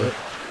or whatever.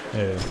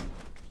 Shit. Yeah.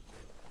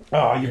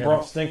 Oh, you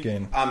brought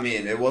stinking. I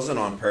mean, it wasn't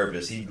on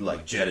purpose. He,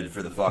 like, jetted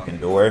for the fucking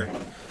door.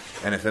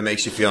 And if it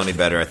makes you feel any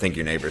better, I think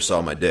your neighbor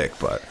saw my dick,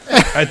 but...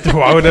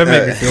 Why would that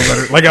make me feel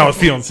better? Like I was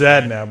feeling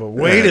sad now, but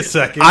wait a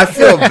second. I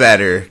feel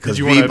better, because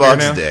you want a beer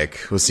B-Buck's now?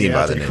 dick was seen Yeah,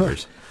 by I'll the take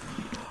neighbors.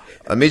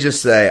 Let me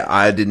just say,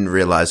 I didn't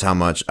realize how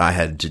much I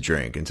had to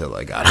drink until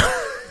I got it.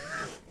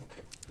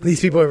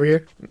 these people over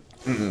here.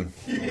 Oh,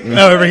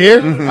 over here?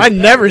 I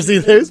never see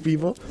those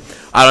people.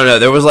 I don't know.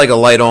 There was, like, a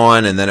light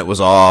on, and then it was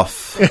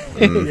off.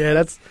 Yeah,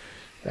 that's.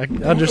 I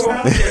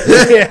understand.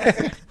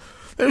 Yeah,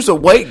 There's a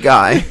white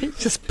guy.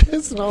 just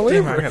pissing all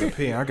Damn, over. I gotta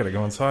pee. I gotta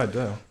go inside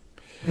though.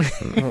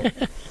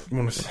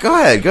 Go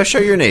ahead. Go show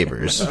your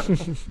neighbors.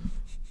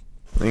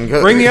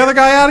 Bring the other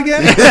guy out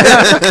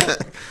again.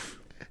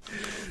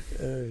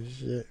 Oh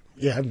shit!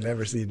 Yeah, I've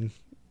never seen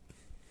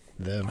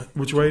them.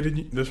 Which way did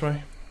you? This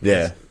way?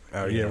 Yeah.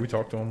 Oh yeah, we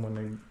talked to them when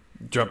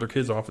they dropped their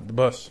kids off at the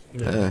bus.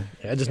 Yeah,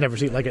 I just never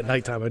see like at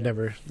nighttime. I'd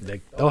never.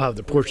 They'll have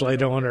the porch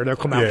light on, or they'll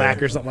come out Yeah.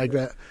 back or something like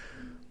that.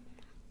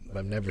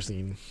 I've never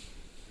seen.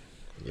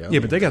 Yeah,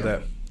 but they got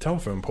that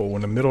telephone pole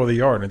in the middle of the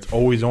yard, and it's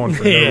always on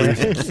for no Yeah.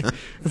 reason.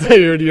 So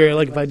you're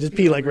like, if I just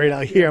pee like right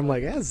out here, I'm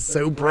like, that's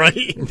so bright.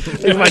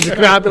 If I just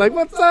grab, be like,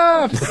 what's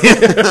up?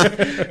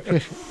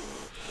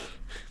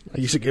 I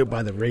used to go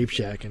by the rape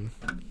shack and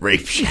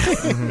Rape shack.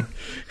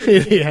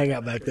 you hang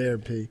out back there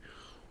and pee.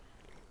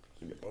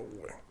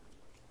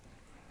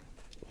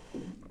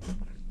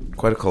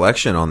 Quite a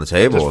collection on the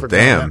table.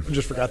 Damn.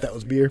 Just forgot that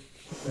was beer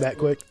that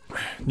quick.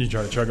 You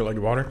try to chug it like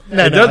water?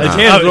 No, It no, does- the I-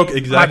 cans look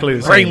exactly my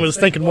the brain same. was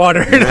thinking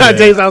water. And I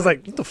tasted, I was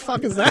like, what the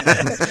fuck is that?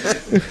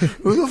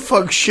 Who the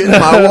fuck shit in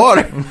my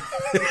water?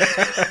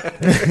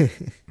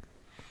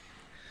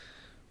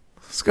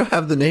 Let's go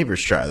have the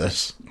neighbors try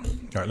this. All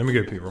right, let me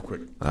go pee real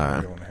quick. All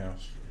right. Go in the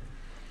house.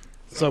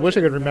 So I wish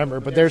I could remember,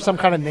 but there's some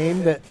kind of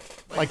name that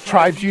like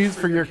tribes use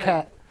for your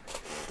cat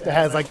that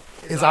has like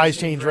his eyes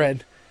change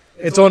red.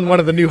 It's on one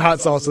of the new hot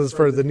sauces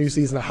for the new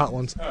season of Hot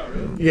Ones.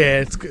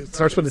 Yeah, it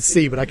starts with a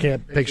C, but I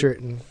can't picture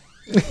it. And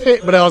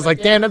but I was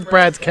like, damn, that's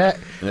Brad's cat.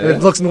 And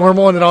it looks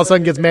normal, and then all of a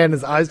sudden gets mad and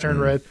his eyes turn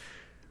red.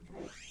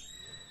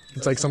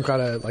 It's like some kind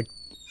of, like,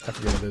 I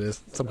forget what it is.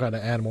 Some kind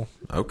of animal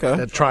Okay.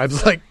 that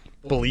tribes, like,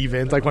 believe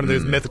in. It's like one of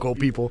those mythical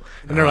people.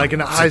 And they're like,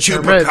 and the It's a eyes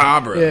turn red.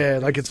 chupacabra. Yeah,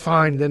 like, it's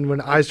fine. Then when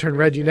the eyes turn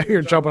red, you know you're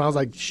in trouble. And I was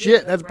like,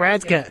 shit, that's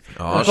Brad's cat.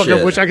 Oh, I fucking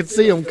shit. wish I could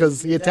see him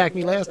because he attacked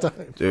me last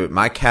time. Dude,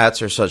 my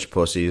cats are such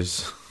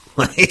pussies.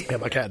 Like, Yeah,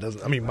 my cat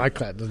doesn't. I mean, my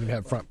cat doesn't even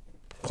have front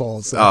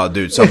claws. So. oh,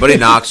 dude, somebody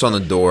knocks on the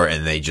door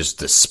and they just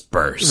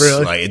disperse.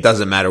 Really? Like, it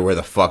doesn't matter where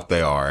the fuck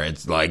they are.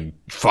 It's like,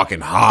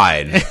 fucking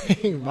hide.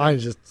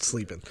 Mine's just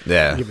sleeping.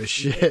 Yeah. I don't give a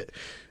shit.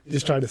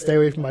 Just trying to stay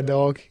away from my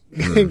dog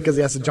because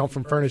he has to jump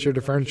from furniture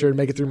to furniture to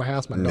make it through my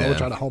house. My dog will Yeah.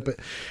 try to hump it.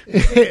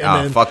 And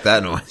Oh, then- fuck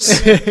that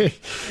noise.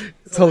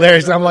 It's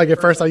hilarious. I'm like, at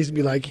first I used to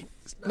be like,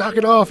 knock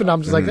it off. And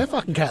I'm just like, that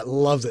fucking cat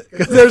loves it.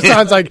 Because there's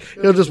times like,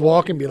 he'll just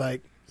walk and be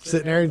like,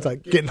 sitting there. He's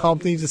like getting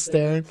humped. And he's just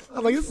staring.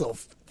 I'm like, this little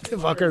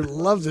fucker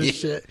loves this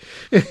shit.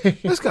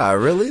 This guy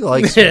really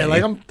likes Yeah, me.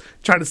 like I'm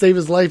trying to save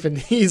his life, and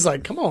he's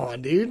like, "Come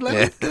on, dude,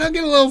 let me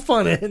get a little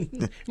fun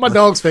in." My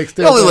dog's fixed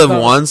it. You only so live it's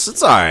not- once.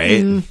 It's all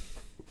right.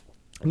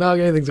 Not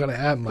like anything's gonna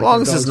happen. As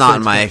long as it's not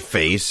in my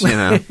face, you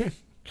know.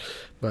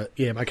 But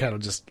yeah, my cat will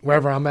just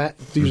wherever I'm at,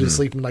 usually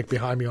sleeping like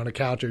behind me on a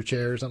couch or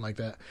chair or something like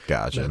that.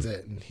 Gotcha. That's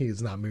it, and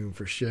he's not moving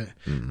for shit.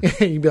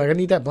 You'd be like, "I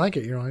need that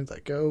blanket," you know. He's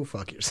like, "Go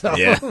fuck yourself."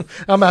 Yeah. I'm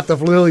gonna have to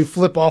literally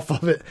flip off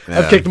of it. Yeah.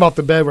 I've kicked him off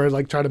the bed where I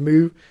like try to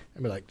move,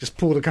 and be like, "Just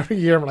pull the cover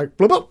here." I'm like,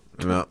 "Blip up."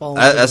 Well, Fall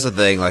that's over.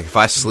 the thing. Like, if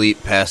I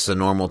sleep past the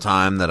normal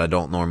time that I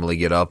don't normally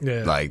get up,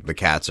 Yeah. like the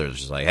cats are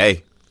just like,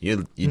 "Hey,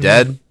 you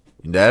dead?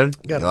 You dead?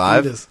 You Gotta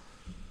alive?" feed us.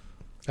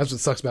 That's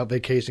what sucks about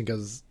vacation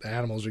because the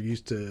animals are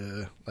used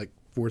to like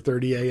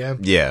 4:30 a.m.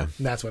 Yeah.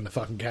 And that's when the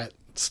fucking cat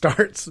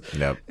starts.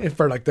 Yep. And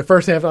for like the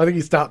first half, I think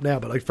he stopped now,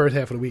 but like first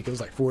half of the week, it was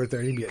like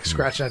 4:30. He'd be like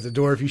scratching at the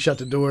door if you shut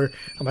the door.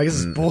 I'm like, this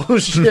is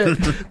bullshit.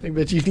 I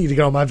bet you need to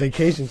go on my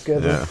vacation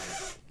schedule. Yeah.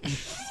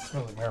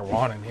 Smells like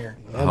marijuana in here.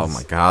 Oh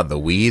my god, the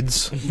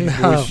weeds. You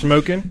boys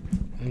smoking?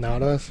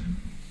 Not us.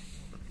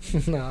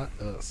 Not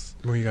us.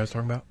 What are you guys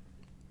talking about?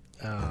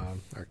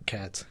 Our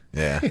cats.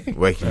 Yeah,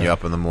 waking you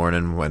up in the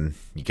morning when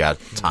you got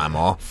time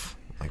off.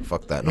 Like,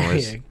 fuck that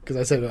noise. Yeah, because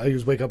I said I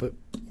used to wake up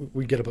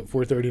we get up at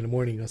 4:30 in the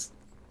morning.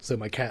 So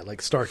my cat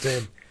like starts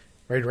in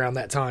right around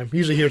that time.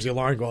 Usually hears the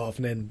alarm go off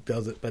and then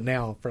does it. But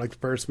now for like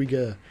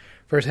the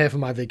first half of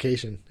my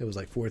vacation, it was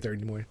like 4:30 in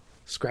the morning.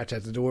 Scratch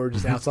at the door,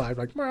 just outside,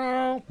 like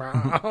meow,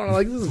 meow. I'm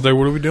like, this is Like,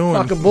 what are we doing?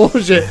 fucking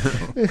bullshit.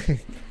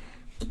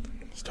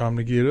 It's time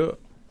to get up.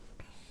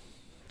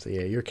 So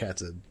yeah, your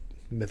cat's a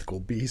mythical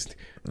beast.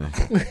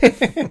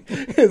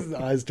 His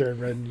eyes turn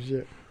red and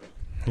shit.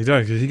 He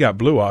does, because he got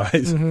blue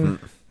eyes. And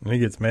he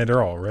gets mad,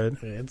 they're all red.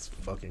 Yeah, it's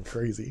fucking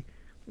crazy.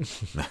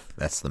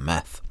 That's the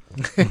meth.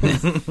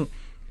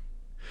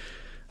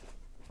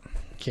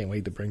 Can't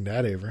wait to bring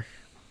that over.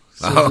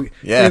 Oh, As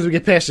yeah. soon as we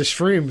get past the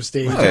shroom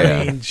stage, Oh, yeah.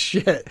 I mean,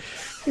 shit.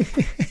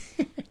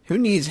 Who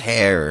needs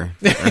hair?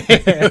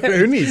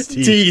 Who needs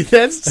teeth? Teeth,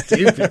 that's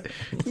stupid.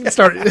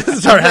 start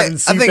having I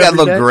soup think I'd every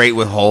look day. great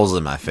with holes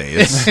in my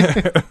face.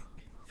 A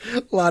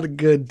lot of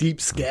good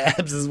deep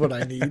scabs is what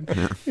I need.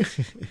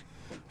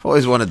 I've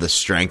always wanted the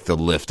strength to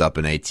lift up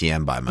an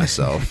ATM by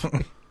myself.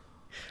 What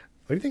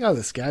do you think all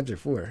the scabs are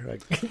for?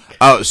 Like,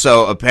 Oh,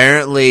 so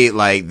apparently,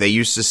 like, they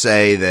used to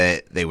say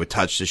that they would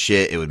touch the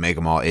shit, it would make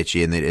them all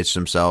itchy and they'd itch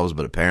themselves,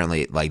 but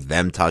apparently, like,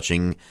 them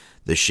touching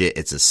the shit,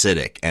 it's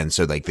acidic, and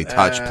so, like, they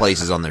touch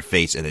places on their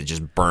face and it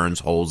just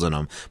burns holes in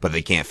them, but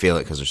they can't feel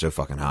it because they're so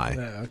fucking high.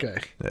 okay,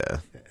 Yeah.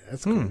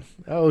 that's cool.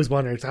 I always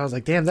wondered. I was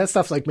like, damn, that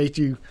stuff's like makes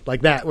you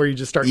like that, where you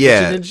just start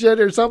Yeah. itching and shit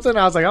or something.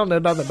 I was like, I don't know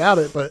nothing about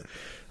it, but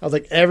I was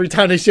like, every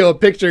time they show a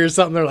picture or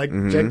something, they're like,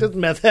 check this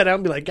meth head out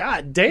and be like,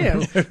 God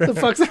damn, what the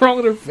fuck's wrong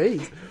with her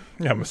face?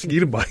 Yeah,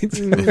 mosquito bites.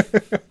 You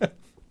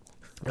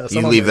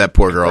leave that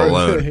poor girl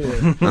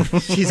alone. Yeah.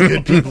 She's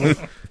good people.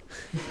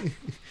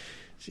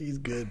 She's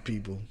good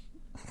people.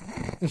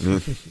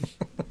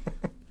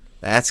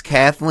 That's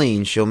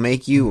Kathleen. She'll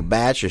make you a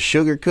batch of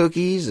sugar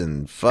cookies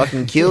and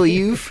fucking kill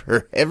you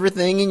for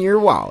everything in your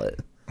wallet.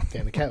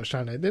 Damn, the cat was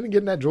trying to. Didn't it get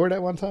in that drawer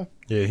that one time?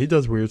 Yeah, he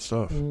does weird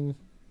stuff.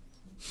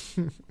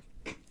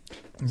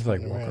 He's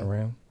like walking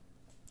around.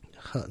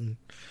 Hunting.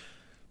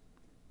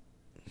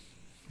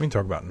 We can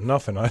talk about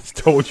nothing. I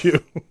told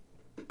you.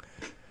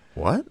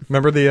 What?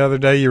 Remember the other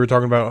day you were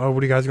talking about,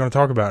 what are you guys going to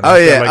talk about? And Oh, I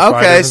said, yeah. like, 5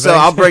 Okay, different so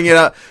things. I'll bring it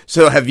up.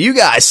 So have you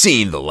guys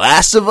seen The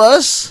Last of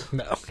Us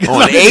No.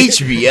 on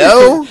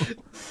HBO?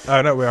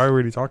 Oh, no, we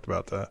already talked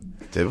about that.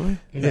 Did we?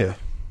 Yeah.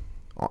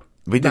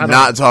 We did Not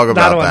not on- talk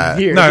about not on that.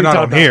 here. No, We not talked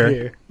on about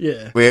here.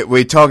 Yeah.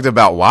 We talked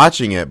about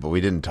watching it, but we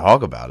didn't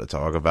talk about it.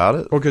 Talk about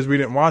it? Well, because we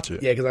didn't watch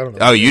it. Yeah, because I don't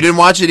know. Oh, you didn't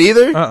watch it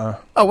either? Uh-uh.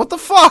 Oh, what the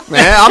fuck,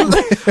 man?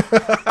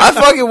 I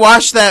fucking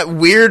watched that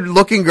weird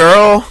looking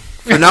girl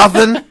for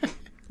nothing.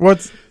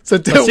 What's...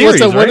 So, series,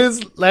 what right?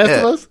 is Last Yeah.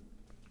 of Us?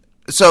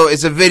 So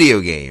it's a video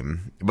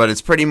game, but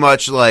it's pretty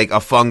much like a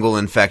fungal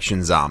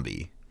infection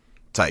zombie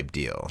type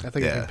deal. I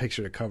think I yeah. can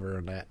picture the cover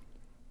on that.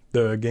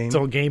 The game? It's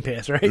on Game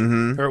Pass, right?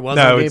 Or it was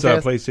No, on Game it's a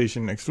Pass?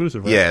 PlayStation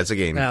exclusive, right? Yeah, it's a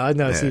game. No, I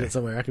know I've Yeah. seen it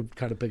somewhere. I could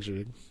kind of picture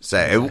it.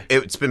 So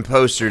it's been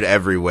postered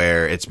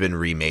everywhere. It's been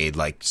remade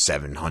like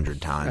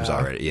 700 times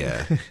already.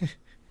 Yeah.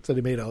 So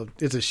they made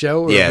it's a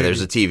show? Or Yeah, maybe-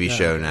 there's a TV Oh,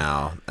 show okay.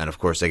 now. And of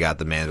course, they got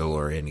the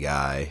Mandalorian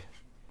guy.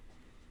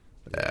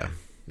 Yeah.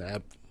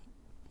 That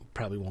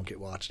probably won't get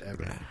watched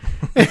ever.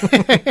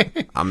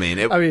 I mean,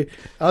 I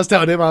was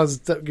telling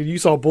him, you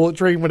saw Bullet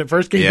Train when it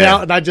first came Yeah.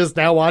 out, and I just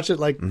now watched it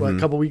like what, a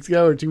couple weeks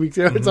ago or 2 weeks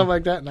ago or something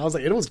like that, and I was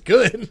like, it was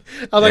good.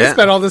 I was like, I Yeah.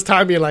 spent all this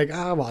time being like,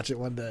 I'll watch it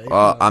one day.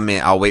 well, I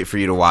mean, I'll wait for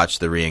you to watch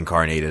the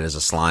Reincarnated as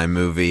a Slime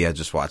movie. I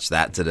just watched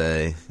that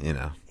today. You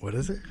know, What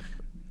is it?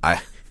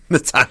 the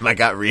time I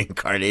got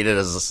reincarnated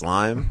as a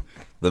slime,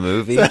 the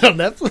movie. Is that on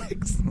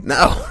Netflix?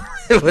 No,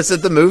 it was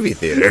at the movie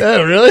theater.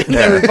 Oh, really?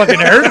 Never fucking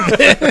heard of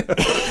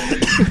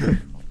it.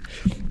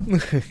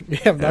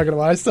 Yeah, I'm not gonna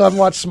lie. I still haven't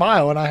watched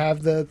Smile, and I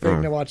have the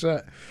thing to watch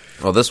that.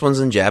 Well, this one's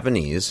in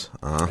Japanese.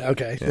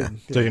 Okay. Yeah.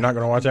 So you're not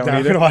going to watch that No, one I'm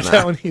either? gonna watch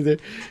that one either.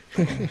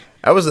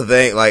 That was the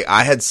thing. Like,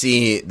 I had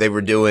seen they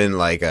were doing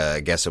like I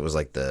guess it was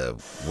like the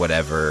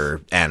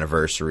whatever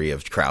anniversary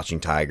of Crouching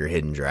Tiger,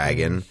 Hidden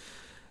Dragon,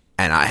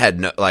 and I had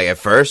no like at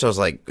first I was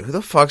like, who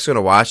the fuck's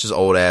gonna watch this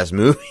old ass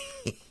movie?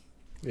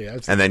 Yeah.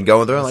 And then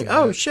going through, I'm like, seen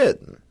oh that. shit,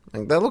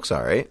 like that looks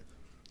all right.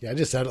 Yeah, I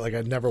just said it like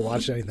I'd never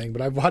watched anything,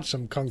 but I've watched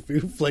some kung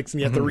fu flicks,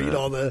 and you have to read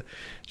all the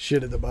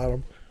shit at the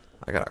bottom.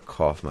 I gotta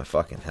cough my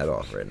fucking head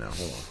off right now.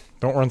 Hold on.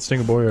 Don't run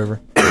Stingle Boy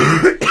over.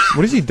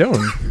 What is he doing?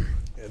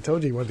 I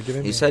told you he wanted to get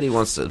in. He there. said he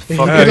wants to Yeah, fucking.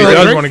 he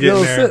does Drink, wanna get in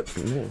little there.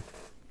 Sip. You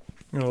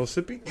a little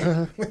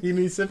sippy? You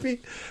need sippy?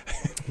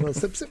 Little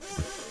sip, sip.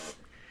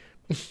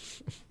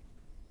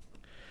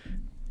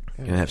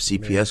 You're gonna have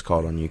CPS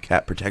called on you,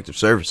 Cat Protective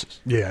Services.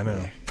 Yeah, I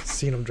know.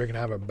 Seen him drinking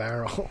out of a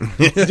barrel.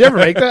 Did you ever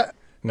make that?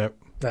 Nope.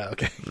 No,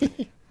 okay.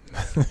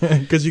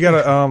 Because you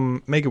got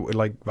to make it with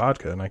like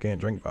vodka, and I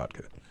can't drink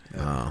vodka.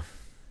 Oh.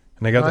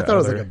 And they got I that thought it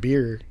was other- like a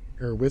beer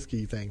or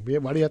whiskey thing. Yeah,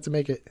 why do you have to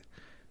make it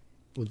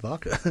with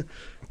vodka?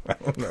 I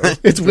don't know.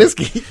 It's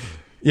whiskey.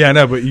 Yeah, I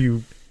know, but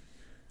you...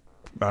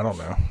 I don't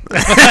know.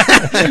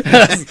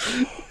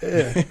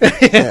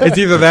 It's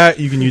either that,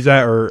 you can use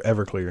that, or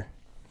Everclear.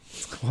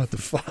 What the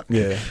fuck?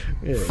 Yeah.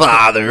 Yeah.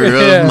 Father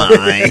Yeah. of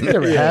mine. You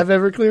ever have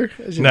Everclear?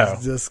 That shit No.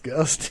 is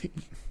disgusting.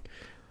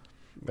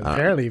 But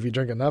apparently, if you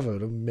drink enough of it,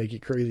 it'll make you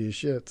crazy as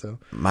shit. So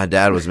My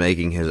dad was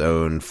making his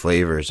own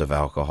flavors of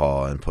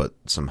alcohol and put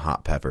some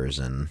hot peppers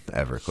in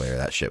Everclear.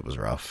 That shit was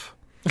rough.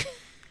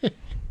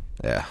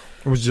 Yeah.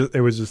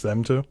 It was just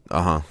them two.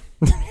 Uh huh.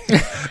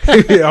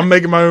 I'm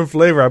making my own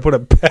flavor. I put a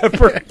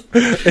pepper and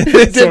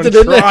Dipped so it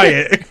in try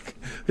it.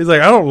 He's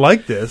like, I don't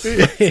like this.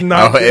 It's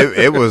not Oh,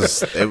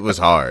 it was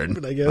hard.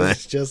 but I guess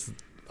it's just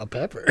a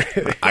pepper.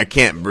 I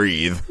can't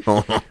breathe.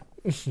 Hold on.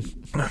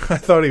 I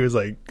thought he was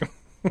like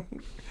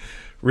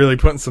really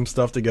putting some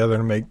stuff together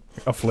to make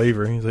a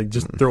flavor. He's like,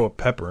 just throw a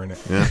pepper in it.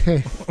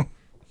 Yeah.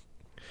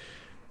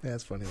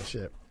 That's funny as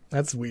shit.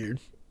 That's weird.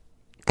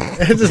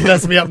 It just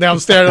messed me up. Now I'm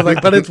staring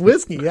like, but it's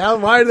whiskey.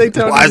 Why are they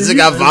telling Why me does to it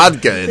got use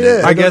vodka in it?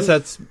 Yeah. I guess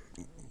that's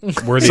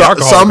where the So-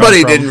 alcohol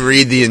somebody comes from. didn't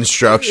read the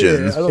instructions.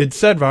 Yeah, I don't- It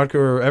said vodka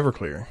or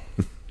Everclear.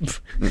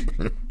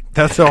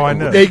 That's all I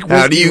know. Make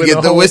How do whiskey you with get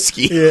a the whole-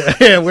 whiskey?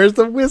 Yeah, where's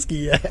the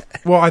whiskey at?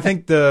 Well, I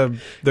think those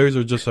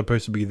are just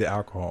supposed to be the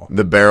alcohol.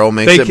 The barrel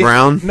makes it ca-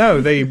 brown.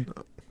 No, they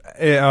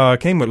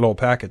came with little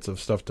packets of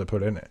stuff to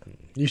put in it.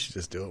 You should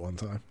just do it one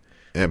time.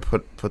 Yeah,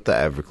 put the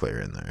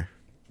Everclear in there.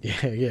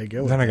 Yeah,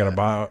 go. Then with I got to that.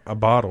 buy a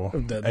bottle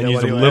That and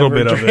use a nobody will little ever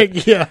bit of it.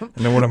 drink. Yeah. And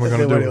then what am I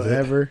going to do Nobody with will it?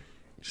 ever.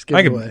 Just give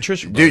I it could, away.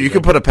 Trish, Dude, you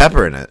could put a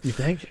pepper in it. You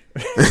think?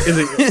 Is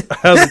it,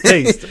 how's it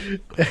taste?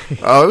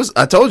 Oh,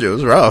 I told you it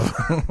was rough.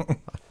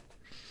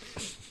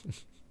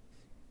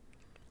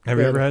 Have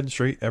you ever had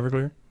straight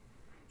Everclear?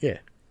 Yeah.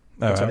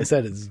 No, That's why I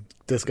said it's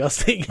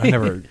disgusting. I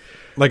never,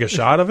 like a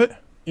shot of it.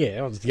 Yeah,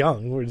 I was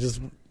young. We're just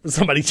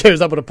somebody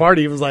shows up at a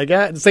party. It was like,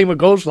 same with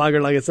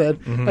Goldschlager, like I said.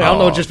 Like, I don't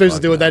know what you're supposed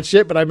to do with that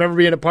shit, but I remember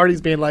being at parties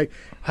being like,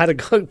 had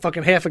a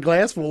fucking half a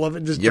glass full of it.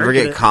 And just You ever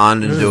drinking get it.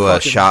 conned into a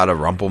Fucking- shot of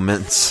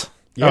Rumplemints?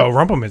 Yeah. Oh,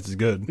 Rumplemints is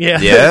good. Yeah,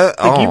 Yeah?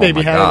 I think you Oh, maybe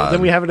my had God. it.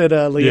 Then we have it at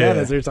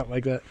Leanna's Yeah. or something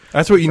like that.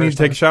 That's what you need to First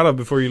take time. a shot of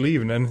before you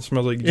leave, and then it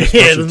smells like you Yeah, just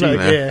brushed your it's like,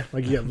 teeth. yeah,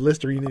 like you have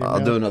Listerine. In your I'll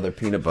mouth. do another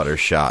peanut butter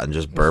shot and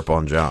just burp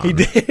on John. He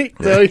did.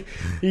 So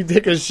he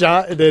took a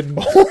shot and then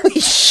Holy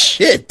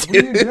shit,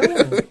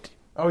 dude.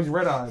 Oh, he's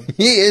red eyed.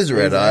 He is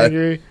red eyed.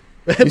 angry.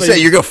 You say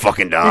you're gonna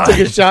fucking He took die.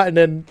 a shot and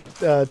then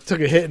took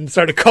a hit and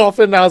started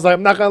coughing. And I was like,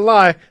 I'm not gonna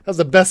lie, that was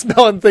the best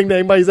smelling thing that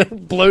anybody's ever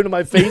blown in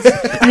my face.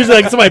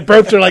 Usually, like somebody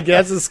burps, they're like, yeah,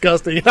 that's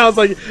disgusting. And I was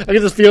like, I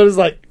could just feel it just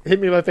like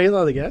hit me in my face. And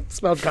I was like, yeah, it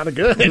smells kind of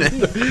good.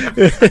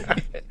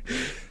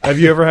 Have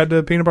you ever had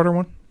the peanut butter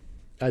one?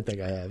 I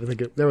think I have.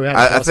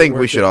 I think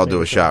we should all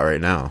do a shot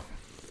right now.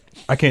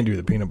 I can't do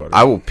the peanut butter.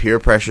 I will peer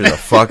pressure the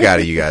fuck out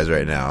of you guys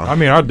right now. I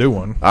mean, I'll do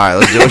one. All right,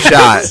 let's do a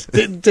shot.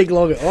 Didn't take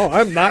long. Oh,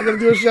 I'm not gonna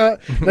do a shot.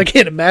 I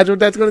can't imagine what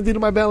that's gonna do to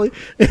my belly.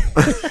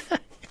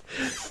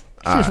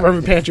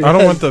 From pantry. I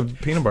don't want the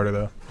peanut butter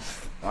though.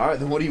 All right,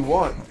 then what do you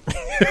want?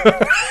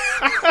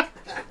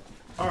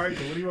 All right,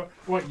 so what do you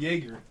want?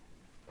 Jaeger.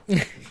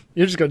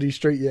 You're just gonna do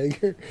straight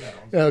Jaeger.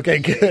 Okay,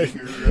 good.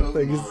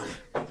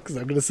 Because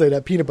I'm gonna say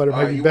that peanut butter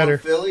might be better.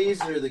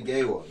 Phillies or the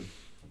gay one?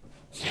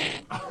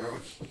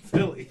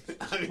 Philly.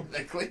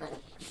 The clear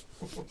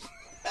one.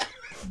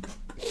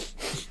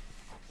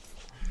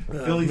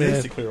 Philly's man.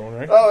 is the clear one,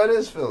 right? Oh, it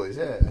is Phillies.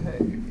 Yeah.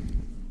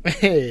 Hey.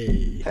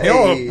 Hey. They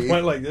all Hey.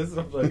 went like this.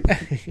 I was like,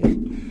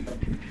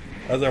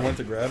 as I went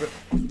to grab it.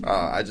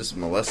 I just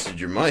molested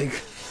your mic.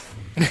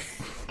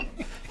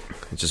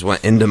 It just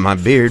went into my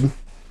beard.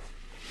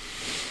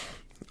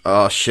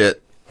 Oh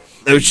shit!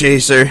 No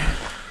chaser.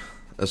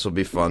 This will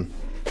be fun.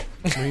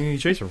 What do you need a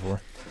chaser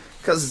for?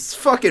 Cause it's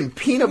fucking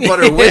peanut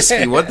butter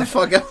whiskey. What the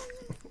fuck?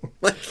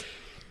 Like,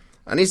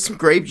 I need some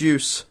grape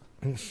juice.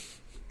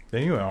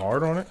 Then you went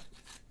hard on it.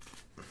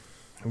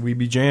 We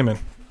be jamming.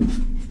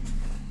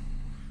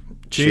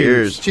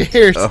 Cheers.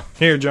 Cheers. Oh.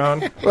 Here,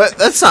 John. But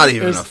that's not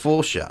even There's- a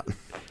full shot.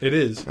 It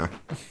is.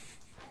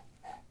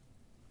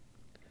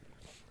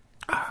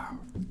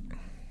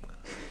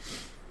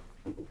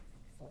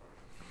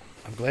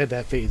 I'm glad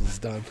that phase is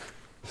done.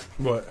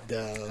 What?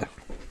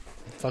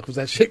 Fuck was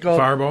that shit called?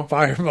 Fireball?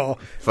 Fireball.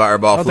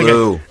 Fireball I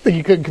flu. think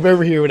you couldn't come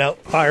over here without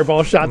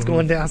fireball shots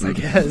going down. I was like,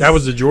 yes. That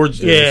was the George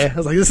days. Yeah, I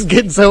was like, this is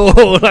getting so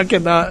old. I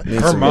cannot.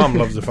 Her mom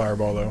loves the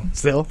Fireball, though.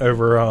 Still?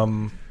 Over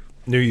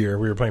New Year,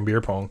 we were playing beer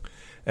pong.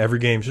 Every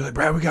game, she's like,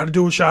 Brad, we got to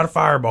do a shot of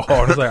Fireball. And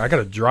I was like, I got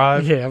to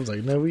drive. Yeah, I was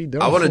like, no, we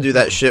don't. I want to do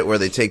that shit where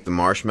they take the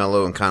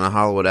marshmallow and kind of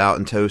hollow it out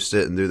and toast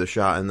it and do the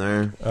shot in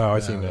there. Oh, I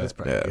seen That's that.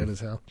 probably Yeah. good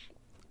as hell.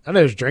 I know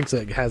there's drinks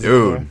that has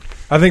Dude. it. in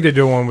I think they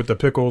do one with the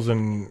pickles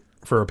and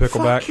for a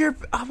pickleback. there.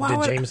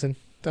 Did Jameson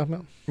talking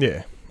about?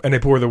 Yeah. And they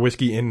pour the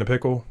whiskey in the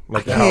pickle.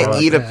 Like I can't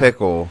that. eat a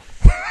pickle.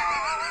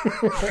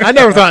 I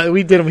never thought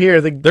we did them here.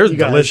 They're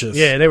delicious.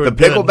 Yeah, they were The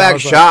good. I pickleback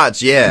was like,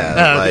 shots,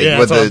 yeah, like yeah,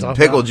 with that's what I'm the talking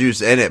pickle about.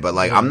 juice in it. But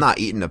like, I'm not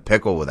eating a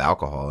pickle with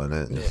alcohol in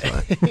it. It's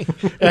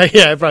like-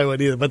 yeah, I probably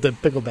wouldn't either. But the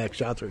pickleback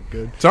shots were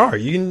good.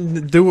 Sorry, you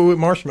can do it with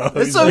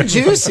marshmallows. it's so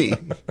juicy.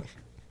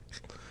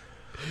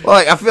 Well,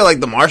 like, I feel like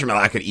the marshmallow,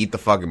 I could eat the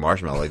fucking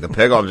marshmallow. Like the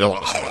pickle, I'm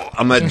just like,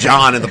 I'm a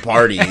John at the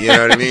party. You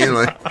know what I mean?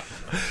 Like,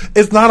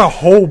 It's not a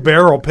whole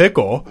barrel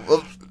pickle.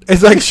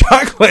 It's like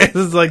shot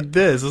glasses like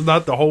this. It's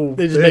not the whole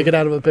They just thing. make it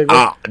out of a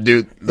pickle.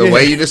 dude, the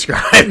way you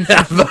described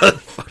that, the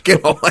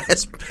fucking whole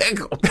ass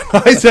pickle.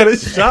 I said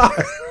it's shot.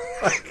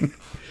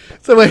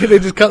 So wait, they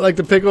just cut like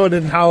the pickle and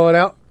then hollow it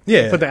out.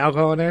 Yeah. Put the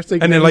alcohol in there. So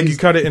you And can then like you use,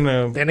 cut it in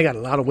a... Then they got a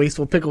lot of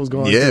wasteful pickles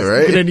going. Yeah, So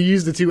right. You can only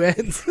use the two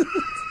ends.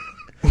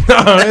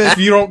 if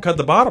you don't cut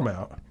the bottom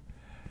out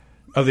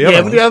of the other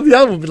yeah, one. but the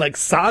other one would be like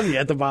soggy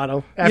at the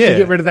bottom after Yeah. you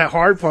get rid of that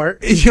hard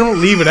part. You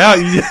don't leave it out.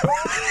 You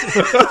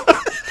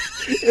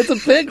It's a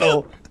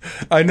pickle.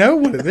 I know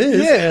what it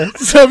is. Yeah.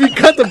 So if you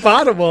cut the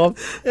bottom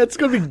off, it's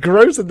gonna be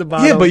gross at the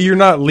bottom. Yeah, but you're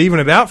not leaving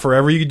it out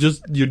forever. You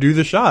do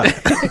the shot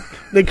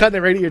they cut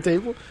it right at your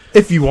table.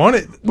 if you want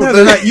it. No,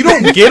 they're not, you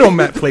don't get them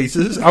at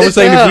places. I was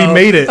saying if we Oh,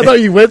 made it. I thought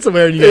you went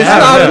somewhere and you There's had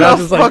not it. I enough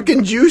was just like,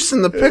 fucking juice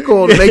in the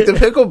pickle to make the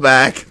pickle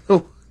back. the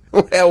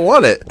way I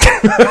want it.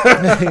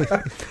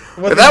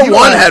 If that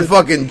one had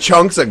fucking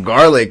chunks of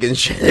garlic and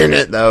shit in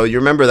it, though. You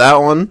remember that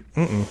one?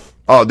 Mm-mm.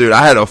 Oh, dude,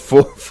 I had a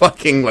full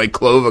fucking like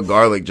clove of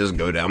garlic just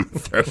go down my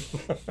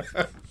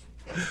throat.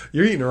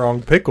 You're eating the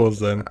wrong pickles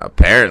then.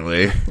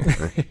 Apparently,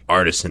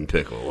 artisan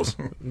pickles.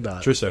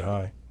 nah. Trish said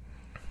hi.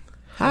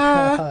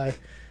 Hi.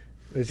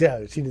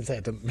 Yeah, she didn't say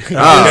it to me.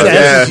 Oh,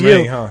 That's yeah. you.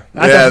 Me, huh?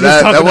 I Yeah, thought you was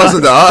that talking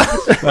wasn't the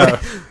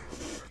us.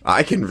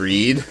 I can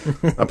read.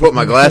 I put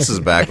my glasses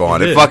back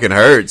on. It fucking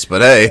hurts,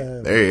 but hey,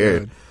 there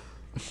you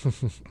go.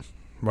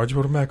 Why'd you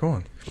put them back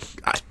on?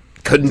 I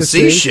couldn't To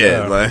see see? shit.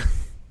 Oh. Like,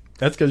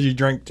 That's because you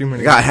drank too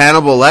many. I got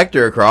Hannibal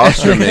Lecter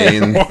across from me.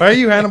 And, Why are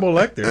you Hannibal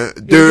Lecter?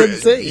 couldn't dude,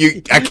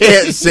 see. I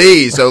can't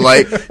see. So,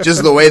 like,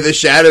 just the way the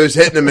shadow's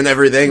hitting him and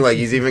everything, like,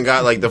 he's even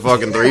got, like, the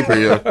fucking 3 for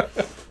you.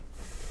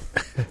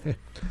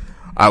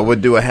 I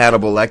would do a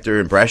Hannibal Lecter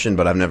impression,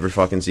 but I've never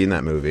fucking seen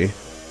that movie.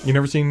 You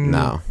never seen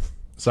No,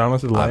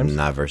 Silence of the I've Lambs?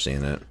 never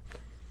seen it.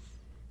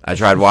 I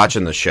tried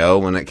watching the show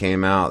when it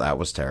came out. That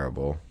was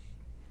terrible.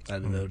 I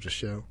didn't know, just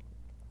show.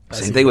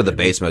 Same thing with the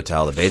Bates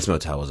Motel. The Bates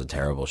Motel was a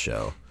terrible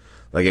show.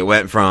 Like, it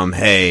went from,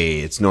 hey,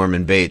 it's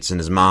Norman Bates and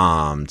his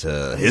mom,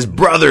 to his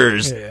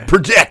brothers Yeah.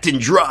 protecting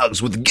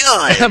drugs with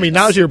guns. I mean,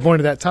 now as you're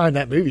pointing at that time,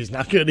 that movie's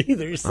not good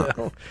either.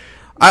 So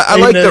I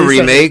Even like though the they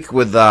said- remake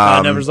with,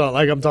 I never saw it.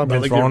 Like I'm talking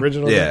about Vince like the Vaughn?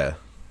 original. yeah.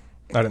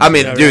 didn't I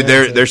mean, Yeah, dude,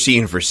 right, they're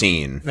scene for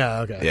scene.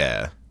 No, okay.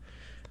 Yeah.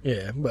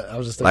 Yeah, but I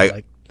was just thinking, Like-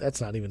 like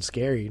that's not even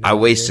scary. I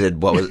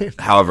wasted what was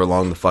however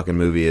long the fucking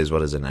movie is.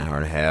 What is it, an hour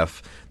and a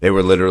half? They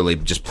were literally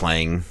just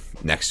playing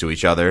next to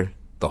each other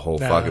the whole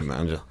Nah. fucking.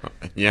 I'm just,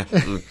 yeah,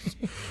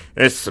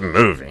 it's a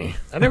movie.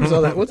 I never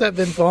saw that. What's that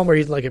Vince Vaughn where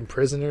he's like in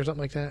prison or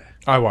something like that?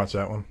 I watched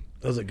that one.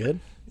 Was it good?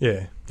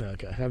 Yeah.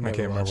 Okay, I've I never can't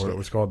remember watched what it. it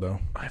was called, though.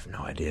 I have no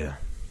idea.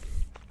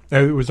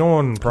 It was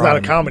on Prime. It's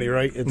not a comedy,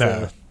 right? It's No.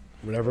 a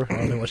whatever. I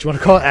don't know what you want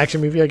to call it.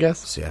 Action movie, I guess.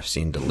 See, I've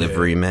seen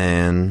Delivery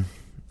Man.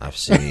 I've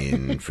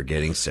seen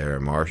Forgetting Sarah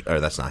Marsh. Oh,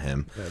 that's not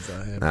him. That's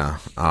not him.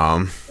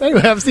 No.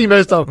 Anyway, I've seen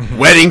most of them.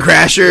 Wedding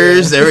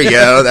Crashers. There we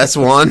go. That's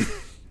one.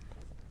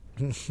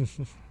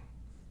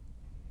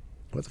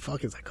 What the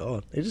fuck is that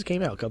called? It just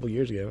came out a couple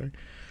years ago. Right?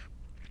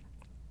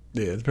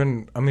 Yeah, it's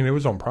been. I mean, it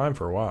was on Prime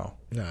for a while.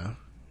 No.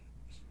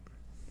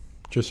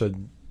 Just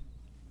said,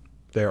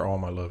 "They're all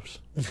my loves,"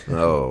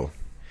 Oh,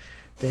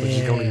 which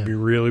is going to Damn. be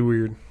really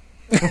weird.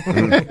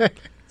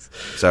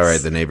 it's all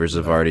right. The neighbors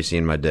have already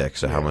seen my dick,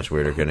 so how much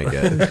weirder can it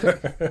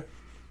get?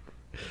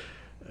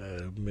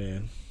 Oh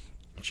man.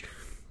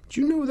 Did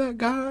you know that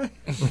guy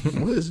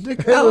with his dick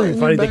That out would in be the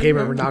funny. They came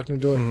over, background? knocked on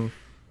the door,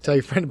 tell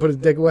your friend to put his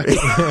dick away.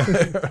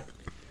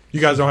 You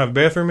guys don't have a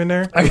bathroom in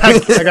there? I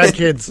got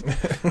kids.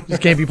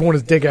 Just can't be pulling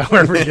his dick out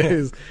wherever he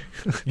goes.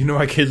 You know,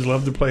 my kids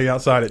love to play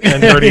outside at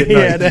 10:30 at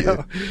Yeah, night. I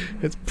know.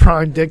 It's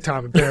prime dick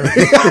time,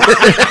 apparently.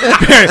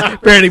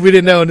 Apparently, we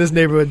didn't know in this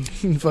neighborhood,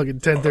 fucking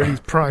 10:30 is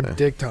prime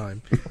dick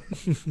time.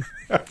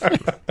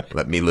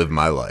 Let me live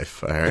my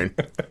life. All right.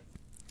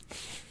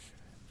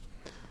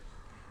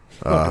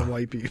 Fucking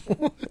white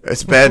people.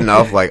 It's bad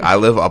enough. Like, I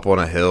live up on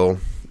a hill,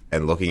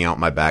 and looking out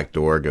my back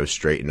door goes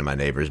straight into my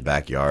neighbor's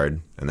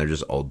backyard, and they're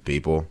just old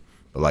people.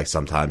 But like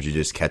sometimes you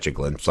just catch a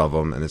glimpse of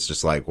them, and it's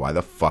just like, why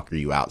the fuck are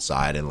you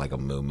outside in like a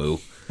moo-moo?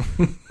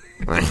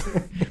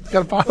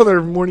 Gotta follow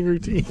their morning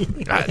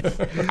routine. I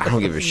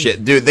don't give a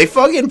shit, dude. They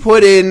fucking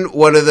put in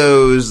one of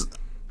those,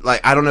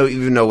 like, I don't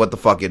even know what the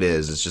fuck it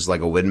is. It's just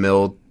like a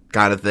windmill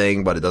kind of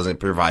thing, but it doesn't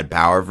provide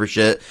power for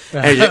shit.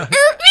 And it's just,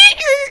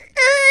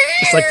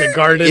 It's like the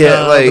garden,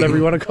 like, whatever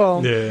you want to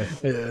call them.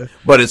 Yeah.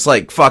 but it's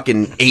like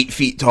fucking 8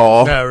 feet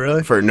tall. Oh,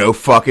 really? For no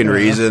fucking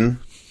reason.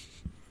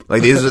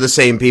 Like, these are the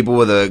same people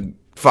with a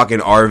fucking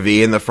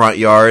RV in the front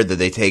yard that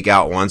they take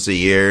out once a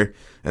year,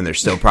 and they're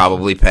still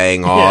probably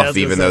paying off,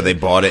 even though they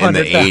bought it in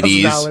the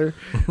 80s.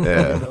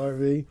 Yeah.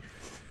 RV.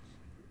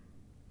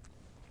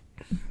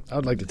 I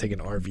would like to take an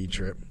RV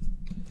trip.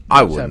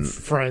 I Just have wouldn't.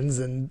 friends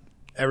and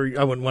I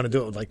wouldn't want to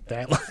do it like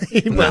that. But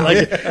like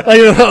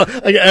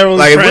everyone's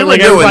Like, if we friend, were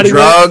like doing everybody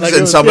drugs like,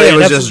 and somebody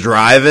was that's- just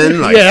driving,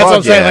 like, yeah, that's what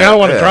I'm fuck saying. Like, I don't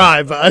want to yeah.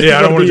 drive. But I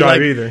don't want to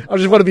drive like, either. I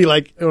just want to be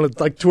like on a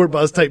like tour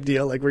bus type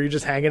deal, like where you're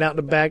just hanging out in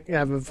the back,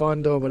 having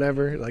fun, doing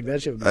whatever. Like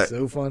that shit would be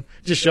so fun.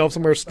 Just show up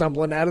somewhere,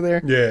 stumbling out of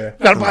there. Yeah.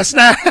 Gotta buy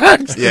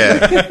snacks.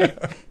 Yeah.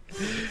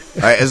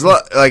 All right,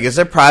 is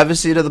there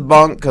privacy to the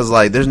bunk? Because,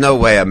 like, there's no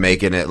way I'm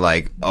making it,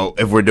 like, oh,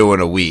 if we're doing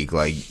a week,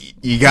 like,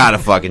 you gotta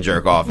fucking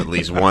jerk off at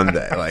least one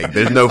day. Like,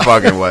 there's no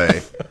fucking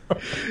way.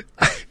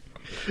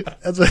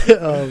 That's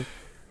what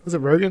was it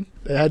Rogan?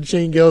 They had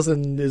Shane Gillis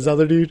and his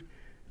other dude,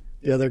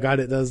 the other guy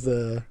that does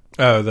the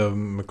Oh, the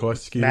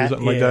McCluskey or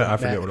something like that. I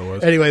forget Matt. what it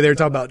was. Anyway, they were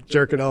talking about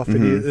jerking off,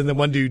 and then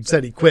one dude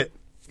said he quit.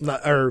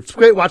 Or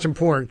quit watching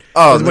porn.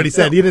 Oh, is what he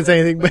said. He didn't say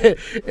anything, but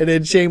and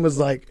then Shane was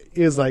like,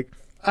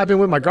 I've been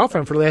with my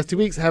girlfriend for the last 2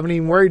 weeks. Haven't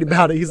even worried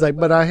about it. He's like,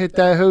 but I hit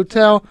that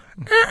hotel.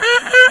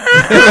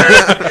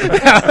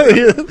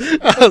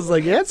 I was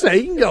like, yeah, that's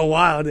right. You can go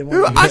wild.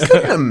 I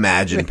couldn't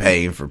imagine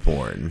paying for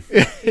porn.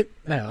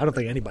 No, I don't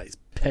think anybody's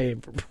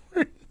paying for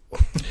porn.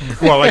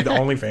 Well, like the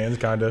OnlyFans,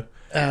 kind of.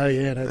 Oh,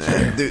 yeah, that's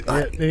true. Dude, Yeah,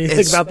 like, didn't even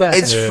think about that.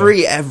 It's Yeah.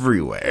 free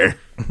everywhere.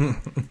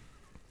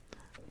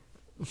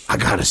 I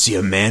gotta see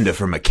Amanda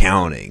from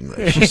accounting.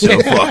 Like, she's so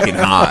fucking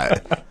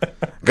hot.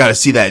 Gotta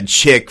see that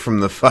chick from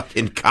the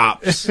fucking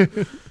cops.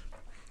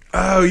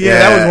 Oh, yeah.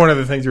 That was one of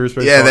the things we were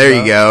supposed to Yeah, talk there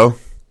about. you go.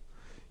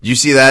 Did you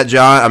see that,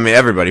 John? I mean,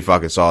 everybody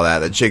fucking saw that.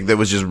 That chick that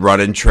was just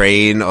running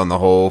train on the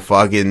whole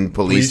fucking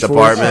police Police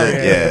force? department.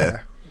 Oh, yeah.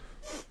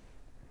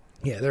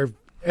 Yeah, there's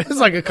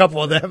like a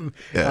couple of them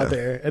Yeah. out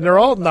there, and they're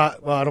all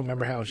not. Well, I don't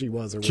remember how she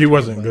was. Or She which one,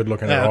 wasn't but- good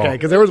looking at Okay, all.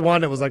 because there was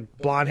one that was like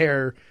blonde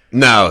hair.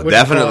 No, What do you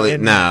definitely. call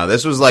it? No,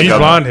 this was like She's a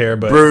blonde hair,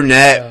 but-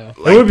 brunette, It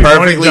would like be funny if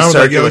perfectly John was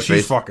like, circular yo, she's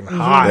face. fucking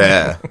hot.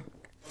 Yeah.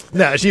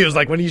 No, she was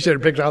like when you showed her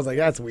picture, I was like,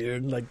 that's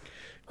weird. Like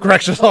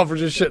corrections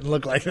officers shouldn't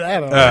look like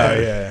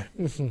that.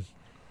 Yeah.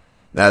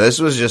 Now, this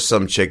was just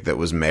some chick that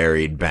was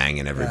married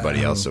banging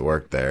everybody else that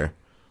worked there.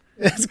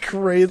 It's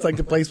crazy. It's like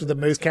the place with the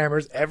most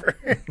cameras ever.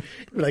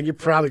 Like you're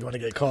probably going to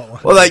get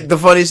caught. Well, like, the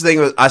funniest thing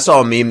was, I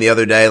saw a meme the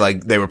other day,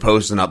 like, they were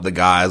posting up the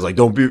guys, like,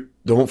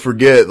 don't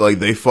forget, like,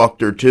 they fucked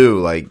her too.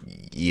 Like,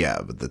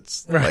 yeah, but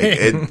that's, like, Right.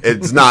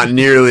 it's not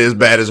nearly as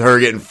bad as her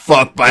getting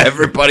fucked by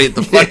everybody at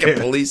the fucking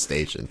police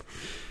station.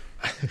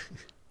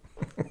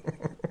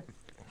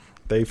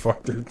 They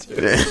fucked her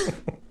too.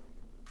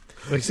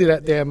 You see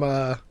that damn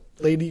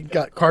lady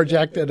got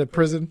carjacked at a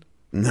prison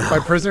by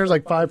prisoners,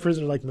 like 5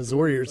 prisoners, like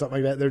Missouri or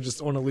something like that. They're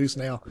just on a loose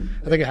now.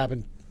 I think it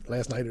happened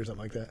last night or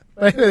something like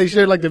that. They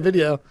shared like the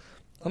video.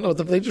 I don't know.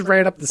 They just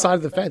ran up the side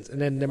of the fence, and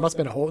then there must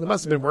have been a hole. They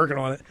must have been working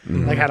on it.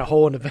 Like had a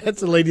hole in the fence.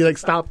 The lady like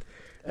stopped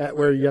at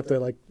where you have to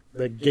like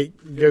the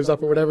gate goes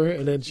up or whatever,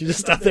 and then she just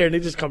stopped there, and they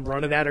just come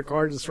running at her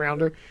car, just surround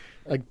her,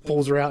 like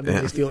pulls her out, and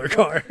then they steal her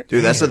car.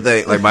 Dude, that's the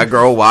thing. Like, my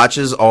girl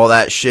watches all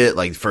that shit,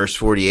 like, First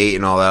 48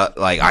 and all that.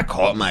 Like, I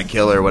Caught My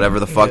Killer, whatever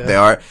the fuck they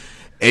are.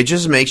 It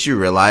just makes you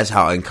realize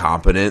how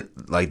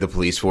incompetent, like, the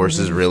police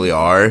forces really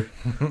are.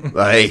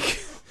 Like,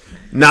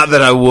 not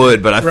that I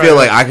would, but I feel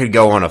like I could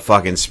go on a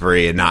fucking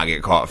spree and not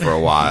get caught for a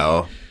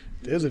while.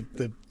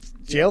 The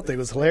jail thing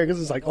was hilarious.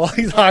 'Cause it's like all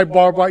these high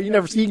bar. You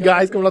never seen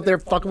guys going up there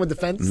fucking with the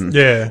fence.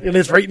 Yeah. And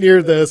it's right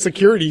near the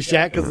security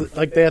shack because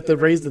like they have to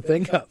raise the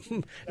thing up.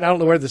 And I don't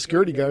know where the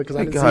security go because I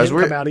didn't guys, see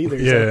him come out either.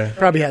 Yeah. So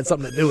probably had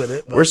something to do with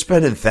it. But We're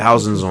spending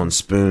thousands on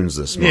spoons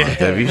this month. Yeah.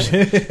 Have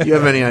you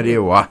have any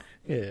idea why?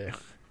 yeah.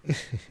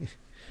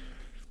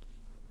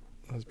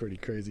 That's pretty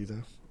crazy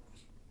though.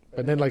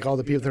 But then like all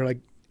the people, they're like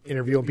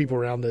interviewing people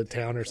around the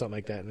town or something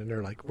like that, and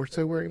they're like, "We're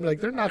so worried."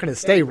 Like they're not going to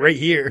stay right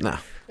here. No.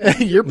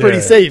 You're pretty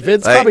Yeah. safe.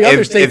 It's Like, probably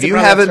other if states. you that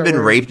probably haven't start been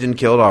worrying. raped and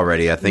killed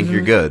already, I think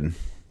you're good.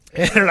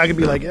 And they're not gonna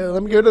be like,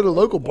 let me go to the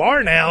local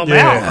bar now. I'm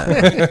Yeah.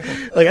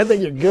 out. Like I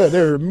think you're good.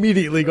 They're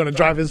immediately gonna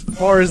drive as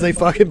far as they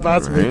fucking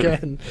possibly Right.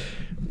 can.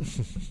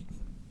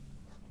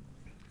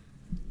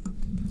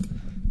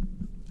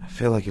 I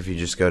feel like if you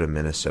just go to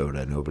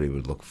Minnesota, nobody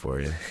would look for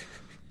you.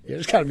 Yeah,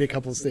 there's gotta be a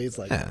couple of states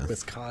like Yeah.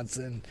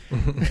 Wisconsin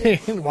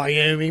and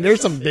Wyoming.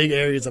 There's some big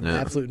areas of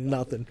absolute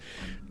nothing.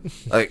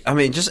 Like, I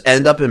mean, just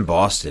end up in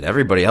Boston.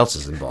 Everybody else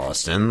is in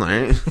Boston,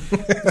 right?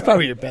 It's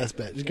probably your best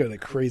bet. Just go to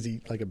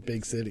crazy, like a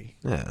big city.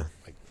 Yeah.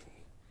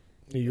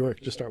 New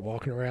York, just start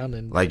walking around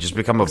and Like, just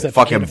become a Except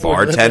you fucking can't afford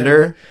to live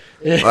bartender.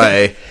 there. Yeah.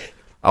 Like,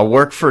 I'll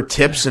work for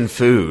tips and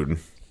food.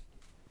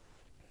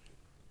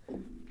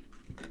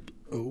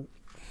 Oh.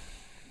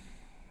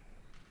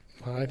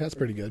 All right, that's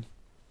pretty good.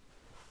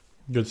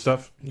 Good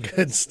stuff.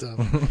 Good stuff.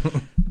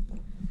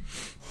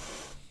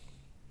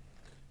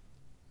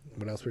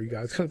 What else were you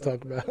guys going to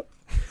talk about?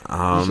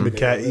 The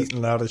cat eating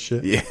a lot of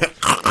shit. Yeah.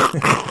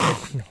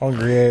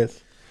 Hungry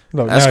ass.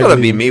 No, That's now gonna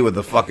he's be eating- me with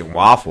the fucking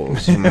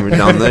waffles when we're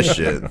done this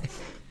shit.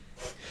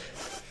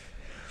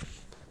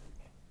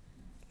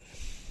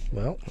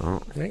 Well,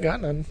 we ain't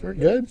got none. We're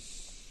good.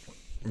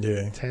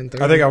 Yeah.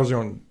 10:30. I think I was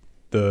on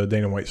the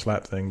Dana White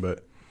slap thing,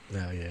 but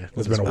Oh, yeah.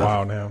 it's been a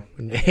while now.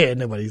 Yeah,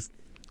 nobody's.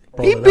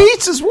 He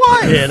beats his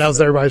wife. Yeah, that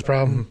was everybody's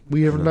problem.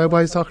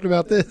 Nobody's talking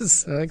about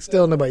this. Like,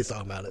 still nobody's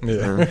talking about it.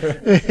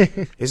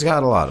 Yeah. He's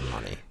got a lot of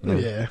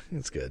money. Yeah,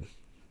 it's good.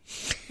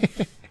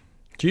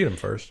 Cheat him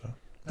first. Though.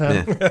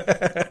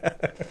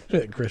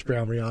 Yeah. Chris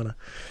Brown, Rihanna.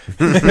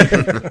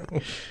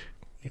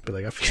 But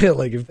like, I feel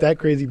like if that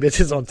crazy bitch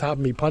is on top of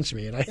me punching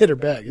me and I hit her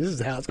back, this is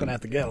how it's gonna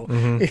have to go.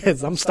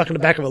 Because I'm stuck in the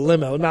back of a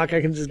limo. Not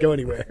I can just go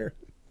anywhere.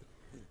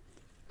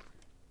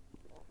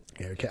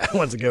 Yeah, cat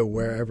wants to go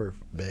wherever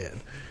bad.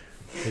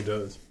 He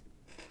does.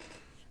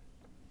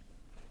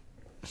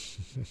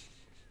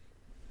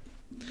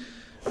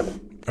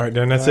 All right,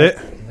 then that's it.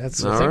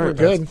 That's All I think right. we're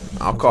good.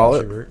 I'll call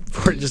it.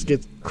 Before it just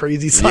gets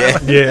crazy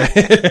silent. Yeah.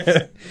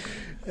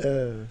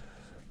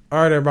 All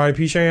right, everybody.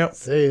 Peace out.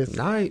 See ya.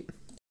 Night.